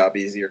made my job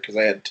easier because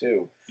I had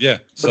two. Yeah.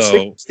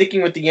 But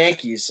sticking with the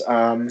Yankees,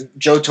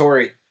 Joe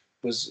Torre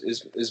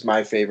is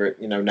my favorite.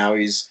 Now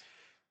he's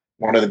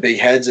one of the big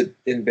heads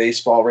in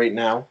baseball right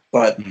now.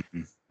 But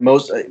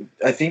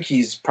I think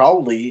he's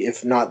probably,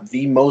 if not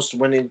the most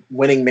winning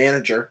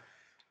manager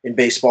in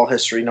baseball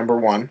history. Number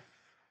one,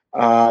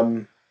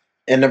 and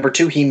number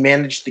two, he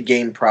managed the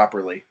game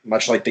properly,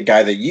 much like the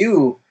guy that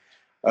you.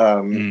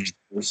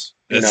 That's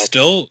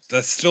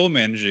still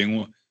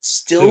managing.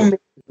 Still,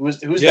 who's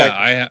that?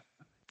 I have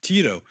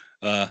Tito.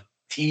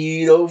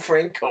 Tito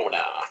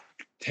Francona.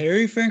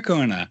 Terry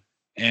Francona,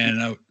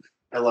 and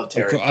I love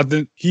Terry. I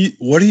think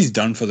what he's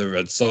done for the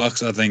Red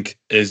Sox, I think,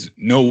 is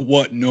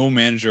what no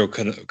manager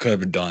could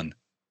have done.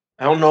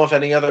 I don't know if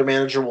any other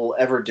manager will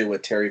ever do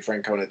what Terry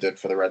Francona did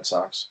for the Red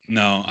Sox.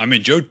 No, I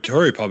mean Joe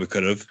Torre probably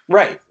could have.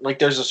 Right, like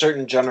there's a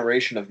certain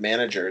generation of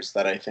managers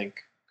that I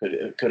think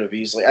could have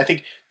easily. I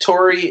think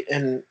Torre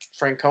and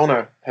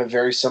Francona have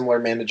very similar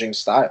managing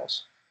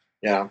styles.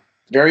 Yeah,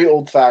 very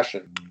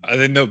old-fashioned. I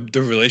think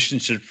the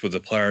relationships with the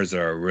players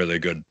are really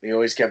good. He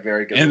always kept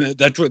very good. And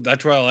that's what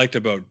I liked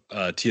about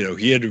Tito.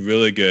 He had a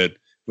really good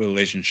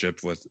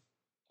relationship with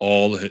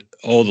all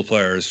the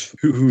players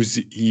who's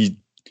he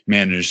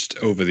managed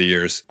over the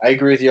years. I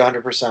agree with you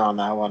 100% on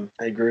that one.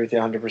 I agree with you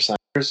 100%.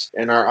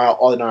 In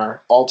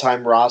our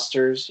all-time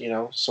rosters,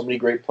 so many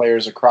great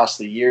players across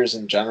the years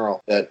in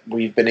general that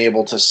we've been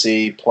able to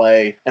see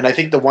play. And I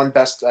think the one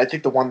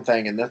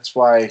thing, and that's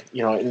why,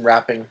 in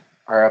wrapping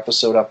our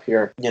episode up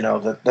here.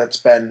 That's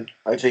been,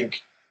 I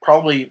think,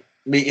 probably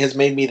has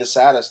made me the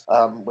saddest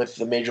with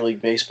the Major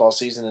League Baseball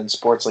season and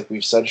sports, like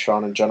we've said,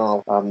 Sean, in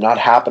general, not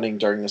happening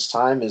during this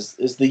time is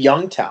the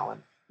young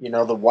talent.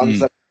 The ones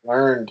that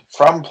learned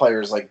from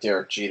players like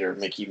Derek Jeter,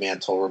 Mickey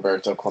Mantle,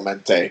 Roberto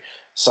Clemente,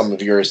 some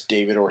of yours,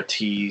 David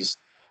Ortiz.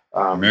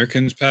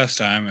 Americans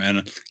pastime,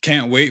 and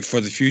can't wait for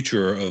the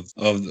future of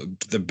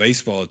the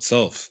baseball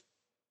itself.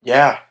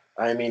 Yeah,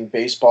 I mean,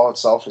 baseball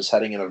itself is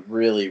heading in a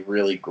really,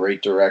 really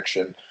great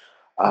direction.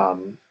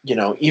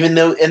 Even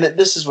though, and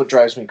this is what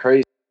drives me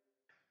crazy.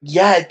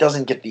 Yeah, it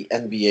doesn't get the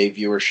NBA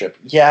viewership.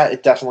 Yeah,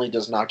 it definitely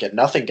does not get.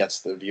 Nothing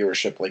gets the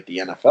viewership like the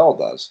NFL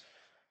does.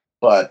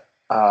 But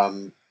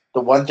the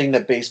one thing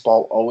that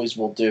baseball always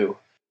will do,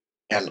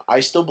 and I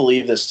still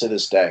believe this to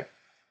this day,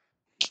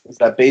 is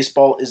that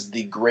baseball is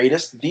the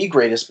greatest,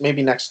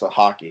 maybe next to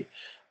hockey,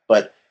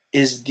 but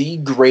is the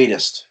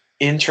greatest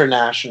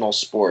international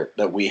sport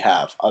that we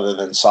have other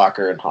than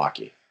soccer and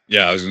hockey.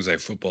 Yeah, I was going to say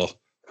football.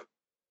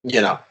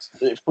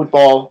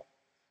 Football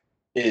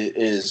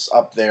is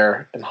up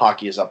there and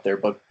hockey is up there,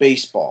 but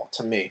baseball,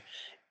 to me,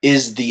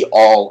 is the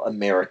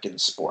all-American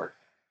sport.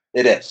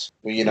 It is.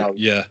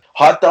 Yeah.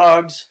 Hot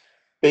dogs,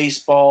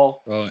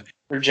 baseball,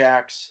 for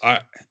Jacks.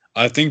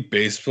 I think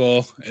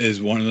baseball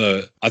is one of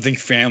the. I think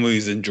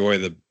families enjoy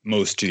the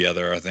most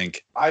together. I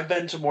think I've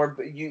been to more,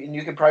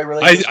 you can probably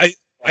relate.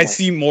 I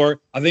see more.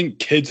 I think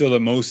kids are the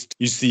most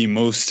you see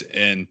most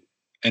in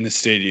the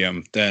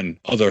stadium than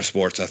other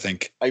sports. I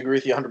think I agree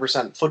with you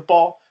 100%.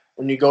 Football,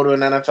 when you go to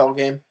an NFL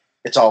game,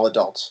 it's all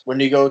adults. When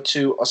you go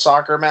to a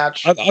soccer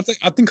match, I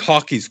think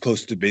hockey's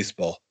close to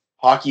baseball.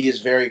 Hockey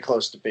is very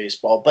close to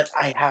baseball, but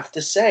I have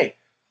to say,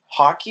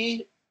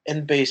 hockey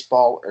and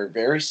baseball are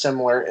very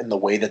similar in the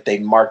way that they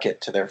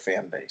market to their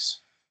fan base.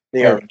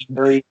 They are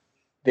very,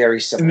 very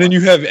similar. And then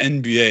you have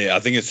NBA. I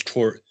think it's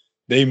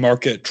they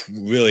market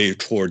really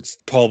towards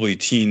probably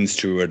teens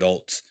to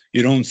adults.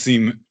 You don't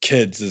see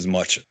kids as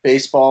much.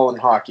 Baseball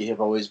and hockey have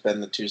always been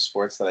the two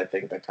sports that I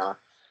think that kind of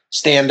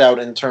stand out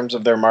in terms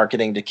of their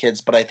marketing to kids.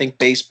 But I think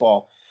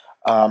baseball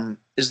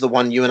is the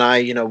one you and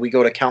I, we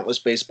go to countless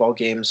baseball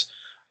games.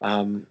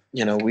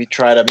 We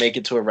try to make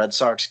it to a Red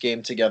Sox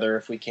game together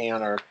if we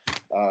can, or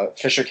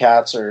Fisher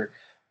Cats, or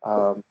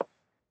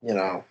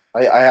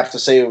I have to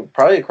say,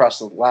 probably across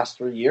the last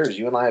 3 years,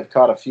 you and I have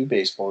caught a few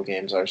baseball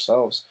games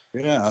ourselves.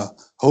 Yeah,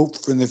 hope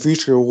in the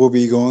future we'll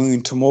be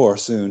going to more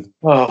soon.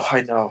 Oh,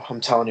 I know.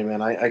 I'm telling you,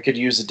 man. I could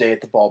use a day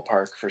at the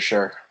ballpark for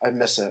sure. I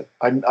miss it.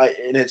 And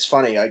it's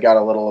funny. I got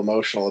a little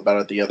emotional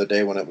about it the other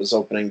day when it was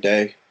opening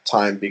day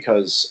time,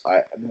 because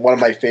one of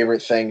my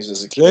favorite things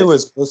as a kid. Today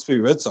was supposed to be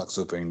Red Sox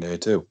opening day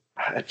too.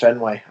 At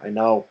Fenway, I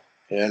know.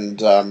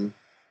 And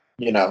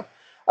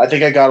I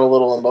think I got a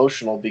little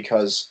emotional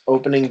because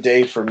opening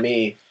day for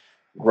me,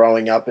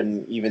 growing up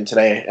and even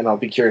today, and I'll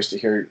be curious to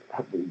hear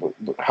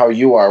how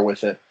you are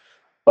with it,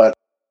 but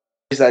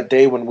it's that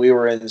day when we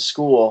were in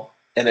school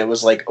and it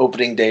was like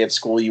opening day at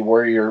school, you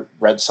wore your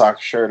Red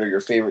Sox shirt or your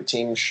favorite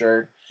team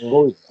shirt.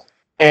 Oh, yeah.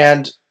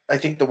 And I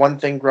think the one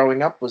thing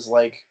growing up was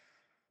like,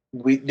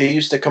 they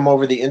used to come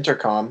over the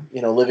intercom,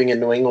 living in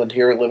New England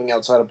here, living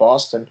outside of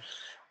Boston.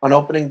 On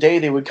opening day,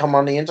 they would come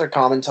on the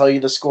intercom and tell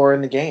you the score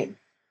in the game.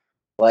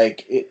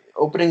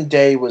 Opening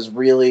day was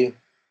really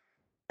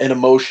an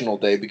emotional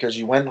day because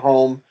you went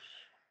home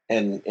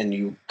and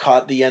you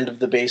caught the end of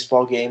the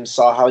baseball game,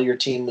 saw how your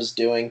team was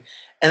doing,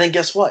 and then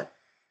guess what?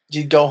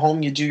 You go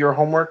home, you do your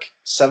homework,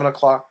 7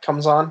 o'clock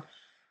comes on,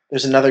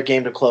 there's another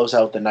game to close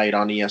out the night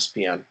on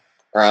ESPN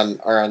or on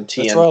TN.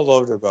 That's what I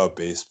loved about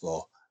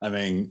baseball. I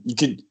mean, you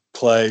could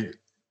play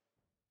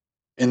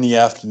in the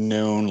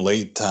afternoon,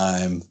 late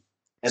time,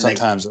 and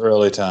sometimes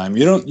early time.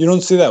 You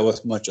don't see that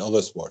with much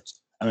other sports.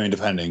 I mean,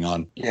 depending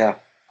on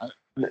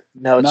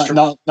no, it's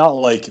not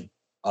like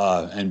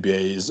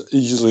NBA is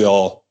usually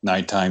all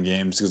nighttime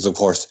games because, of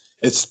course,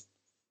 it's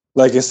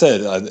like I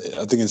said.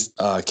 I think it's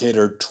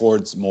catered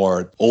towards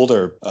more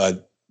older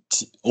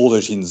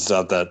teams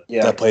stuff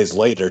that plays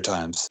later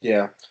times.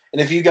 Yeah,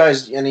 and if you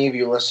guys, any of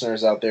you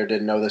listeners out there,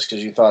 didn't know this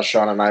because you thought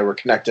Sean and I were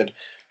connected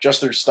just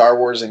through Star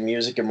Wars and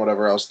music and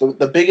whatever else,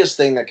 the biggest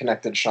thing that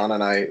connected Sean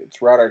and I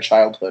throughout our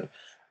childhood,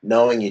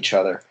 knowing each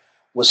other,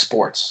 was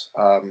sports.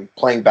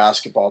 Playing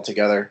basketball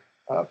together.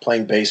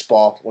 Playing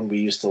baseball when we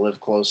used to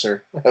live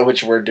closer,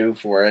 which we're due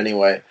for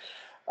anyway.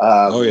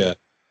 Oh yeah,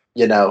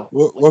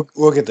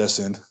 we'll get there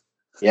soon.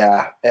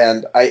 Yeah,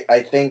 and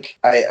I think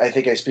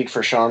I speak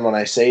for Sean when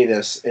I say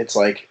this. It's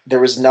like there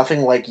was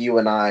nothing like you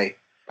and I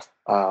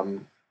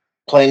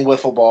playing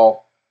wiffle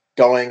ball,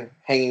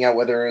 hanging out,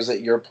 whether it was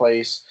at your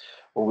place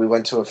or we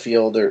went to a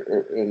field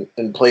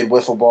and played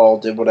wiffle ball,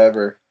 did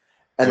whatever.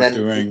 And then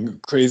doing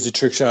crazy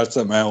trick shots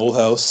at my old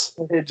house.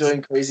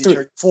 Doing crazy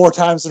tricks 4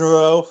 times in a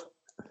row.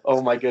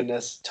 Oh my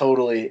goodness,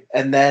 totally.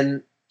 And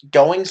then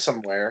going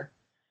somewhere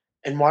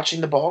and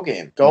watching the ball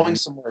game. Going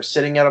somewhere,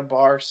 sitting at a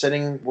bar,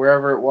 sitting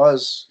wherever it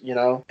was,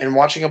 and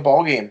watching a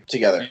ball game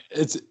together.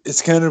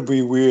 It's gonna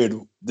be weird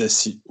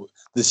this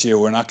year.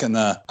 We're not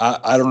gonna.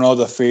 I don't know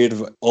the fate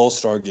of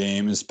All-Star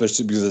game,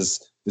 especially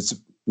because it's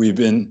we've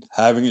been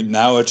having it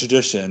now a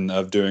tradition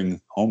of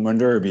doing home run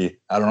derby.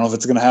 I don't know if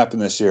it's going to happen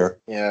this year.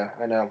 Yeah,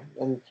 I know,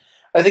 and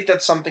I think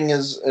that's something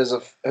as a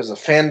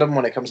fandom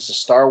when it comes to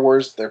Star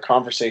Wars. There are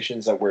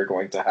conversations that we're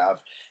going to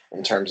have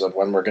in terms of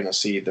when we're going to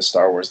see the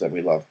Star Wars that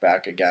we love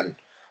back again.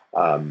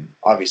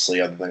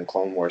 Obviously, other than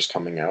Clone Wars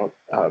coming out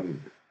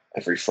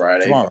every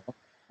Friday.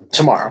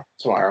 Tomorrow,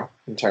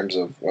 in terms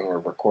of when we're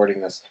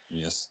recording this.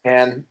 Yes.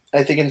 And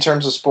I think in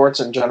terms of sports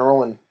in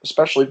general, and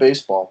especially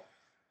baseball,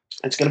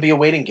 it's going to be a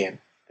waiting game.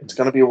 It's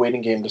going to be a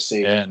waiting game to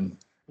see. And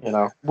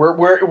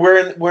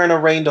we're in a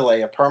rain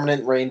delay, a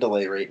permanent rain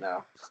delay right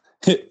now.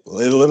 It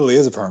literally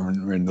is a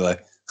permanent rain delay.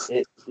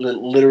 It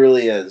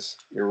literally is.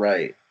 You're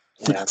right.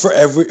 Yeah. For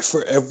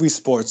every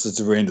sports, it's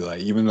a rain delay.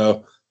 Even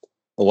though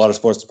a lot of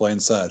sports play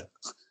inside,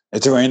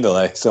 it's a rain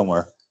delay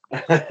somewhere.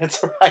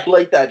 I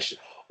like that.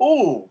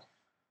 Ooh,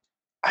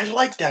 I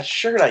like that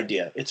shirt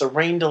idea. It's a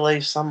rain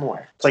delay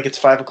somewhere. It's like it's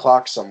 5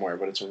 o'clock somewhere,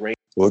 but it's a rain.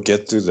 We'll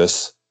get through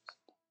this.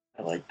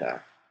 I like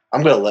that.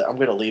 I'm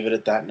gonna leave it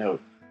at that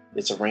note.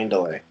 It's a rain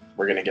delay.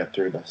 We're gonna get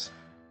through this.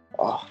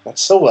 Oh,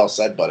 that's so well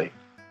said, buddy.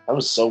 That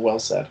was so well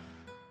said.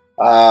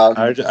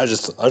 I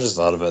just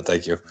thought of it.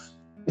 Thank you.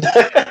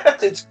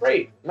 It's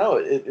great. No,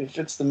 it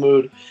fits the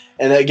mood.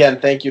 And again,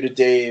 thank you to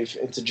Dave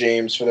and to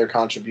James for their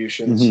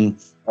contributions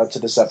to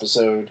this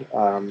episode.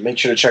 Make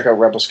sure to check out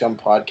Rebel Scum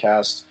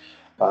Podcast.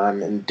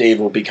 And Dave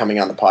will be coming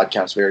on the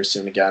podcast very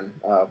soon again.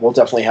 We'll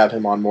definitely have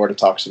him on more to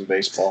talk some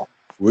baseball.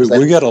 We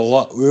got a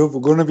lot. We're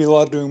going to be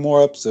doing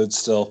more episodes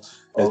still.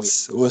 We're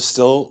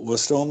still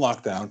in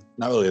lockdown.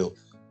 Not really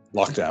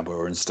lockdown, but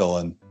we're still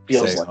in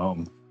staying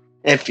home.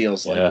 It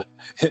feels like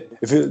it.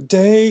 If it,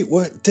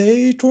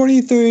 day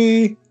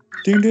 23.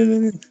 Ding,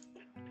 ding, ding.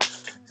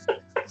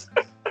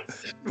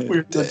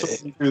 We're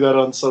totally do that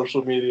on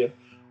social media.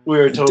 We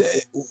are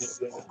totally.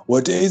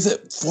 What day is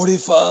it?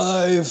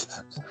 45.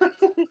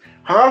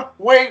 Huh?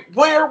 Wait,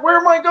 where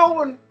am I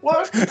going?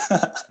 What?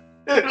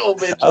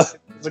 Old man just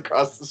is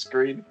across the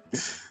screen.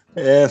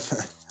 Yeah.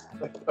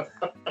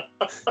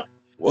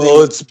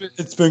 Well, it's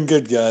been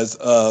good, guys.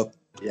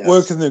 Yes.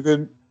 Where can the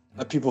good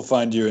people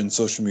find you in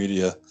social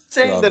media?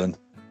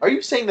 Are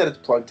you saying that it's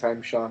plug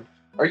time, Sean?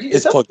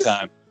 It's plug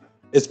time.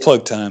 It's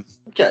plug time.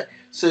 Okay,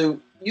 so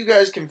you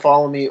guys can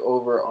follow me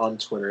over on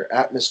Twitter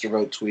at Mr.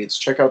 Vote Tweets.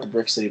 Check out the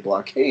Brick City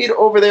Blockade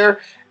over there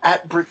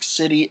at Brick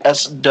City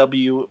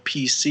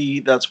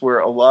SWPC. That's where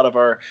a lot of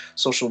our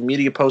social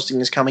media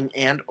posting is coming,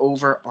 and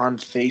over on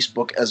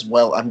Facebook as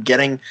well. I'm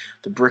getting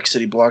the Brick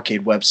City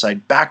Blockade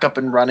website back up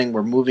and running.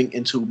 We're moving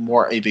into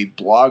more of a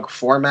blog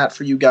format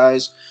for you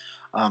guys.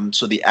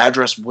 So the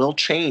address will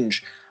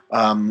change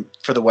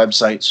for the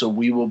website. So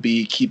we will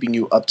be keeping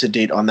you up to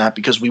date on that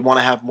because we want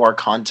to have more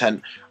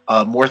content,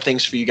 more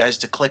things for you guys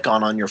to click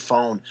on your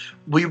phone.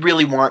 We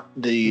really want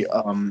the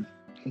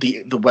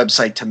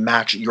website to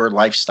match your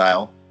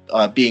lifestyle,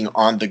 being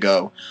on the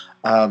go.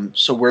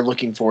 So we're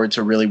looking forward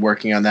to really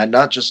working on that,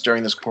 not just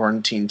during this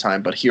quarantine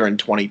time, but here in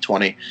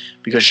 2020,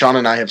 because Sean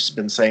and I have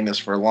been saying this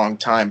for a long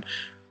time.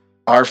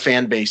 Our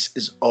fan base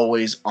is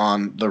always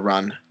on the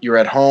run. You're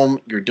at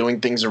home, you're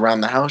doing things around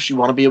the house, you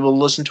want to be able to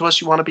listen to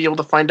us, you want to be able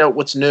to find out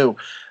what's new.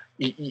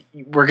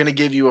 We're going to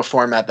give you a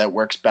format that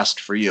works best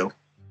for you.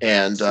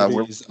 And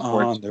we're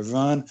on the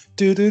run.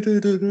 Dun,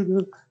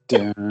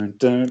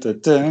 dun, dun,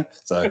 dun.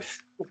 Sorry.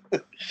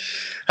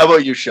 How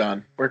about you,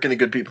 Sean? Where can the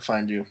good people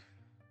find you?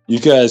 You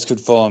guys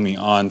could follow me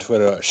on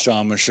Twitter at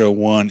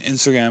SeanMashow1,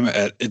 Instagram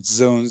at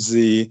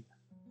ItZoneZ,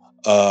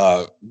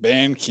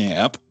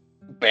 Bandcamp,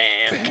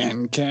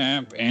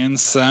 and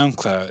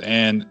SoundCloud.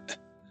 And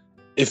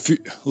if you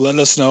let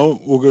us know,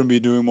 we're going to be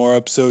doing more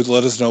episodes.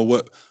 Let us know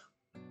what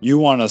you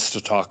want us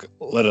to talk.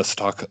 Let us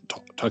talk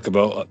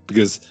about,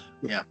 because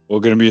we're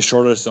going to be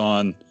shortest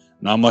on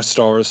not much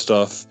Star Wars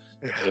stuff,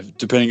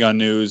 depending on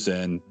news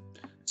and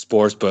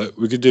sports. But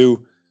we could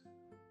do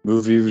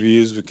movie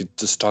reviews. We could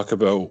just talk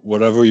about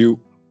whatever you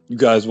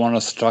guys want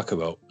us to talk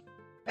about.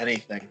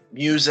 Anything.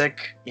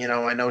 Music.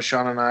 I know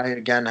Sean and I,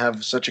 again,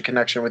 have such a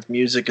connection with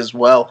music as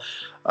well.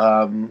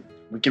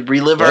 We could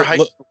relive our high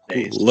school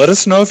days. Let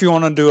us know if you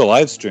want to do a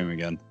live stream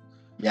again.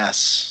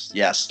 Yes.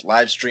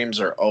 Live streams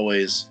are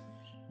always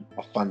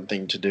a fun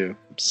thing to do.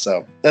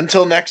 So,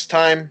 until next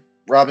time,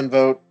 Robin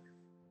Vote.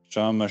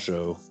 Sean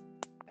Mashow.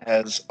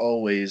 As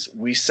always,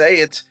 we say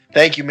it.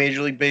 Thank you,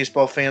 Major League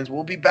Baseball fans.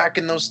 We'll be back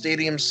in those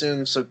stadiums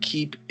soon, so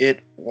keep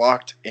it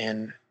locked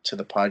in to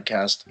the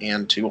podcast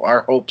and to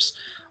our hopes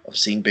of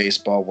seeing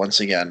baseball once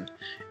again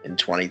in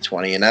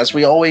 2020. And as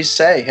we always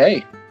say,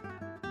 hey,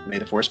 may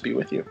the force be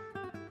with you.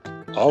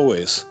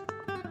 Always.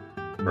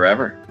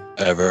 Forever.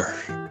 Ever.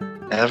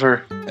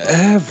 Ever.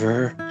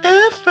 Ever.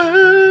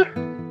 Ever.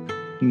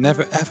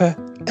 Never, ever,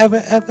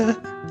 ever,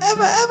 ever,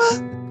 ever,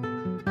 ever.